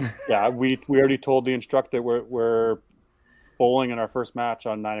 Yeah. Yeah. We already told the instructor we're bowling in our first match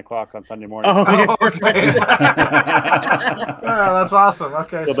on 9:00 on Sunday morning. Oh, okay. That's awesome.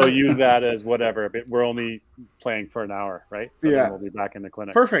 Okay. So they'll use that as whatever. But we're only playing for an hour, right? So then we'll be back in the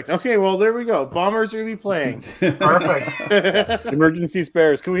clinic. Perfect. Okay. Well, there we go. Bombers are going to be playing. Perfect. Emergency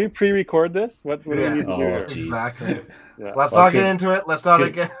spares. Can we pre-record this? What do we need to do here? Exactly. Yeah. Let's not get into it. Let's not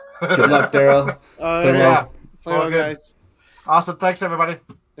get. Good luck, Daryl. Play well, guys. Awesome. Thanks, everybody.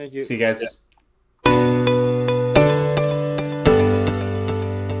 Thank you. See you guys. Yeah.